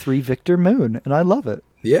with 3 Victor Moon, and I love it.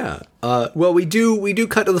 Yeah. Well, we do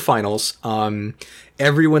cut to the finals.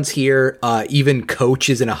 Everyone's here. Even Coach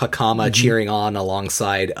is in a hakama cheering on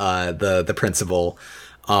alongside the principal.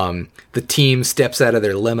 The team steps out of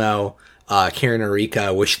their limo. Karen and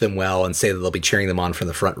Arika wish them well and say that they'll be cheering them on from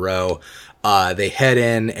the front row. They head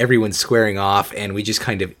in, everyone's squaring off, and we just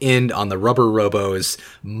kind of end on the Rubber Robos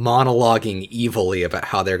monologuing evilly about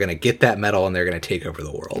how they're going to get that medal and they're going to take over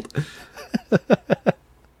the world.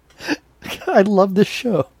 I love this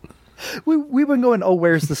show. We've been going,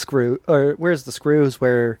 where's the screw? Or where's the screws?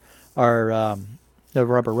 Where are the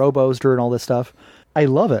Rubber Robos doing all this stuff? I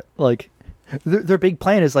love it. Like, their big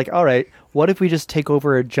plan is like, all right, what if we just take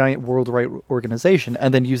over a giant worldwide organization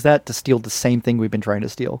and then use that to steal the same thing we've been trying to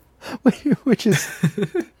steal? Which is,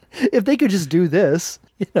 if they could just do this,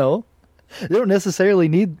 they don't necessarily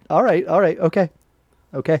need, all right, okay.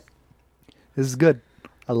 This is good.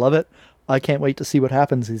 I love it. I can't wait to see what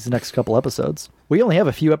happens these next couple episodes. We only have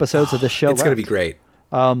a few episodes of this show It's going to be great.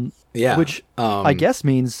 Yeah. Which I guess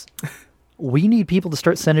means we need people to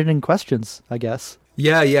start sending in questions, I guess.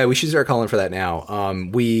 Yeah, we should start calling for that now.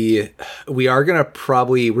 We are going to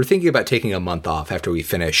we're thinking about taking a month off after we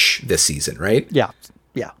finish this season, right? Yeah.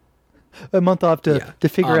 A month off to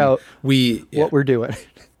figure out what we're doing.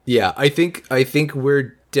 Yeah, I think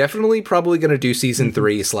we're definitely probably going to do season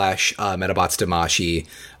 3 / Metabots Damashi.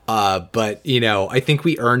 But I think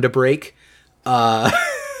we earned a break. But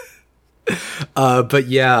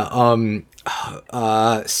yeah,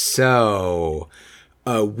 so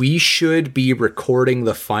we should be recording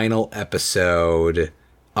the final episode.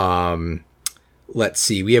 Let's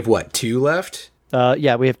see, we have 2 left?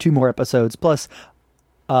 Yeah, we have 2 more episodes. Plus,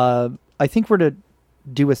 I think we're to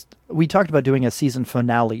do we talked about doing a season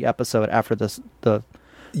finale episode after this.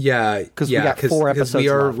 Yeah, because we got 4 episodes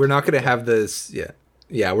left. We're not going to have this.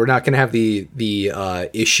 Yeah, we're not going to have the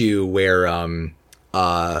issue where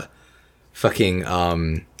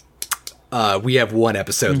we have 1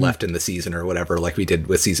 episode left in the season or whatever, like we did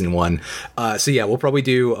with season 1. So yeah, we'll probably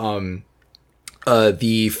do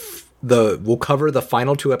we'll cover the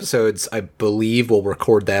final 2 episodes. I believe we'll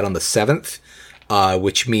record that on the 7th,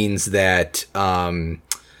 which means that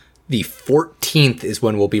the 14th is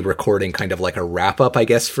when we'll be recording kind of like a wrap up, I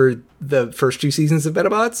guess, for the first 2 seasons of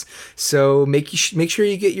Metabots. So make sure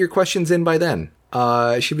you get your questions in by then.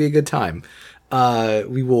 It should be a good time.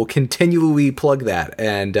 We will continually plug that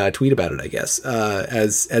and tweet about it, I guess,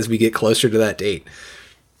 as we get closer to that date.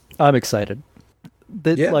 I'm excited.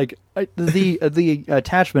 That Yeah. like the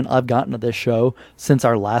attachment I've gotten to this show since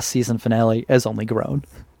our last season finale has only grown,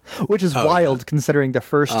 which is wild considering the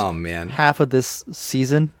first Oh, man. half of this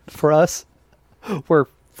season for us were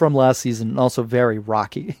from last season and also very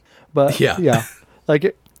rocky. But Yeah. like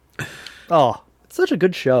it's such a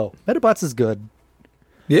good show. Metabots is good.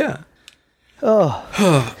 Yeah.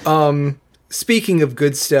 Speaking of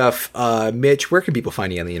good stuff, Mitch, where can people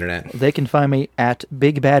find you on the internet? They can find me at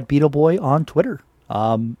Big Bad Beetle Boy on Twitter.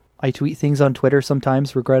 I tweet things on Twitter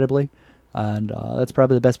sometimes, regrettably, and that's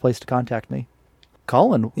probably the best place to contact me.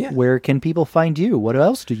 Colin, Yeah. where can people find you? What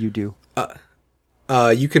else do you do?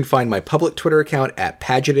 You can find my public Twitter account at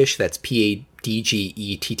Pagetish. That's PADGETTISH.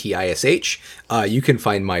 You can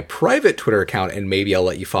find my private Twitter account, and maybe I'll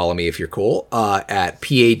let you follow me if you're cool, at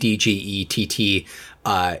PADGETT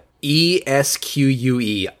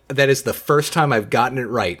ESQUE. That is the first time I've gotten it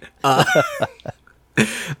right.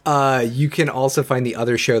 You can also find the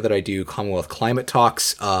other show that I do, Commonwealth Climate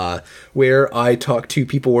Talks, where I talk to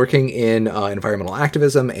people working in environmental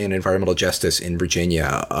activism and environmental justice in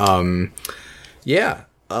Virginia.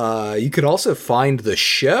 You can also find the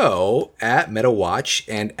show at MetaWatch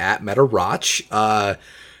and at MetaRotch.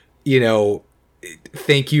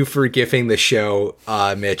 Thank you for gifting the show,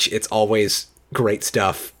 Mitch. It's always great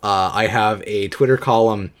stuff. I have a Twitter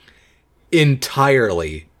column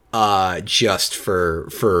entirely just for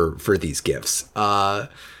these gifts.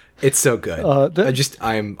 It's so good.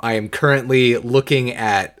 I am currently looking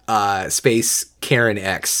at Space Karen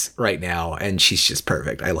X right now, and she's just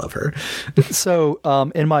perfect. I love her. So,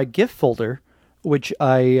 in my GIF folder, which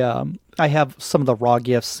I have some of the raw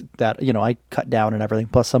GIFs that I cut down and everything,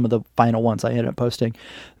 plus some of the final ones I ended up posting.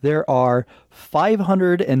 There are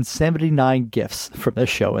 579 GIFs from this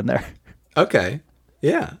show in there. Okay,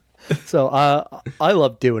 yeah. So I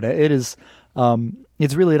love doing it. It is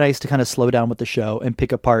it's really nice to kind of slow down with the show and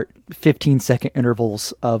pick apart 15-second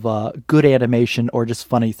intervals of good animation or just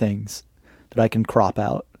funny things that I can crop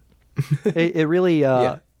out. It really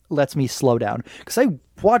lets me slow down because I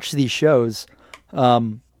watch these shows.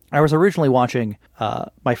 I was originally watching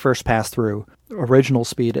my first pass through original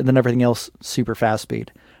speed and then everything else super fast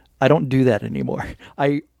speed. I don't do that anymore.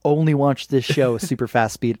 I only watch this show super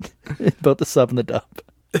fast speed, both the sub and the dub.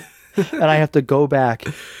 And I have to go back.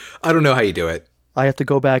 I don't know how you do it. I have to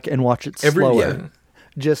go back and watch it slower,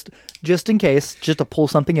 just in case, just to pull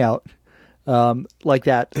something out, like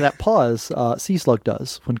that pause Sea Slug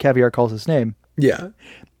does when Caviar calls his name. Yeah,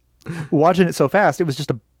 watching it so fast, it was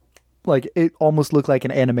just it almost looked like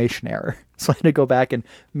an animation error. So I had to go back and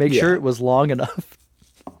make sure it was long enough.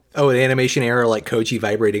 Oh, an animation error like Koji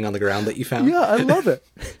vibrating on the ground that you found? Yeah, I love it.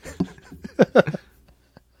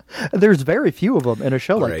 There's very few of them in a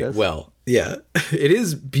show like this. Well, yeah, it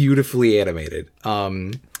is beautifully animated.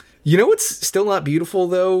 You know what's still not beautiful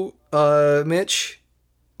though, Mitch?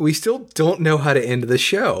 We still don't know how to end the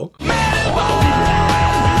show.